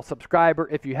you're a loyal subscriber.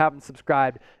 If you haven't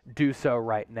subscribed, do so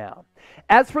right now.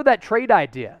 As for that trade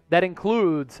idea that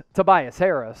includes Tobias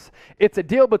Harris, it's a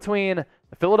deal between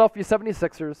the Philadelphia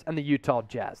 76ers and the Utah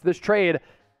Jazz. This trade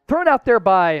thrown out there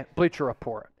by Bleacher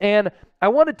Report. And I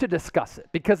wanted to discuss it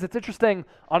because it's interesting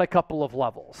on a couple of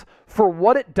levels. For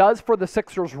what it does for the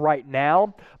Sixers right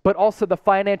now, but also the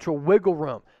financial wiggle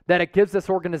room that it gives this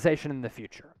organization in the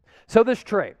future. So this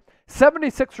trade,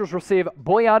 76ers receive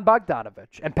Bojan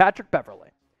Bogdanovic and Patrick Beverley.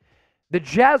 The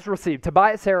Jazz received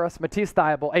Tobias Harris, Matisse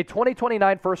Thybulle, a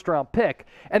 2029 first-round pick,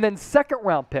 and then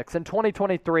second-round picks in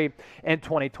 2023 and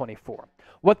 2024.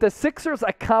 What the Sixers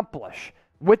accomplish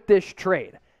with this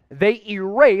trade, they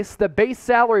erase the base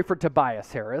salary for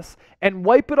Tobias Harris and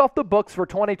wipe it off the books for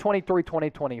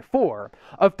 2023-2024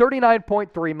 of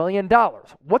 $39.3 million.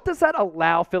 What does that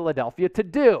allow Philadelphia to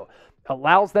do?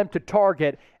 Allows them to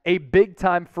target a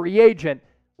big-time free agent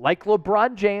like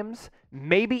LeBron James,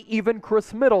 maybe even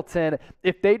Khris Middleton,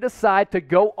 if they decide to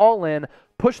go all in,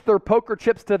 push their poker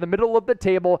chips to the middle of the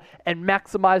table, and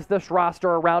maximize this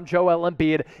roster around Joel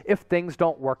Embiid if things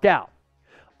don't work out.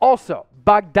 Also,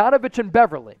 Bogdanovic and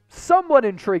Beverley, somewhat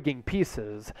intriguing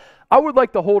pieces. I would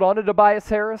like to hold on to Tobias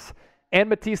Harris and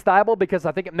Matisse Thybulle because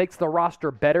I think it makes the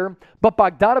roster better. But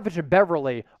Bogdanovic and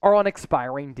Beverley are on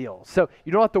expiring deals. So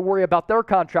you don't have to worry about their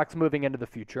contracts moving into the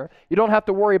future. You don't have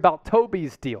to worry about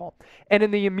Toby's deal. And in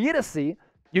the immediacy,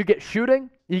 you get shooting,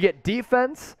 you get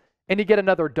defense, and you get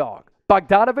another dog.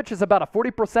 Bogdanovic is about a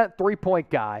 40% three-point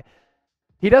guy.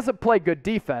 He doesn't play good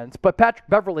defense, but Patrick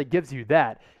Beverley gives you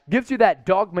that. Gives you that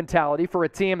dog mentality for a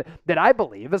team that I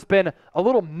believe has been a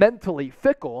little mentally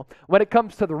fickle when it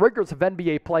comes to the rigors of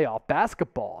NBA playoff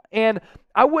basketball. And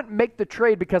I wouldn't make the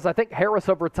trade because I think Harris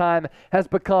over time has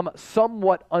become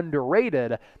somewhat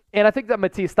underrated. And I think that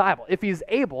Matisse Thybulle, if he's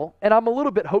able, and I'm a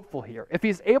little bit hopeful here, if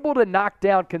he's able to knock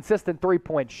down consistent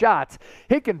three-point shots,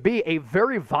 he can be a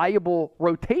very valuable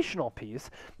rotational piece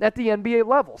at the NBA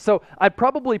level. So I'd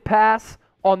probably pass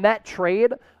on that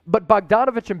trade, but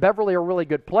Bogdanovic and Beverley are really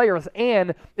good players,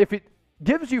 and if it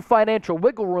gives you financial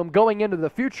wiggle room going into the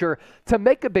future to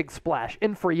make a big splash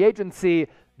in free agency,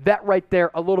 that right there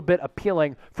a little bit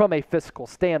appealing from a fiscal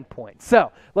standpoint.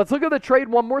 So let's look at the trade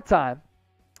one more time.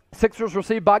 Sixers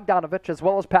receive Bogdanovic as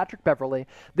well as Patrick Beverley.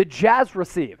 The Jazz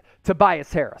receive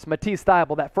Tobias Harris, Matisse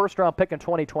Thybulle, that first-round pick in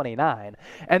 2029,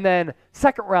 and then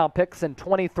second-round picks in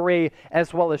 23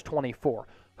 as well as 24.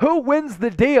 Who wins the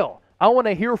deal? I want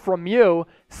to hear from you.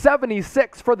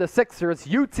 76 for the Sixers,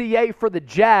 UTA for the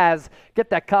Jazz. Get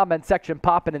that comment section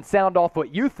popping and sound off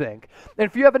what you think. And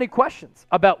if you have any questions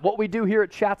about what we do here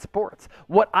at Chat Sports,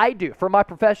 what I do for my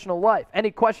professional life, any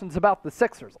questions about the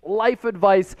Sixers, life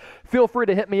advice, feel free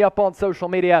to hit me up on social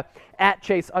media at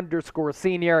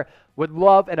Chase_Senior. Would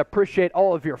love and appreciate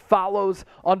all of your follows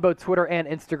on both Twitter and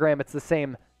Instagram. It's the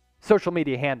same social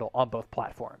media handle on both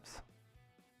platforms.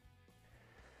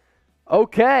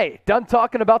 Okay, done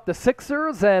talking about the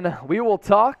Sixers, and we will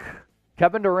talk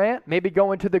Kevin Durant, maybe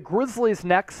going to the Grizzlies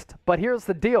next. But here's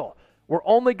the deal. We're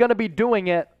only going to be doing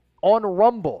it on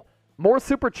Rumble. More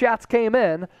Super Chats came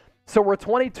in, so we're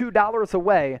 $22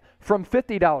 away from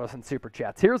 $50 in Super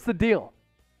Chats. Here's the deal.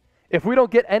 If we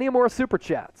don't get any more Super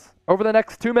Chats over the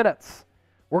next 2 minutes,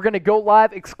 we're going to go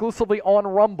live exclusively on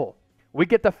Rumble. We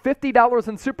get to $50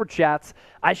 in Super Chats,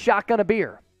 I shotgun a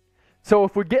beer. So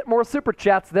if we get more Super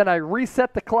Chats, then I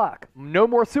reset the clock. No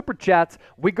more Super Chats.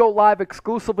 We go live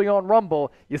exclusively on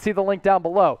Rumble. You see the link down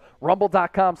below,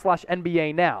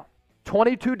 rumble.com/NBA now.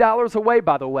 $22 away,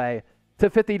 by the way,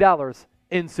 to $50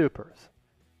 in Supers.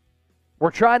 We're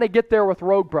trying to get there with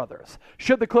Rogue Brothers.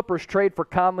 Should the Clippers trade for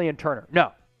Conley and Turner?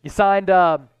 No. You signed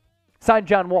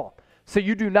John Wall. So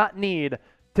you do not need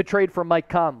to trade for Mike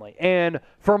Conley. And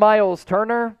for Miles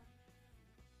Turner,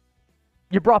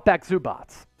 you brought back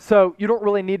Zubats. So you don't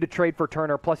really need to trade for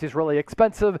Turner. Plus, he's really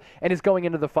expensive, and he's going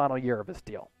into the final year of his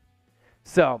deal.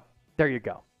 So there you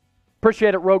go.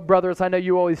 Appreciate it, Rogue Brothers. I know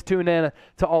you always tune in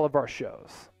to all of our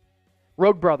shows.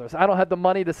 Rogue Brothers, I don't have the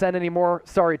money to send anymore.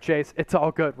 Sorry, Chase. It's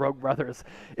all good, Rogue Brothers.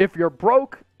 If you're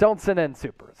broke, don't send in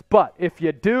Supers. But if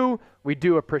you do, we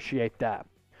do appreciate that.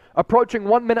 Approaching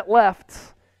 1 minute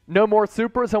left. No more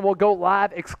Supers, and we'll go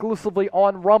live exclusively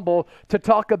on Rumble to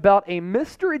talk about a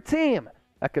mystery team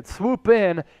that could swoop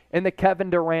in the Kevin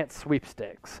Durant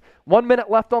sweepstakes. 1 minute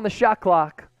left on the shot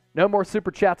clock. No more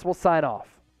Super Chats. We'll sign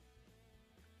off.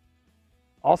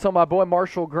 Also, my boy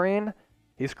Marshall Green,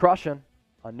 he's crushing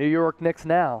on New York Knicks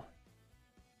Now.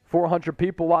 400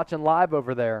 people watching live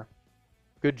over there.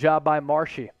 Good job by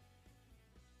Marshy.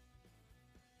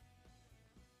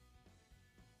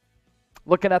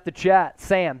 Looking at the chat,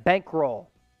 Sam, Bankroll,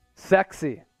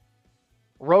 Sexy,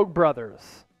 Rogue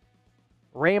Brothers,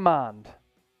 Raymond,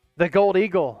 the Gold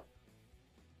Eagle.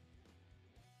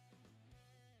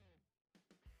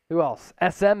 Who else?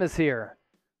 SM is here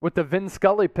with the Vin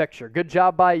Scully picture. Good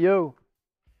job by you.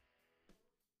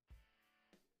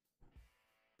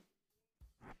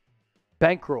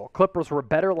 Bankroll. Clippers were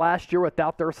better last year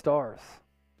without their stars.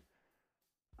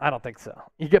 I don't think so.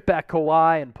 You get back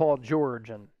Kawhi and Paul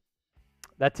George, and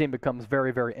that team becomes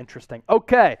very, very interesting.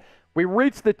 Okay, we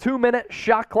reached the 2-minute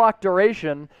shot clock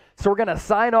duration, so we're going to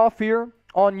sign off here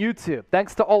on YouTube.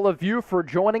 Thanks to all of you for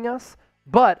joining us,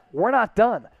 but we're not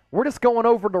done. We're just going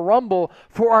over to Rumble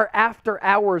for our After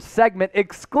Hours segment,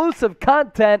 exclusive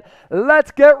content.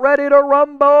 Let's get ready to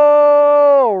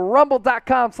rumble!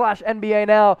 Rumble.com/NBA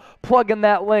Now. Plug in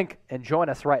that link and join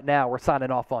us right now. We're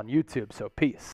signing off on YouTube, so peace.